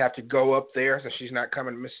just have to go up there since she's not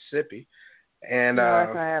coming to Mississippi. And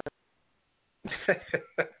but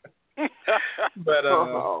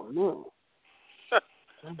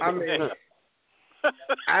I mean,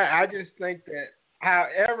 I just think that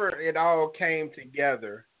however it all came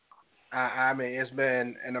together, I mean, it's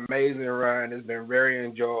been an amazing run. It's been very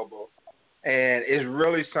enjoyable, and it's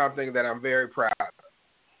really something that I'm very proud of.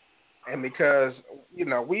 And because, you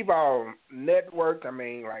know, we've all networked. I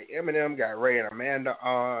mean, like Eminem got Ray and Amanda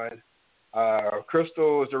on.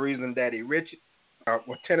 Crystal is the reason Daddy Rich,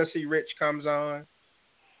 when Tennessee Rich comes on,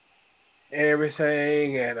 and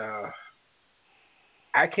everything. And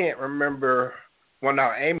I can't remember. Well,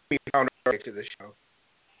 no, Amy found her way to the show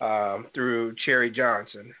through Cherry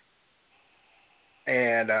Johnson.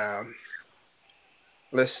 And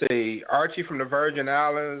let's see, Archie from the Virgin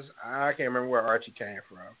Islands. I can't remember where Archie came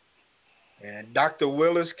from. And Dr.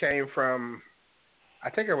 Willis came from, I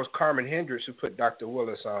think it was Carmen Hendricks who put Dr.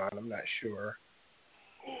 Willis on. I'm not sure.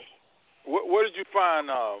 Where did you find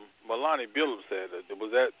Melanie Billups at?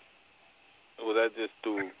 Was that just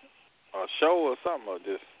through a show or something, or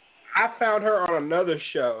just? I found her on another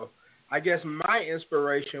show. I guess my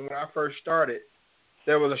inspiration when I first started,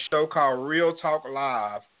 there was a show called Real Talk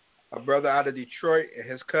Live, a brother out of Detroit and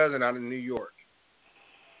his cousin out of New York.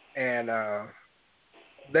 And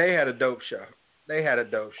they had a dope show. They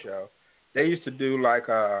used to do like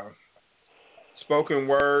a spoken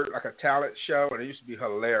word, like a talent show, and it used to be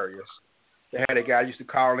hilarious. They had a guy used to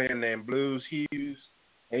call in named Blues Hughes,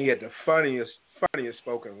 and he had the funniest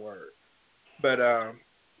spoken word. But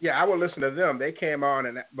yeah, I would listen to them. They came on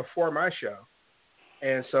and before my show.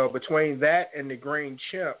 And so between that and the Green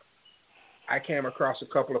Chimp, I came across a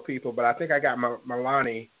couple of people, but I think I got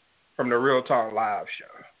Milani from the Real Talk Live show.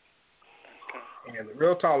 And the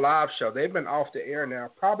Real Talk Live show, they've been off the air now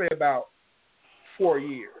probably about 4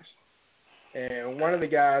 years. And one of the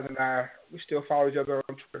guys and I, we still follow each other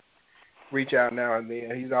on Twitter, reach out now and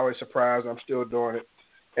then. He's always surprised I'm still doing it.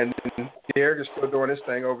 And then Derek is still doing his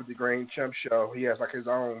thing over at the Green Chimp show. He has like his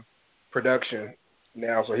own production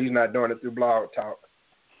now, so he's not doing it through Blog Talk.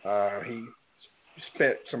 He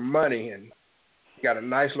spent some money and got a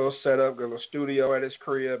nice little setup, got a little studio at his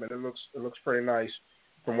crib, and it looks pretty nice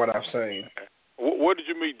from what I've seen. Where did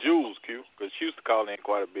you meet Jules, Q? Because she used to call in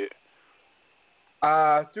quite a bit.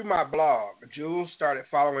 Through my blog. Jules started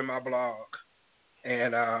following my blog,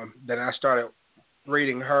 and then I started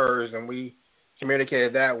reading hers, and we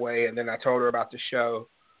communicated that way, and then I told her about the show,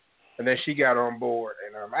 and then she got on board.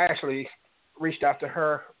 And I actually reached out to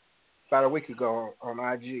her about a week ago on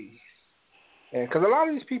IG. And because a lot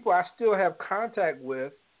of these people I still have contact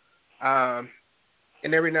with, and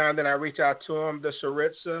every now and then I reach out to them, the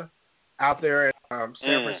Saritza out there in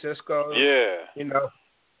San Francisco. Yeah. You know,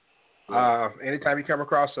 anytime you come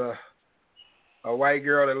across a white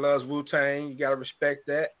girl that loves Wu-Tang, you got to respect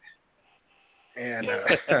that. And,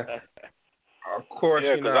 of course,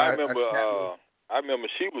 yeah, you know. I remember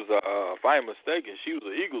she was, if I ain't mistaken, she was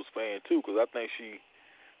an Eagles fan, too, because I think she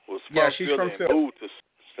was from Philly and moved to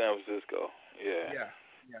San Francisco. Yeah.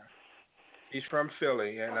 She's from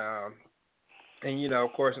Philly, and you know,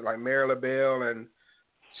 of course, like Mary LaBelle and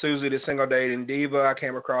Susie the Single Dating Diva, I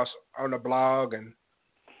came across on the blog, and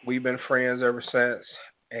we've been friends ever since.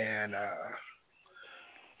 And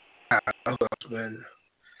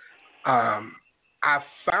I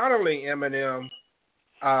finally, Eminem,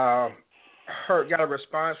 got a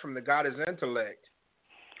response from the God is Intellect.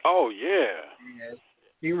 Oh yeah. And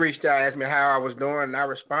he reached out, asked me how I was doing, and I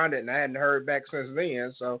responded, and I hadn't heard back since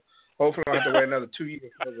then. So hopefully I'll have to wait another 2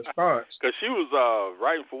 years for a response. Because she was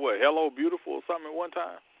writing for what, Hello Beautiful or something at one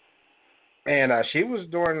time? And she was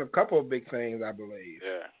doing a couple of big things, I believe.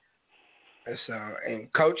 Yeah. And so,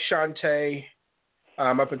 and Coach Shantae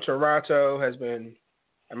up in Toronto has been,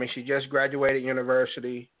 I mean, she just graduated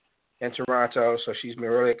university in Toronto, so she's been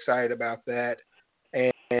really excited about that.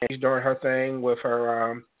 And she's doing her thing with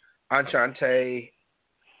her Enchante,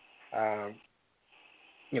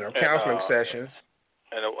 counseling sessions.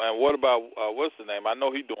 And what about, what's the name? I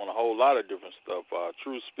know he's doing a whole lot of different stuff.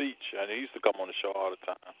 True Speech, and he used to come on the show all the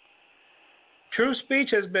time. True Speech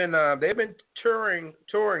has been, they've been touring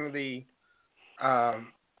the,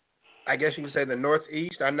 I guess you could say the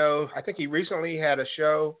Northeast. I think he recently had a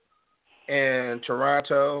show in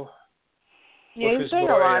Toronto. Yeah, he's doing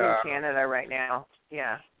a lot in Canada right now.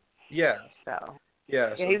 Yeah. Yeah. So.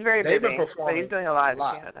 Yeah. Yeah, he's very busy, but he's doing a lot in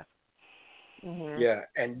Canada. Mm-hmm. Yeah,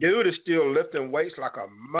 and dude is still lifting weights like a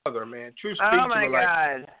mother, man. True Speech. Oh my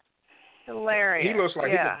God, hilarious. He looks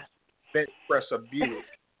like he can bench press a Buick.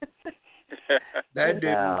 That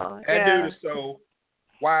dude is so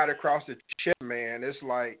wide across the chest, man. It's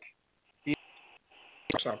like he's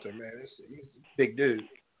something, man. He's a big dude.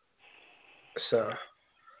 So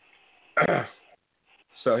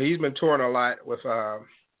he's been touring a lot with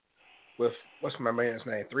what's my man's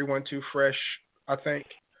name? 312 Fresh, I think.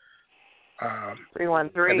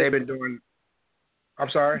 313. They've been doing. I'm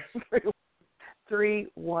sorry.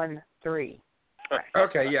 313.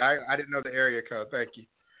 Okay, yeah, I didn't know the area code. Thank you.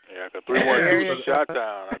 Yeah, the 312 is shot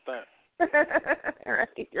down, I think.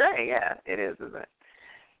 Right, yeah, it is, isn't it?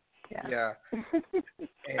 Yeah.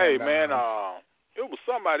 Hey, man, it was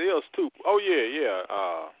somebody else too. Oh yeah.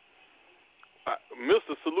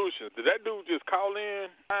 Mr. Solutions. Did that dude just call in?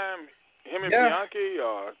 Him and Bianchi?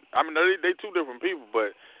 I mean, they two different people,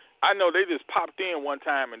 but I know they just popped in one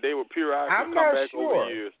time and they were periodically come back over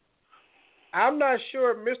the years. I'm not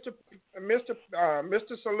sure. Mr.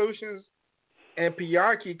 Solutions and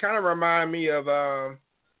Bianchi kind of remind me of the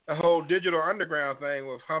whole Digital Underground thing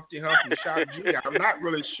with Humpty and Shock G. I'm not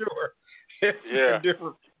really sure if they're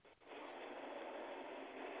different.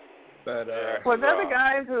 But was that the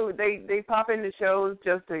guys who they pop into shows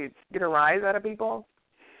just to get a rise out of people?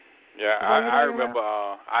 Yeah, I remember.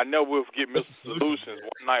 I know we'll get Mr. Solutions.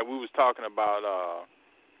 One night we was talking about.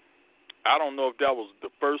 I don't know if that was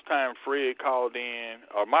the first time Fred called in,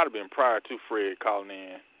 or it might have been prior to Fred calling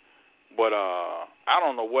in. But I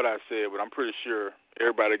don't know what I said, but I'm pretty sure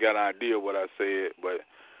everybody got an idea what I said. But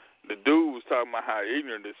the dude was talking about how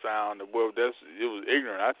ignorant it sounded. Well, it was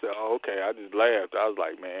ignorant. I said, oh, okay. I just laughed. I was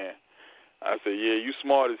like, man. I said, yeah, you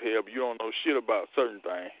smart as hell, but you don't know shit about certain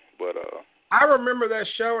things. But I remember that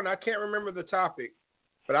show, and I can't remember the topic,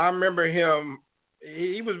 but I remember him.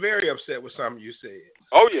 He was very upset with something you said.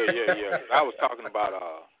 Oh yeah. I was talking about.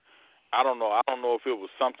 I don't know if it was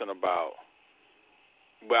something about,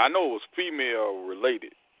 but I know it was female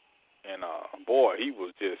related. And boy, he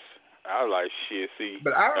was just. I was like, shit. See,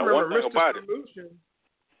 but I remember Mr. Solution.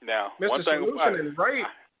 Now, Mr. one thing Solution about it,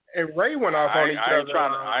 and Ray went off on each other.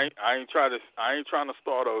 I ain't trying to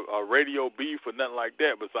start a radio beef or nothing like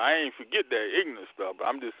that. But so I ain't forget that ignorant stuff.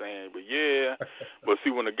 But I'm just saying. But yeah. But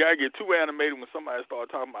see, when the guy get too animated, when somebody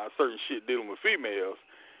start talking about certain shit dealing with females,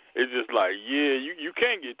 it's just like, yeah, you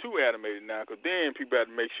can't get too animated now, because then people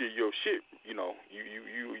have to make sure your shit, you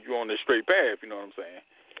on the straight path. You know what I'm saying?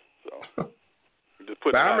 So just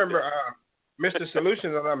put. But I remember Mr.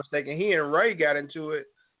 Solutions, if I'm not mistaken, he and Ray got into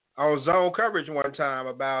it on Zone Coverage one time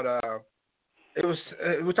about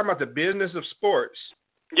we're talking about the business of sports.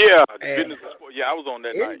 Yeah, the business of sports. Yeah, I was on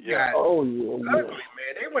that night. Yeah. Ugly, man.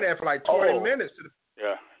 They went there for like 20 minutes.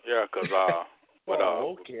 Yeah, because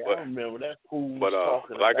okay, I remember that. Cool. But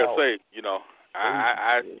like I say,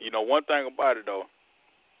 I one thing about it though,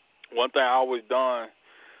 one thing I always done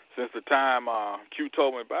since the time Q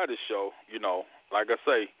told me about this show, like I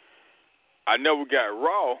say, I never got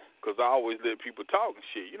raw. Because I always let people talk and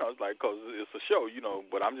shit. It's like, because it's a show,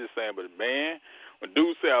 But I'm just saying, but man, when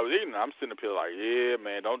dudes say I was ignorant, I'm sitting up here like, yeah,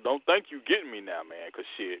 man, don't think you getting me now, man. Because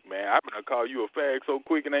shit, man, I'm going to call you a fag so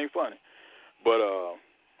quick it ain't funny. But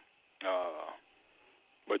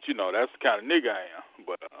that's the kind of nigga I am.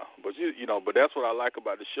 But that's what I like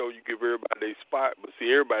about the show. You give everybody their spot. But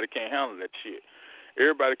see, everybody can't handle that shit.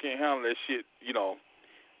 Everybody can't handle that shit,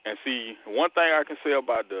 And see, one thing I can say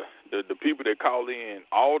about the people that call in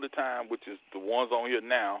all the time, which is the ones on here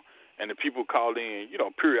now, and the people call in,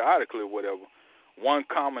 periodically or whatever, one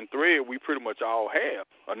common thread we pretty much all have.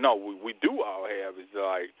 Or no, we do all have is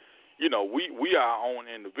like, we are our own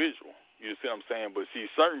individual. You see what I'm saying? But see,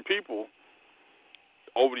 certain people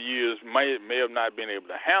over the years may have not been able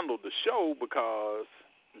to handle the show because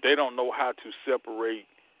they don't know how to separate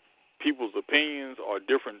people's opinions or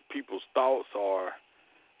different people's thoughts or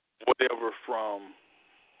whatever from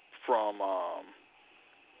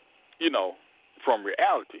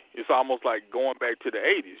reality. It's almost like going back to the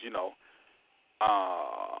 80s,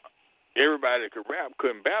 everybody that could rap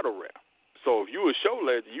couldn't battle rap. So if you a show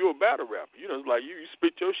legend, you a battle rapper. It's like you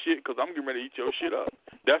spit your shit because I'm getting ready to eat your shit up.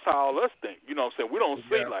 That's how all us think. You know what I'm saying? We don't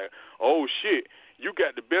say like, oh shit, you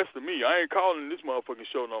got the best of me. I ain't calling this motherfucking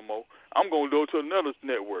show no more. I'm going to go to another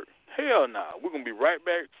network. Hell nah. We're going to be right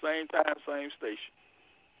back, same time, same station.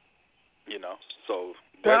 So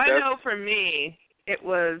I know for me, it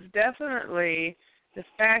was definitely the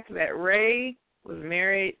fact that Ray was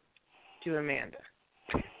married to Amanda.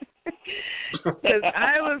 Because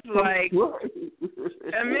I was like,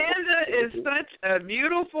 Amanda is such a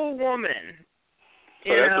beautiful woman.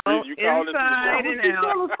 Inside and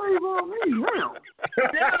out. No,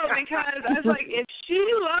 because I was like, if she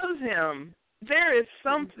loves him, there is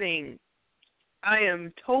something I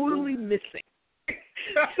am totally missing.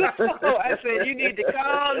 So I said, you need to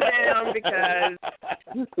calm down because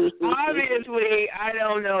obviously I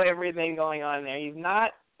don't know everything going on there. He's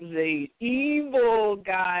not the evil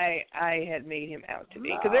guy I had made him out to be.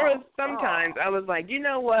 Because there was sometimes I was like, you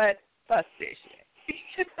know what? Fuck this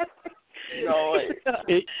shit. No,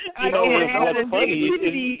 I had a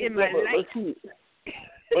dignity in my life.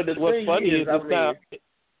 But what's funny is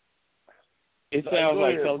it sounds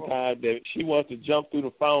like ahead, sometimes that she wants to jump through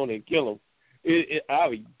the phone and kill him.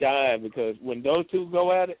 I'll be dying because when those two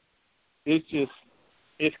go at it,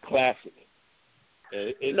 it's classic.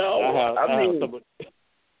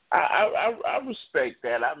 I respect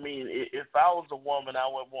that. I mean, if I was a woman, I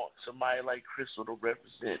would want somebody like Crystal to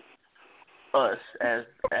represent us as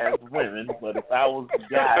women. But if I was a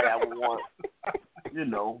guy, I would want,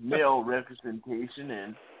 male representation.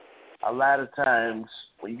 And a lot of times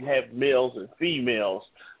when you have males and females,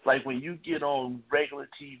 like when you get on regular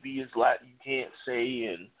TV, it's a lot you can't say,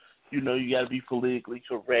 and you got to be politically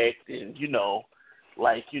correct, and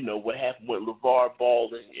what happened with LeVar Ball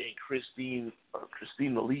and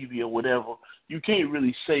Christina Levy or whatever. You can't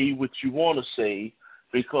really say what you want to say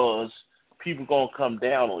because people gonna come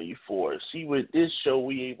down on you for it. See, with this show,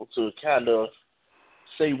 we able to kind of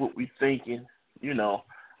say what we thinking.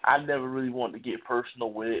 I never really wanted to get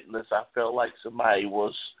personal with it unless I felt like somebody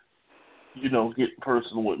was, getting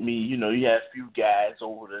personal with me. You had a few guys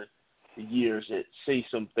over the years that say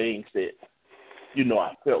some things that,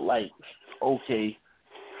 I felt like, okay,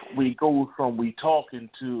 we go from we talking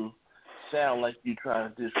to sound like you trying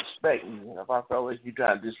to disrespect me. And if I felt like you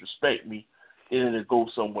trying to disrespect me, then it'll go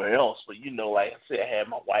somewhere else. But, like I said, I had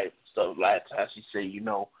my wife and stuff. A lot of times she say,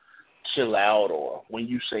 chill out, or when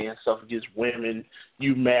you saying stuff against women,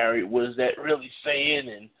 you married, what is that really saying?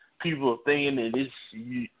 And people are thinking that it's,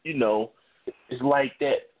 it's like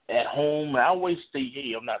that at home. And I always say,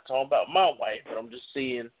 hey, I'm not talking about my wife, but I'm just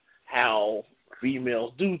saying how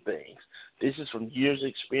females do things. This is from years of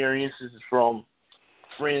experience. This is from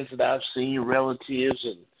friends that I've seen, relatives,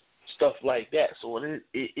 and stuff like that. So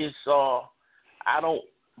it's I don't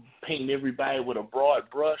paint everybody with a broad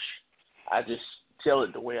brush. I just tell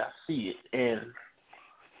it the way I see it. And,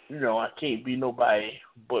 I can't be nobody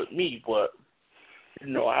but me. But,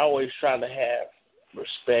 I always try to have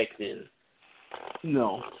respect and,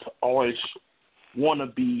 always want to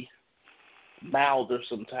be milder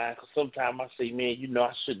sometimes. Because sometimes I say, man,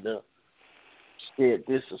 I shouldn't have said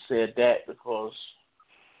this or said that because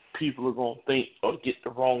people are going to think or get the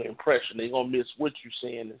wrong impression. They're going to miss what you're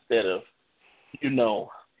saying instead of,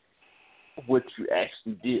 what you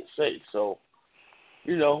actually did say. So,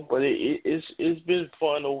 but it's been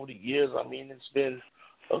fun over the years. I mean, it's been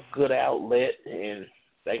a good outlet. And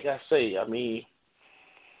like I say, I mean,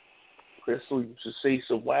 Crystal used to say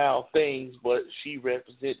some wild things, but she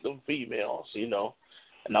represents them females, and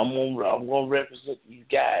I'm gonna represent you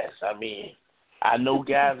guys. I mean, I know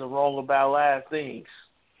guys are wrong about a lot of things,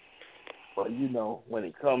 but when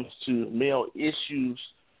it comes to male issues,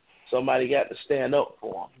 somebody got to stand up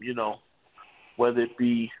for them. Whether it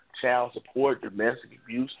be child support, domestic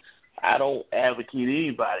abuse. I don't advocate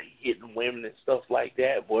anybody hitting women and stuff like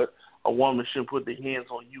that, but a woman shouldn't put their hands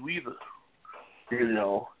on you either.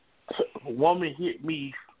 If a woman hit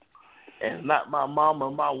me and not my mama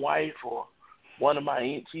or my wife or one of my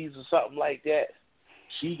aunties or something like that,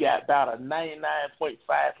 she got about a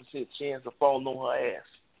 99.5% chance of falling on her ass.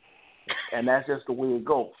 And that's just the way it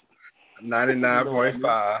goes.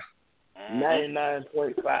 99.5.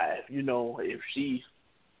 99.5. If she,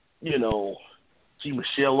 she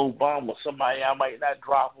Michelle Obama or somebody, I might not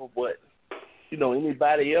drop her, but,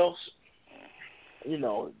 anybody else,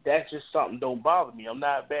 that's just something don't bother me. I'm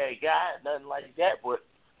not a bad guy, nothing like that, but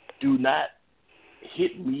do not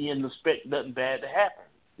hit me and expect nothing bad to happen.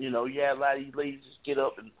 You have a lot of these ladies just get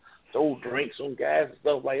up and throw drinks on guys and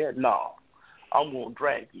stuff like that. No, I'm going to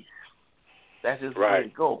drag you. That's just the way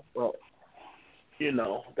it goes. But,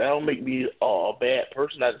 that don't make me a bad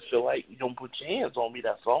person. I just feel like you don't put your hands on me,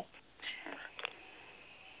 that's all.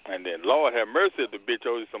 And then, Lord have mercy, if the bitch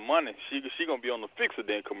owes you some money, she going to be on the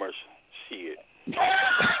Fix-A-Den commercial. Shit.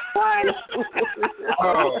 What?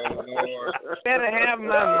 Oh, Lord. Better have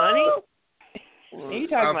my money? You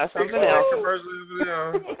talking about something else.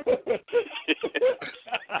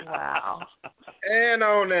 Wow. And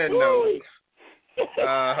on that note,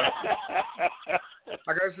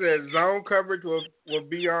 like I said, zone coverage will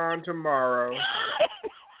be on tomorrow,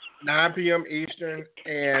 9 p.m. Eastern,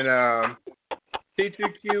 and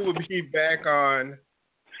T2Q will be back on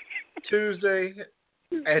Tuesday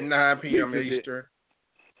at 9 p.m. Eastern.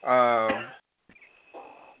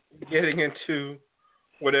 Getting into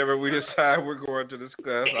whatever we decide we're going to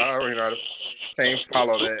discuss. I already know. Can't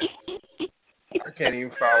follow that. I can't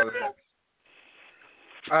even follow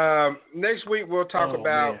that. Next week we'll talk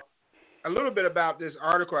about a little bit about this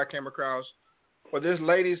article I came across where this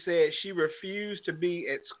lady said she refused to be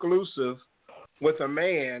exclusive with a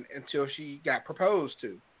man until she got proposed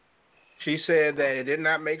to. She said that it did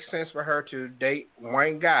not make sense for her to date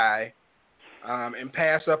one guy and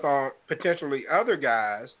pass up on potentially other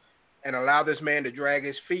guys and allow this man to drag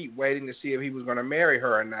his feet waiting to see if he was going to marry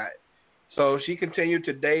her or not. So she continued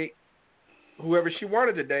to date whoever she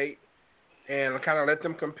wanted to date and kind of let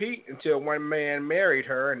them compete until one man married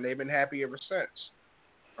her, and they've been happy ever since.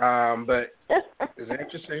 But it's an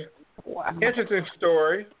interesting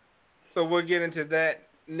story. So we'll get into that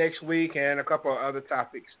next week and a couple of other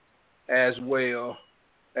topics as well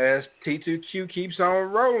as T2Q keeps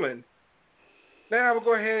on rolling. Now we'll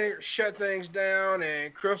go ahead and shut things down.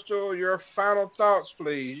 And Crystal, your final thoughts,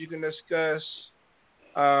 please. You can discuss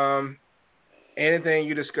anything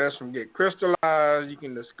you discuss from Get Crystallized. You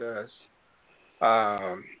can discuss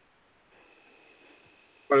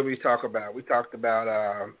what did we talk about? We talked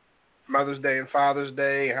about Mother's Day and Father's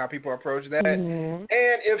Day and how people approach that, and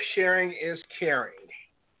if sharing is caring.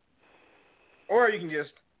 Or you can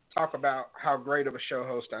just talk about how great of a show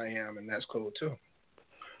host I am, and that's cool too.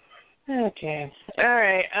 Okay. All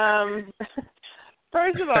right.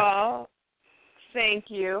 First of all, thank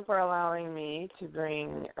you for allowing me to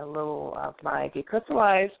bring a little of my Get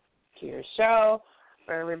Crystallized to your show.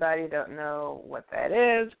 For everybody who don't know what that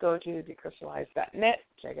is, go to getcrystallized.net.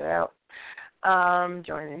 Check it out.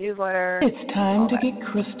 Join the newsletter. It's time to get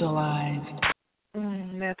crystallized.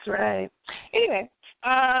 That's right. Anyway,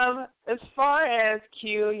 as far as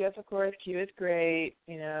Q, yes, of course, Q is great.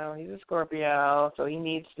 You know, he's a Scorpio, so he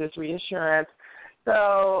needs this reassurance.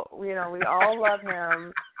 So, you know, we all love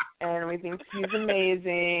him, and we think he's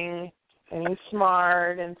amazing, and he's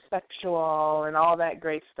smart and sexual and all that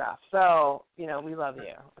great stuff. So, you know, we love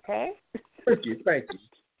you, okay? Thank you.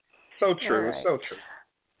 So true. Right. So true.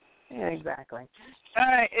 Yeah, exactly. All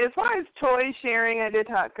right, as far as toy sharing, I did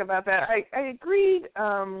talk about that. I agreed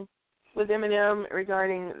with Eminem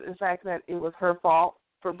regarding the fact that it was her fault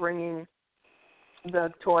for bringing the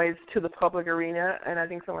toys to the public arena, and I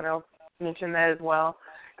think someone else mentioned that as well,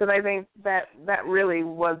 because I think that really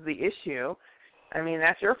was the issue. I mean,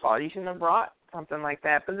 that's your fault. You shouldn't have brought something like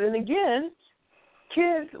that. But then again,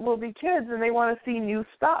 kids will be kids, and they want to see new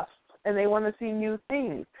stuff, and they want to see new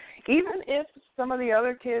things. Even if some of the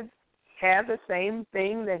other kids had the same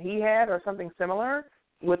thing that he had or something similar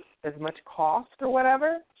with as much cost or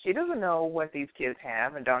whatever, she doesn't know what these kids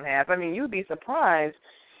have and don't have. I mean, you'd be surprised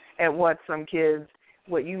at what some kids,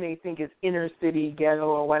 what you may think is inner city ghetto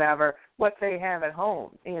or whatever, what they have at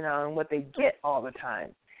home, you know, and what they get all the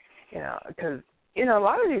time, you know, because, you know, a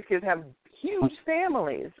lot of these kids have huge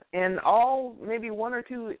families, and all maybe one or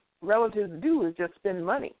two relatives do is just spend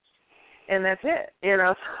money, and that's it, you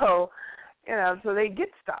know, so they get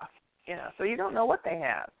stuff, you know, so you don't know what they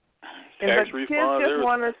have. And but kids just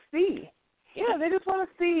want to see. Yeah, they just want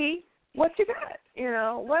to see what you got, you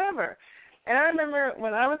know, whatever. And I remember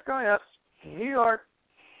when I was growing up in New York,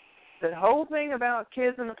 the whole thing about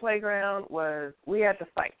kids in the playground was we had to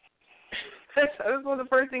fight. That was the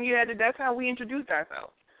first thing you had to. That's how we introduced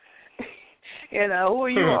ourselves. You know, who are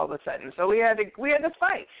you all of a sudden? So we had to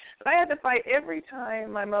fight. But I had to fight every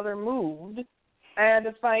time my mother moved. I had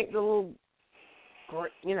to fight the little,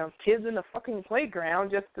 you know, kids in the fucking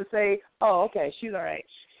playground just to say, oh, okay, she's all right,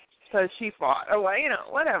 because she fought. Oh, well, you know,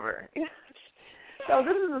 whatever. So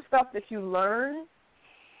this is the stuff that you learn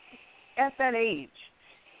at that age.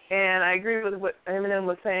 And I agree with what Eminem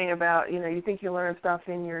was saying about, you know, you think you learn stuff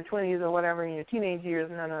in your 20s or whatever, in your teenage years.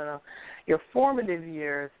 No. Your formative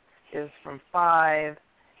years is from 5,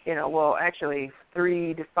 you know, well, actually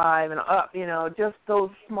 3 to 5 and up, you know, just those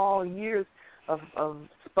small years of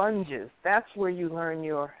sponges. That's where you learn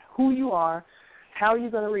who you are, how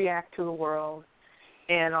you're going to react to the world,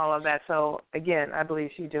 and all of that. So, again, I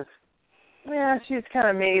believe she's kind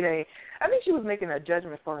of I think she was making a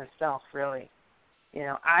judgment for herself, really. You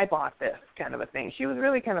know, I bought this kind of a thing. She was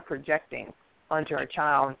really kind of projecting onto her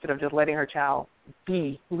child instead of just letting her child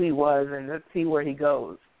be who he was and let's see where he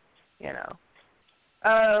goes, you know.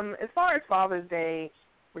 As far as Father's Day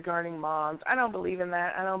regarding moms, I don't believe in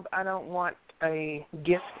that. I don't want a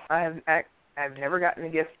gift. I've never gotten a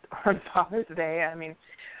gift on Father's Day. I mean,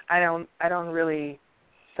 I don't really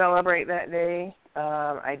celebrate that day.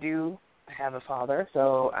 I do have a father,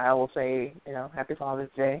 so I will say, you know, Happy Father's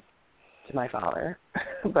Day to my father.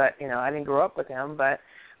 But, you know, I didn't grow up with him, but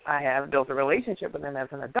I have built a relationship with him as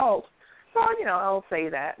an adult. So, you know, I'll say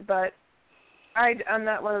that. But I'm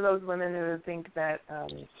not one of those women who think that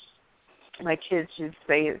my kids should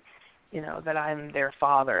say, that I'm their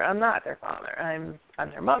father. I'm not their father. I'm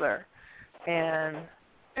their mother. And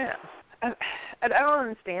I don't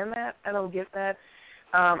understand that. I don't get that.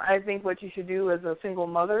 I think what you should do as a single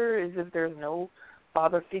mother is, if there's no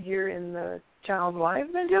father figure in the child's life,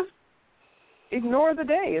 then just ignore the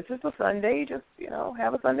day. It's just a Sunday. Just,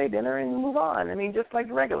 have a Sunday dinner and move on. I mean, just like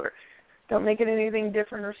regular. Don't make it anything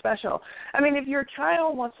different or special. I mean, if your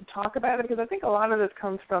child wants to talk about it, because I think a lot of this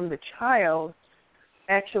comes from the child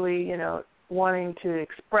actually, wanting to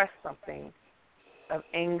express something of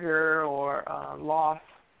anger or loss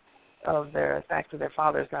of the fact that their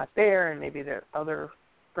father's not there, and maybe their other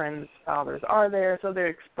friends' fathers are there, so they're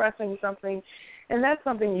expressing something, and that's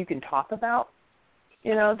something you can talk about.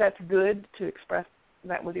 That's good to express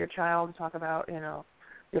that with your child, to talk about,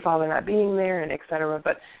 your father not being there, and et cetera.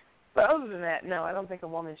 But other than that, no, I don't think a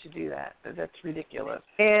woman should do that. That's ridiculous.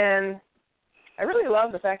 And I really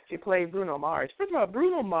love the fact that you play Bruno Mars. First of all,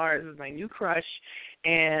 Bruno Mars is my new crush,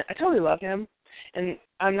 and I totally love him. And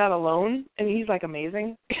I'm not alone. I mean, he's,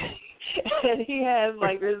 amazing. And he has,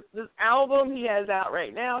 this album he has out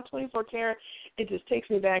right now, 24 Karat. It just takes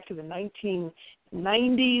me back to the 1990s.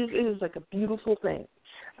 It is, a beautiful thing.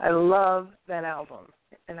 I love that album.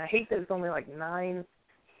 And I hate that it's only, 9,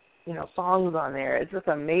 songs on there. It's just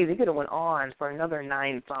amazing. It could have went on for another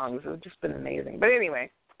 9 songs. It would have just been amazing. But anyway,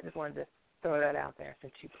 I just wanted to throw that out there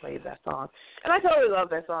since you played that song. And I totally love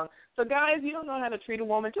that song. So, guys, you don't know how to treat a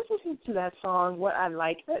woman, just listen to that song, What I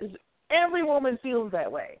Like. That is, every woman feels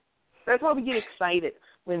that way. That's why we get excited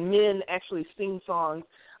when men actually sing songs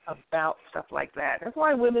about stuff like that. That's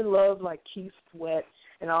why women love, Keith Sweat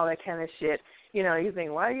and all that kind of shit. You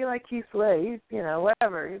think, why do you like Keith Sweat? He's,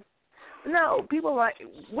 whatever. No,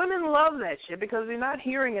 women love that shit because they're not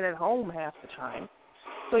hearing it at home half the time.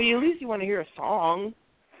 So at least you want to hear a song.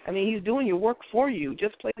 I mean, he's doing your work for you.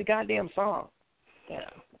 Just play the goddamn song. That's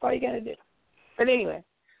all you got to do. But anyway,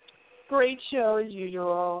 great show as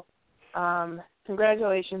usual.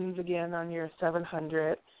 Congratulations again on your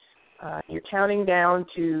 700. You're counting down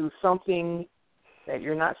to something that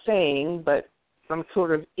you're not saying, but some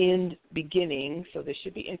sort of end beginning. So this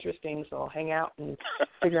should be interesting. So I'll hang out and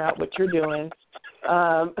figure out what you're doing.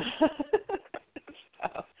 But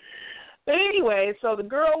anyway, so the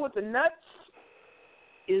girl with the nuts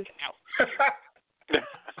is out.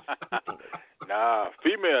 Nah,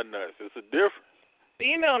 female nuts. It's a difference.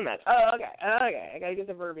 Female nuts. Oh, okay. I gotta get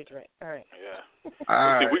the verbiage right. All right. Yeah. All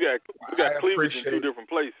right. See, we got cleavage in 2 different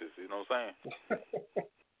places. You know what I'm saying?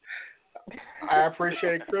 I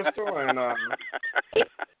appreciate Crystal, and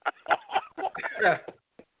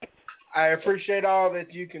I appreciate all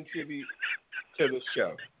that you contribute to the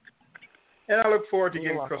show. And I look forward to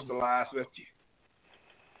getting crystallized with you.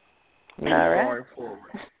 All right. Going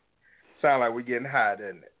forward. Sound like we're getting high,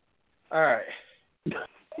 doesn't it? All right.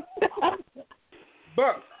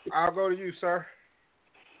 Buck, I'll go to you, sir.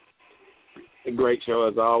 A great show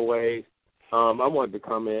as always. I wanted to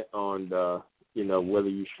comment on the, whether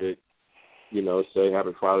you should, say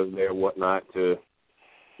Happy Father's Day or whatnot to,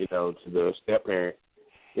 to the step parent.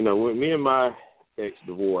 When me and my ex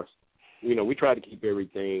divorced, we tried to keep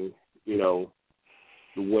everything, the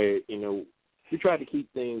way, we tried to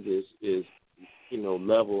keep things as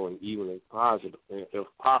level and even as positive if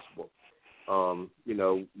possible. We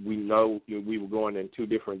know we were going in 2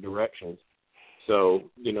 different directions. So,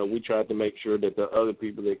 we tried to make sure that the other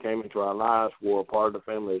people that came into our lives were a part of the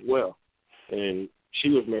family as well. And she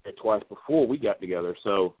was married twice before we got together.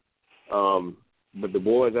 So, but the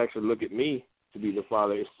boys actually look at me to be the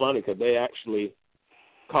father. It's funny because they actually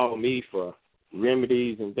call me for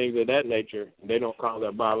remedies and things of that nature. They don't call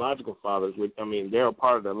their biological fathers, which, they're a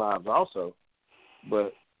part of their lives also.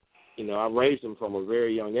 But, I raised them from a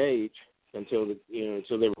very young age until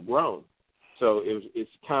they were grown. So it's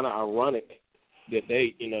kind of ironic that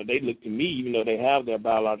they look to me, even though they have their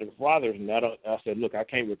biological fathers, and I said, look, I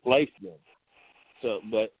can't replace them. So,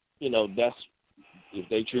 but that's, if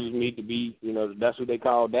they choose me to be, that's what they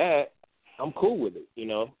call dad, I'm cool with it,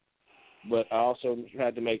 But I also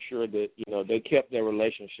had to make sure that they kept their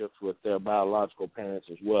relationships with their biological parents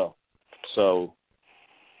as well. So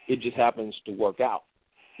it just happens to work out,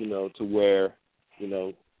 to where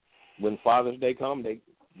when Father's Day comes, they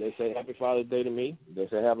say Happy Father's Day to me. They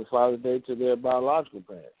say Happy Father's Day to their biological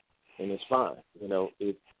parents, and it's fine.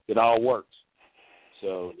 It all works.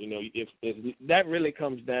 So if that really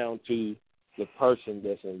comes down to the person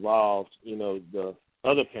that's involved, the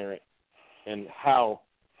other parent, and how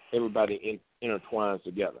everybody intertwines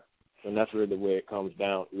together, and that's really where it comes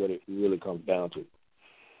down. What it really comes down to.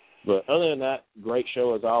 But other than that, great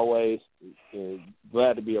show as always.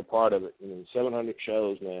 Glad to be a part of it. 700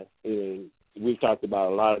 shows, man. We've talked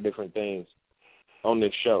about a lot of different things on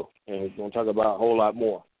this show, and we're going to talk about a whole lot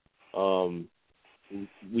more.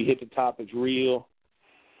 We hit the topics real,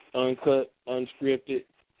 uncut, unscripted.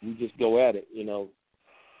 We just go at it,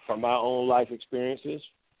 from our own life experiences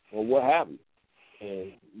or what have you.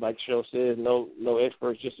 And like the show says, no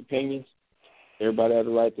experts, just opinions. Everybody has a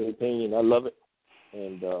right to an opinion. I love it.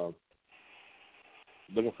 And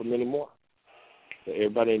looking for many more. So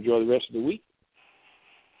everybody enjoy the rest of the week.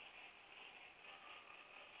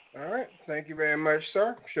 All right. Thank you very much,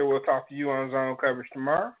 sir. I'm sure we'll talk to you on Zone Coverage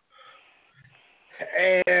tomorrow.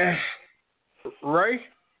 And Ray?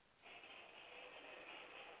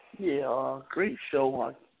 Yeah, great show.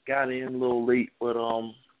 I got in a little late, but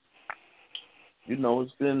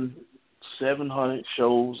it's been 700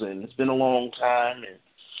 shows, and it's been a long time, and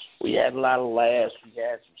we had a lot of laughs. We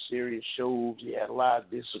had some serious shows. We had a lot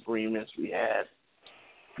of disagreements. We had,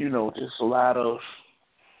 just a lot of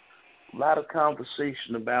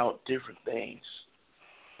conversation about different things.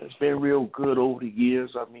 It's been real good over the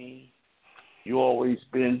years. I mean, you always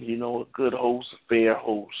been, a good host, a fair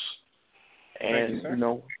host. And,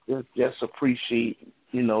 just appreciate,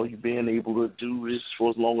 you being able to do this for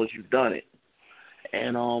as long as you've done it.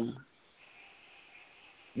 And,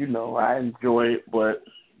 I enjoy it, but,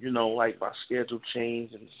 like my schedule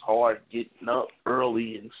changed, and it's hard getting up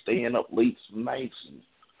early and staying up late some nights and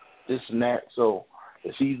this and that. So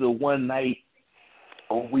it's either one night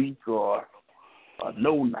a week or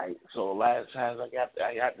no night. So a lot of times I got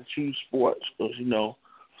to choose sports because,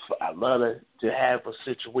 I love to have a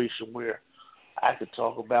situation where I could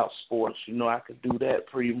talk about sports. I could do that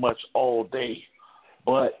pretty much all day.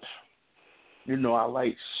 But, I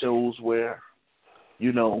like shows where,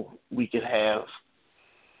 we could have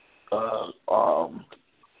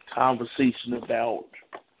conversation about,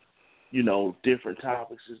 different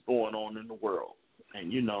topics that's going on in the world.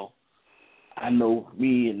 And, I know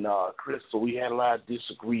me and Crystal, we had a lot of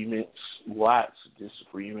disagreements,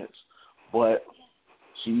 but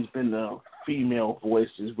she's been the female voice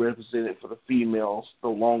is represented for the females the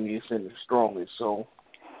longest and the strongest. So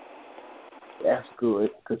that's good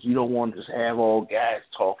because you don't want to just have all guys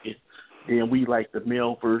talking. Then we like the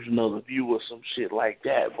male version of the View or some shit like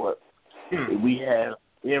that. But we have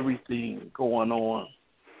everything going on.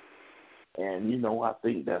 And, I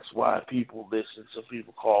think that's why people listen, some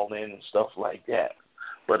people call in and stuff like that.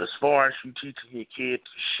 But as far as you teaching your kid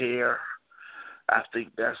to share, I think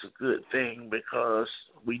that's a good thing because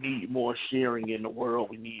we need more sharing in the world.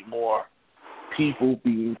 We need more people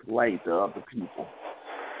being polite to other people.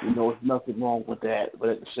 There's nothing wrong with that. But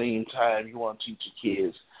at the same time, you want to teach your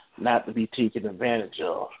kids not to be taken advantage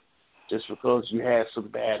of. Just because you have some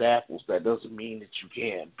bad apples, that doesn't mean that you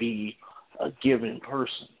can't be a giving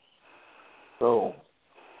person. So,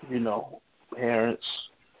 parents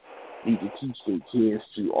need to teach their kids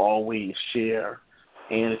to always share.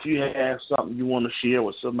 And if you have something you want to share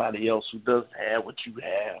with somebody else who doesn't have what you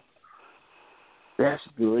have, that's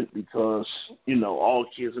good because, all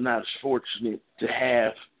kids are not as fortunate to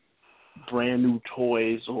have brand new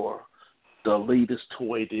toys or the latest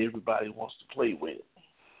toy that everybody wants to play with.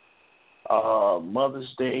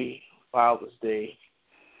 Mother's Day, Father's Day,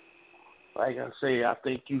 like I say, I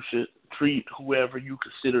think you should treat whoever you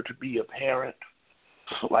consider to be a parent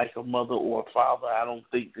like a mother or a father. I don't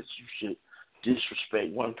think that you should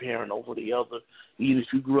disrespect one parent over the other. Even if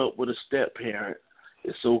you grew up with a step-parent,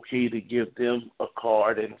 it's okay to give them a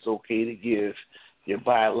card and it's okay to give your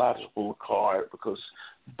biological a card because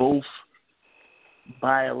both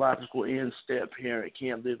biological and step-parent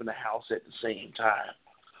can't live in a house at the same time.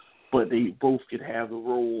 But they both can have a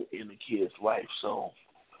role in the kid's life. So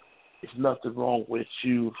there's nothing wrong with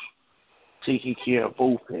you taking care of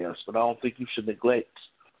both parents, but I don't think you should neglect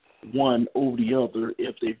one over the other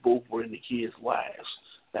if they both were in the kids' lives.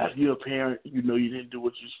 Now, if you're a parent, you didn't do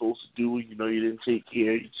what you're supposed to do. You didn't take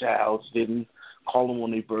care of your child. You didn't call them on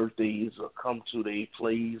their birthdays or come to their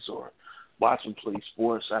plays or watch them play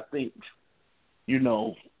sports. I think, you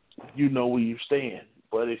know where you stand.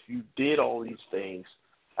 But if you did all these things,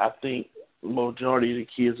 I think the majority of the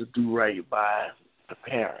kids will do right by the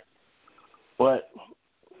parent. But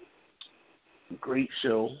great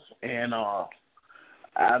show, and I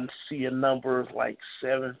see a number like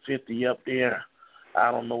 750 up there. I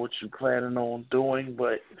don't know what you're planning on doing,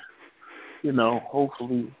 but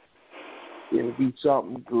hopefully it'll be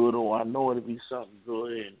something good, or I know it'll be something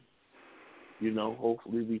good, and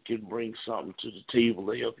hopefully we can bring something to the table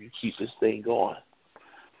to help you keep this thing going.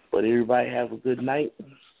 But everybody have a good night,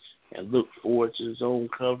 and look forward to Zone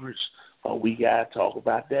Coverage but we got to talk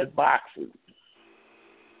about that boxing.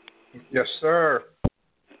 Yes, sir.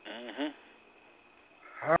 Mm-hmm.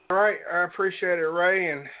 All right. I appreciate it,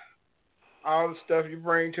 Ray, and all the stuff you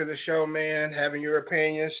bring to the show, man, having your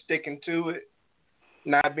opinions, sticking to it,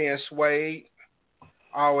 not being swayed.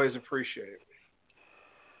 Always appreciate it.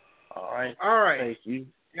 All right. Thank you.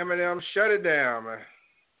 Eminem, shut it down, man.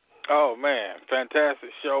 Oh, man. Fantastic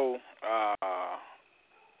show.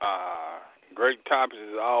 Great topics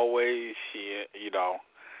as always. Shit,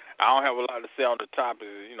 I don't have a lot to say on the topics.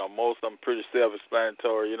 Most of them pretty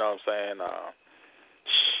self-explanatory, you know what I'm saying?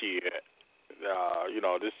 Shit.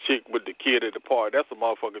 This chick with the kid at the party, that's a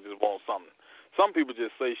motherfucker just wants something. Some people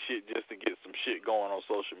just say shit just to get some shit going on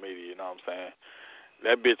social media, you know what I'm saying?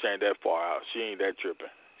 That bitch ain't that far out. She ain't that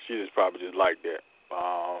tripping. She just probably just like that.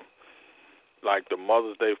 Like the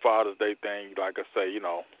Mother's Day, Father's Day thing, like I say,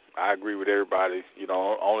 I agree with everybody.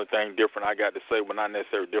 Only thing different I got to say, well, not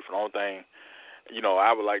necessarily different. Only thing,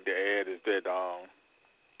 I would like to add is that,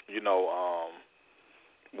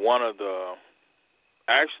 one of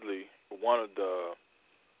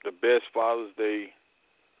the best Father's Day,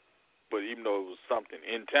 but even though it was something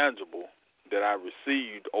intangible that I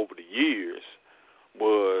received over the years,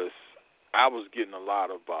 was I was getting a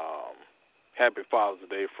lot of Happy Father's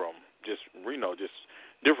Day from just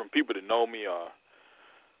different people that know me or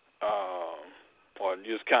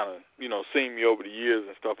just kind of, seeing me over the years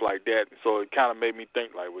and stuff like that. So it kind of made me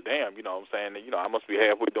think like, well, damn, you know what I'm saying? I must be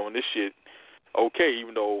halfway doing this shit okay,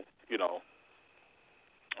 even though,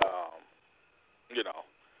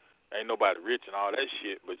 ain't nobody rich and all that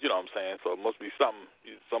shit, but you know what I'm saying? So it must be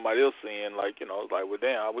somebody else saying, like, it's like, well,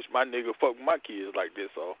 damn, I wish my nigga fuck with my kids like this.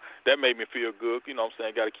 So that made me feel good, you know what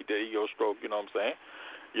I'm saying? Got to keep that ego stroke, you know what I'm saying?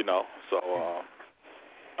 So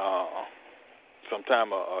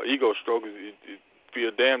sometimes ego stroke is it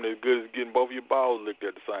feel damn as good as getting both of your balls licked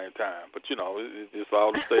at the same time. But, it's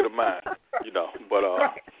all the state of mind, But,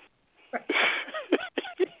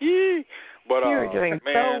 but you're doing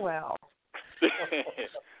man, so well.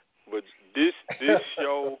 But this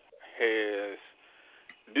show has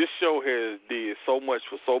did so much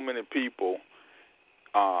for so many people.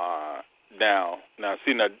 Now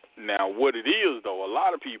what it is though, a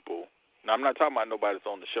lot of people. Now I'm not talking about nobody that's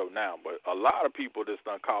on the show now, but a lot of people that's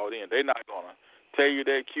done called in, they're not gonna tell you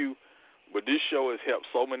that, Q. But this show has helped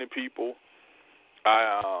so many people.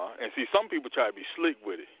 And see, some people try to be slick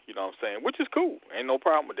with it, you know what I'm saying, which is cool. Ain't no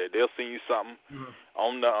problem with that. They'll send you something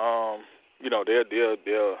on the,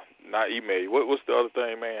 they'll not email you. What's the other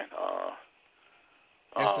thing, man?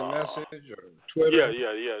 Instant message or Twitter?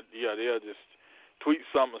 Yeah. They'll just tweet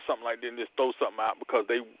something or something like that and just throw something out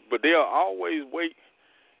but they'll always wait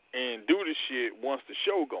and do the shit once the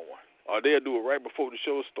show going. Or they'll do it right before the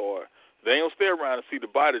show starts. They don't stay around and see the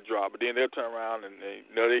body drop, but then they'll turn around and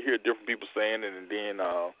they hear different people saying it, and then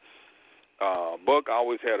Buck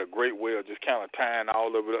always had a great way of just kind of tying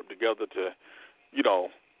all of it up together to,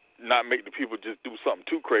 not make the people just do something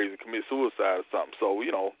too crazy, commit suicide or something. So,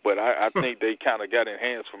 but I think they kind of got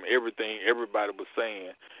enhanced from everything everybody was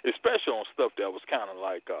saying, especially on stuff that was kind of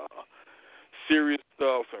like serious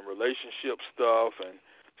stuff and relationship stuff and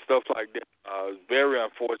stuff like that. It's very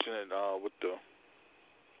unfortunate with the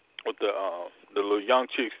little young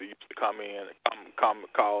chicks that used to come in and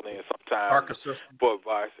call in sometimes for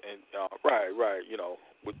advice and right,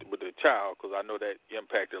 with the child, because I know that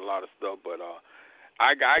impacted a lot of stuff. But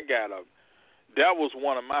that was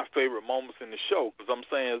one of my favorite moments in the show, because I'm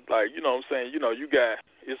saying, like, you got,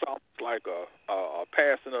 it's almost like a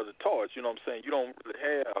passing of the torch. You know what I'm saying? You don't really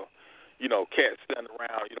have cats standing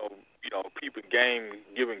around, people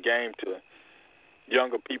giving game to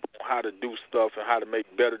younger people on how to do stuff and how to make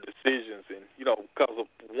better decisions. And because of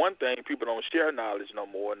one thing, people don't share knowledge no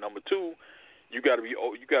more. Number two, you got to be an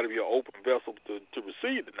open vessel to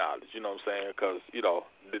receive the knowledge. You know what I'm saying? Because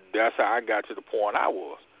that's how I got to the point I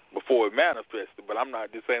was before it manifested. But I'm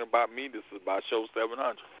not. This ain't about me. This is about Show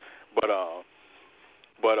 700. But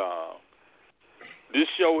this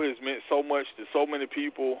show has meant so much to so many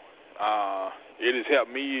people. It has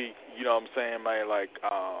helped me. You know what I'm saying, man? Like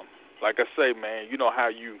I say, man, you know how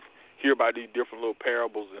you hear about these different little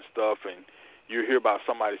parables and stuff, and you hear about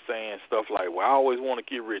somebody saying stuff like, well, I always want to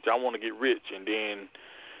get rich. I want to get rich. And then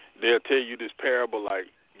they'll tell you this parable like,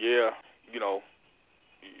 yeah,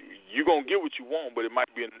 you're going to get what you want, but it might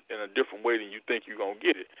be in a different way than you think you're going to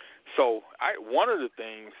get it. So one of the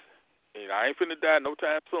things, and I ain't finna die no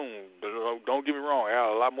time soon, but don't get me wrong, I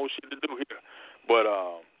got a lot more shit to do here. But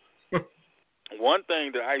one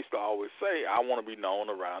thing that I used to always say, I want to be known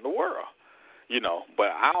around the world, but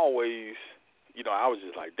I always, I was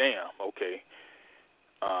just like, damn, okay,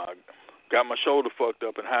 got my shoulder fucked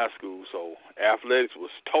up in high school, so athletics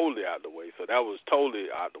was totally out the way. So that was totally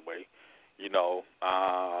out the way.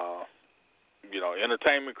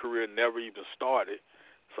 Entertainment career never even started.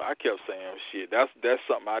 So I kept saying, shit, that's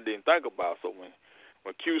something I didn't think about. So when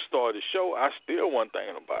Q started the show, I still wasn't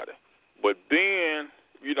thinking about it. But then,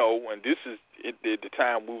 when this is at the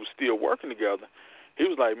time we were still working together, he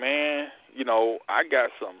was like, man, I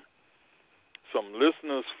got some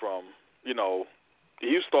listeners from, he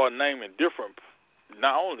started naming different,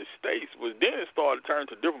 not only states, but then it started turning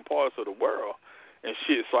to different parts of the world and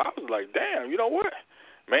shit. So I was like, damn, you know what?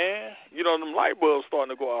 Man, them light bulbs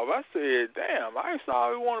starting to go off. I said, damn, I ain't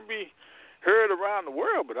always want to be heard around the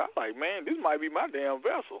world, but I'm like, man, this might be my damn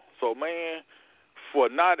vessel. So, man, for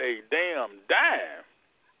not a damn dime,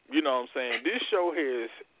 you know what I'm saying, this show has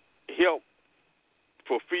helped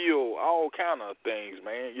fulfill all kind of things,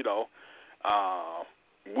 man. We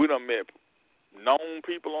done met known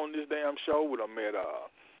people on this damn show. We done met,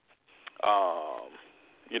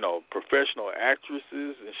 professional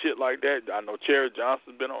actresses and shit like that. I know Cherry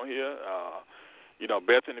Johnson's been on here.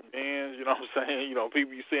 Bethany Benz, you know what I'm saying?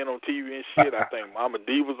 People you seeing on TV and shit. I think Mama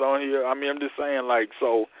D was on here. I mean, I'm just saying, like,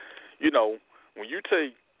 so, when you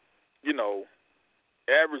take,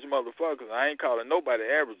 average motherfuckers, I ain't calling nobody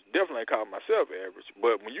average, definitely ain't calling myself average,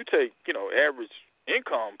 but when you take, average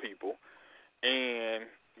income people and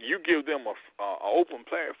you give them a open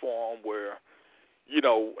platform where,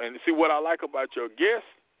 and see what I like about your guests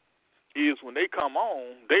is when they come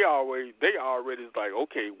on, they already is like,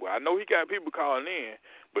 okay, well, I know he got people calling in,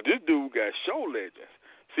 but this dude got show legends.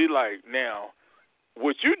 See, like, now,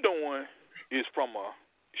 what you're doing is from a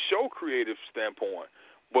show creative standpoint,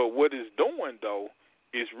 but what it's doing, though,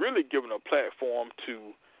 is really giving a platform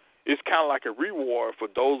to, it's kind of like a reward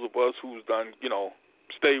for those of us who's done,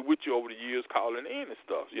 stayed with you over the years calling in and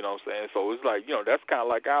stuff, you know what I'm saying? So it's like, that's kind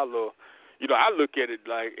of like our little, I look at it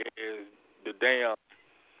like as the damn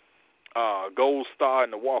gold star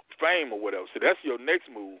in the Walk of Fame or whatever. So that's your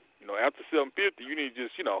next move. After 750, you need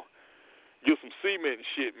to just, get some cement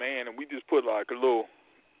and shit, man, and we just put like a little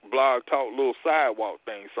blog talk, little sidewalk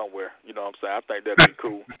thing somewhere. You know what I'm saying? I think that'd be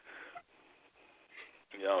cool.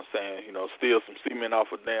 You know what I'm saying? Steal some cement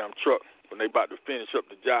off a damn truck when they about to finish up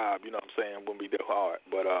the job. You know what I'm saying? Wouldn't be that hard.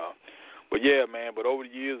 But yeah, man. But over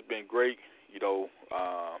the years, it's been great. It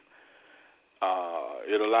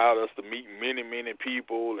allowed us to meet many, many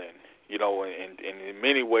people, and and in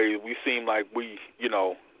many ways, we seem like we,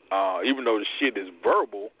 even though the shit is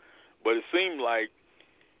verbal, but it seemed like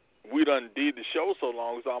we done did the show so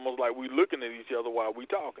long, it's almost like we looking at each other while we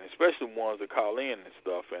talking, especially ones that call in and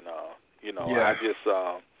stuff. And I just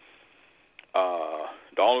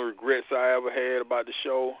the only regrets I ever had about the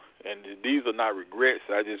show, and these are not regrets,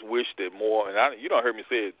 I just wish that more, and you don't heard me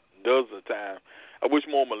say it dozens of times, I wish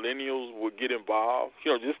more millennials would get involved,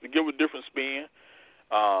 just to give a different spin.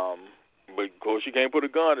 But of course you can't put a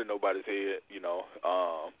gun in nobody's head,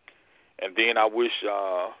 and then I wish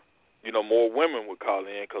more women would call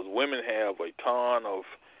in, because women have a ton of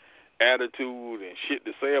attitude and shit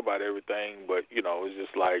to say about everything, but it's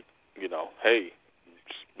just like, hey,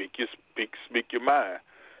 speak your mind.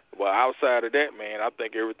 Well, outside of that, man, I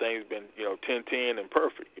think everything's been 10-10 and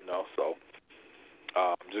perfect, so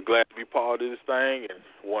I'm just glad to be part of this thing and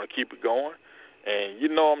want to keep it going. And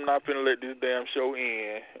I'm not finna let this damn show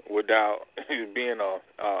end without being a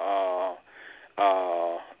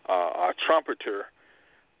trumpeter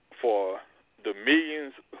for the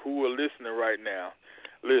millions who are listening right now.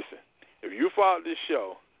 Listen, if you follow this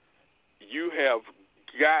show, you have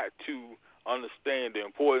got to understand the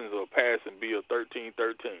importance of passing Bill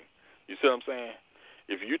 1313. You see what I'm saying?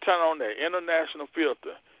 If you turn on that international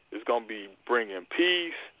filter, it's going to be bringing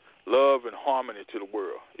peace, love, and harmony to the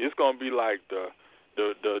world. It's going to be like the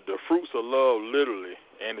fruits of love, literally,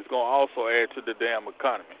 and it's going to also add to the damn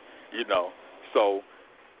economy, So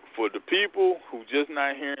for the people who just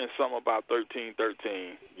not hearing something about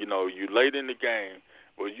 1313, you late in the game,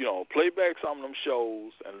 but, play back some of them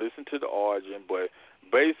shows and listen to the origin, but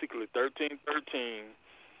basically 1313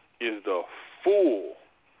 is the full,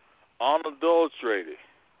 unadulterated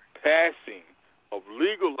passing of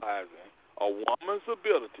legalizing a woman's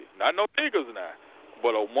ability, not no niggas now,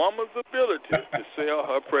 but a woman's ability to sell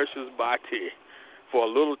her precious body for a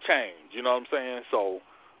little change. You know what I'm saying? So,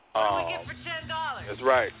 that's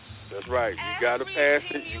right. That's right. You got to pass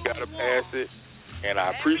it. You got to pass it. And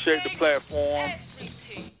I appreciate the platform.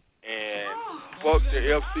 And fuck the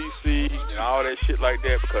FCC and all that shit like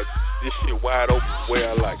that, because this shit wide open the way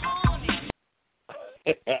I like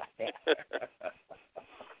it.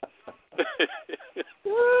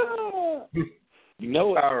 You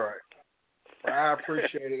know it. All right. I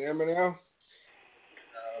appreciate it, Eminem.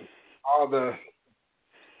 All the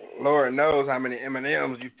Lord knows how many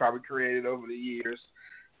M&Ms you've probably created over the years.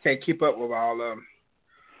 Can't keep up with all of them.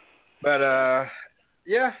 But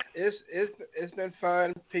yeah, it's been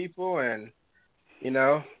fun, people, and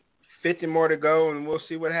 50 more to go, and we'll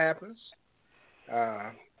see what happens.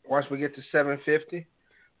 Once we get to 750,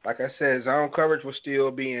 like I said, zone coverage will still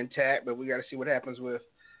be intact, but we got to see what happens with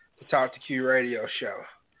the Talk to Q radio show.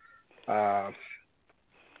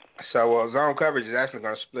 So zone coverage is actually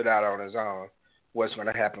going to split out on its own. What's going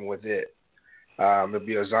to happen with it? There'll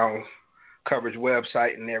be a zone coverage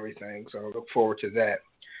website and everything, so look forward to that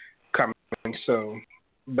coming soon.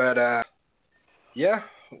 But yeah,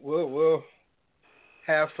 we'll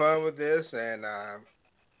have fun with this and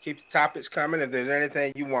keep the topics coming. If there's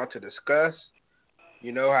anything you want to discuss,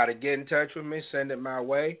 you know how to get in touch with me. Send it my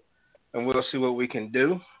way, and we'll see what we can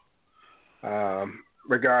do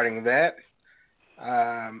regarding that.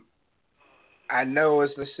 I know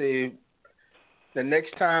let's see, the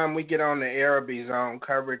next time we get on the air will be zone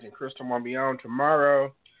coverage, and Crystal won't be on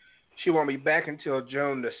tomorrow. She won't be back until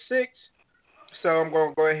June the 6th. So I'm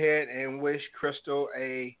going to go ahead and wish Crystal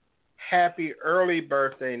a happy early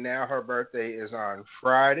birthday now. Her birthday is on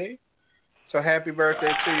Friday. So happy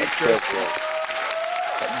birthday to you, Crystal.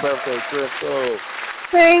 Happy birthday, Crystal.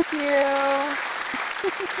 Thank you.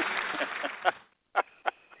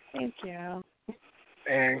 Thank you.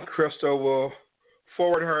 And Crystal will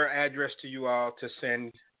forward her address to you all to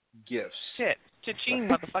send gifts. Shit. Cha-ching,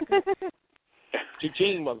 motherfucker.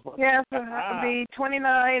 Cha-ching, motherfucker. Yeah, so that'll be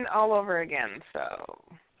 29 all over again, so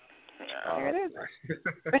here it is.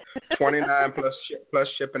 29 plus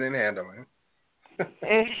shipping and handling.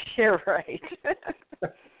 You're right.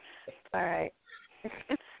 All right.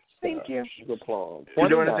 Thank you. You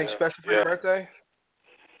doing anything special for your birthday?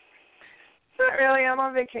 Not really. I'm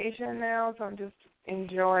on vacation now, so I'm just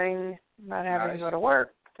enjoying not having to go to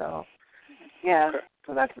work. So, yeah.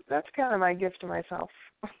 So that's kind of my gift to myself.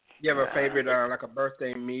 You have a favorite, like a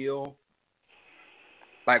birthday meal?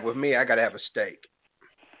 Like with me, I gotta have a steak.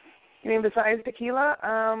 You mean besides tequila?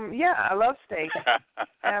 Yeah, I love steak.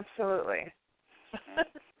 Absolutely.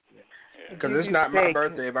 Because it's not my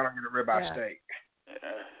birthday if I don't get a ribeye steak.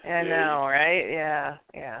 I know, right? Yeah.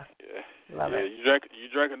 Love it. You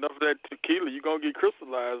drank enough of that tequila, you're gonna get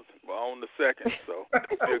crystallized on the 2nd, so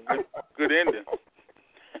it'll be a good ending.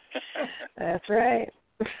 That's right.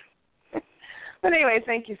 But anyway,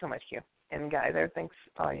 thank you so much, Q. And guys, thanks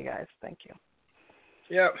all you guys. Thank you.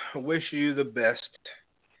 Yep. Wish you the best.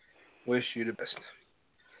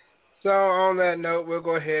 So on that note, we'll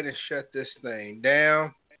go ahead and shut this thing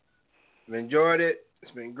down. I've enjoyed it.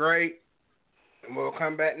 It's been great. And we'll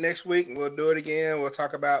come back next week and we'll do it again. We'll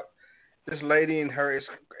talk about this lady and her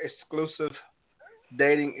exclusive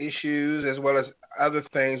dating issues as well as other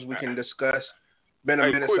things we can discuss. Been a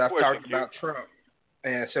minute since I've talked about Trump.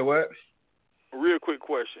 And so what? Real quick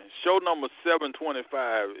question. Show number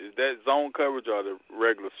 725, is that zone coverage or the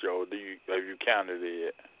regular show? Have you counted it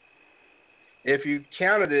yet? If you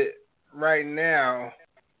counted it right now,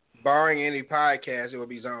 barring any podcast, it would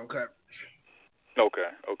be zone coverage. Okay.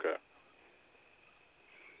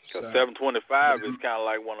 So 725 is kind of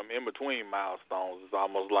like one of them in-between milestones. It's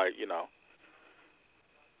almost like,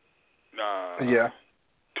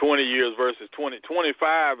 20 years versus 20.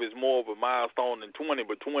 25 is more of a milestone than 20,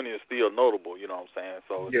 but 20 is still notable, you know what I'm saying?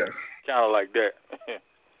 So it's kind of like that.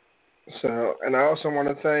 So, and I also want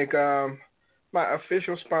to thank my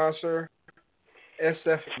official sponsor,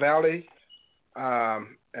 SF Valley,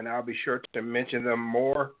 and I'll be sure to mention them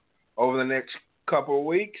more over the next couple of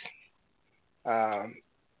weeks.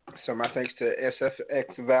 So my thanks to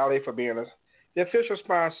SFX Valley for being the official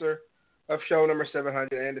sponsor of show number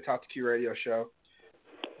 700 and the Talk to Q radio show.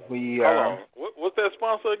 Hold on. What's that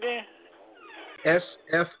sponsor again?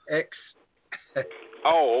 SFX.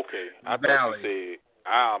 Oh, okay. I Valley. thought you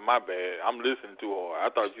said, my bad. I'm listening too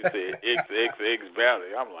hard. I thought you said XXX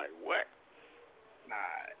Valley. I'm like, what?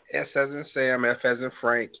 Nah, S as in Sam, F as in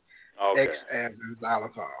Frank, okay. X as in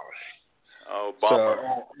xylophone. Oh, bummer.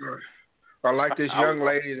 So, or like this young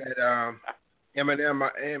lady that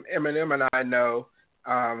Eminem and I know,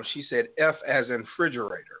 she said F as in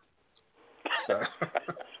refrigerator. So,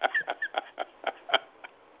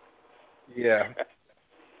 yeah.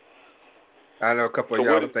 I know a couple of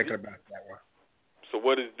y'all are thinking about that one. So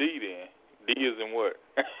what is D then? D is in what?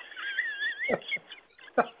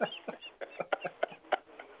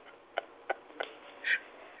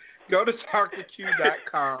 Go to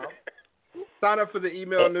talktoq.com. Sign up for the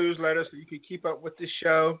email newsletter so you can keep up with the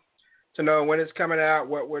show, to know when it's coming out,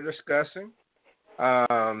 what we're discussing.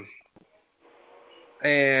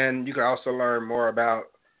 And you can also learn more about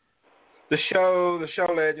the show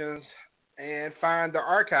legends, and find the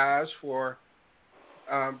archives for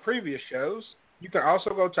previous shows. You can also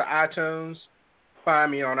go to iTunes,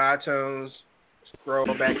 find me on iTunes, scroll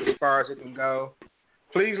back as far as it can go.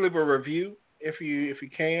 Please leave a review if you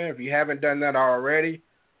can. If you haven't done that already,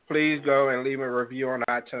 please go and leave a review on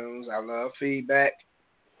iTunes. I love feedback,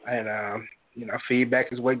 and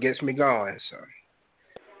feedback is what gets me going. So,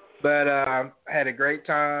 but I had a great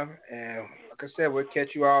time, and like I said, we'll catch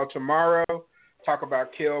you all tomorrow. Talk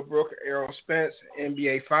about Kell Brook, Errol Spence,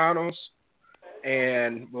 NBA Finals,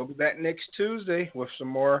 and we'll be back next Tuesday with some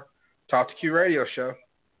more Talk to Q Radio show.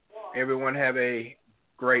 Everyone have a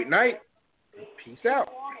great night. Peace out.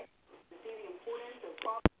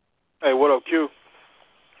 Hey, what up, Q?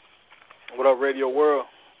 What up, Radio World?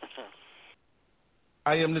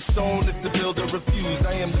 I am the stone that the builder refused.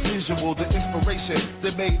 I am the visual, the inspiration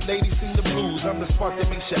that made ladies sing the blues. I'm the spark that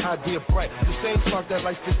makes your idea bright. The same spark that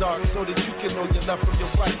lights the dark so that you can know your left from your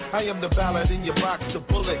right. I am the ballad in your box, the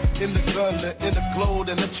bullet in the gun, the inner glow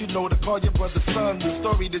that let you know to call your brother son. The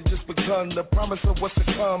story that just begun, the promise of what's to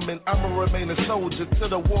come. And I'ma remain a soldier till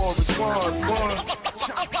the war is won.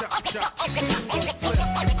 Chop, chop, chop.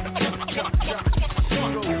 Chop, chop, chop.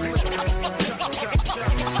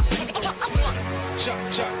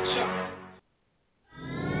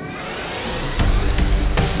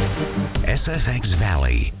 SFX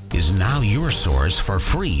Valley is now your source for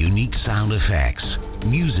free unique sound effects,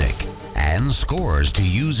 music, and scores to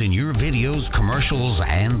use in your videos, commercials,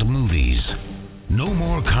 and movies. No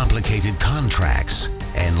more complicated contracts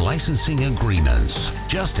and licensing agreements.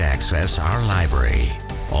 Just access our library.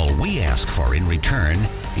 All we ask for in return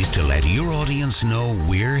is to let your audience know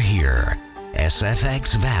we're here.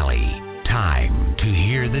 SFX Valley. Time to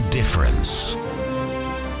hear the difference.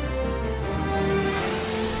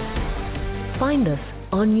 Find us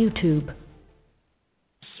on YouTube.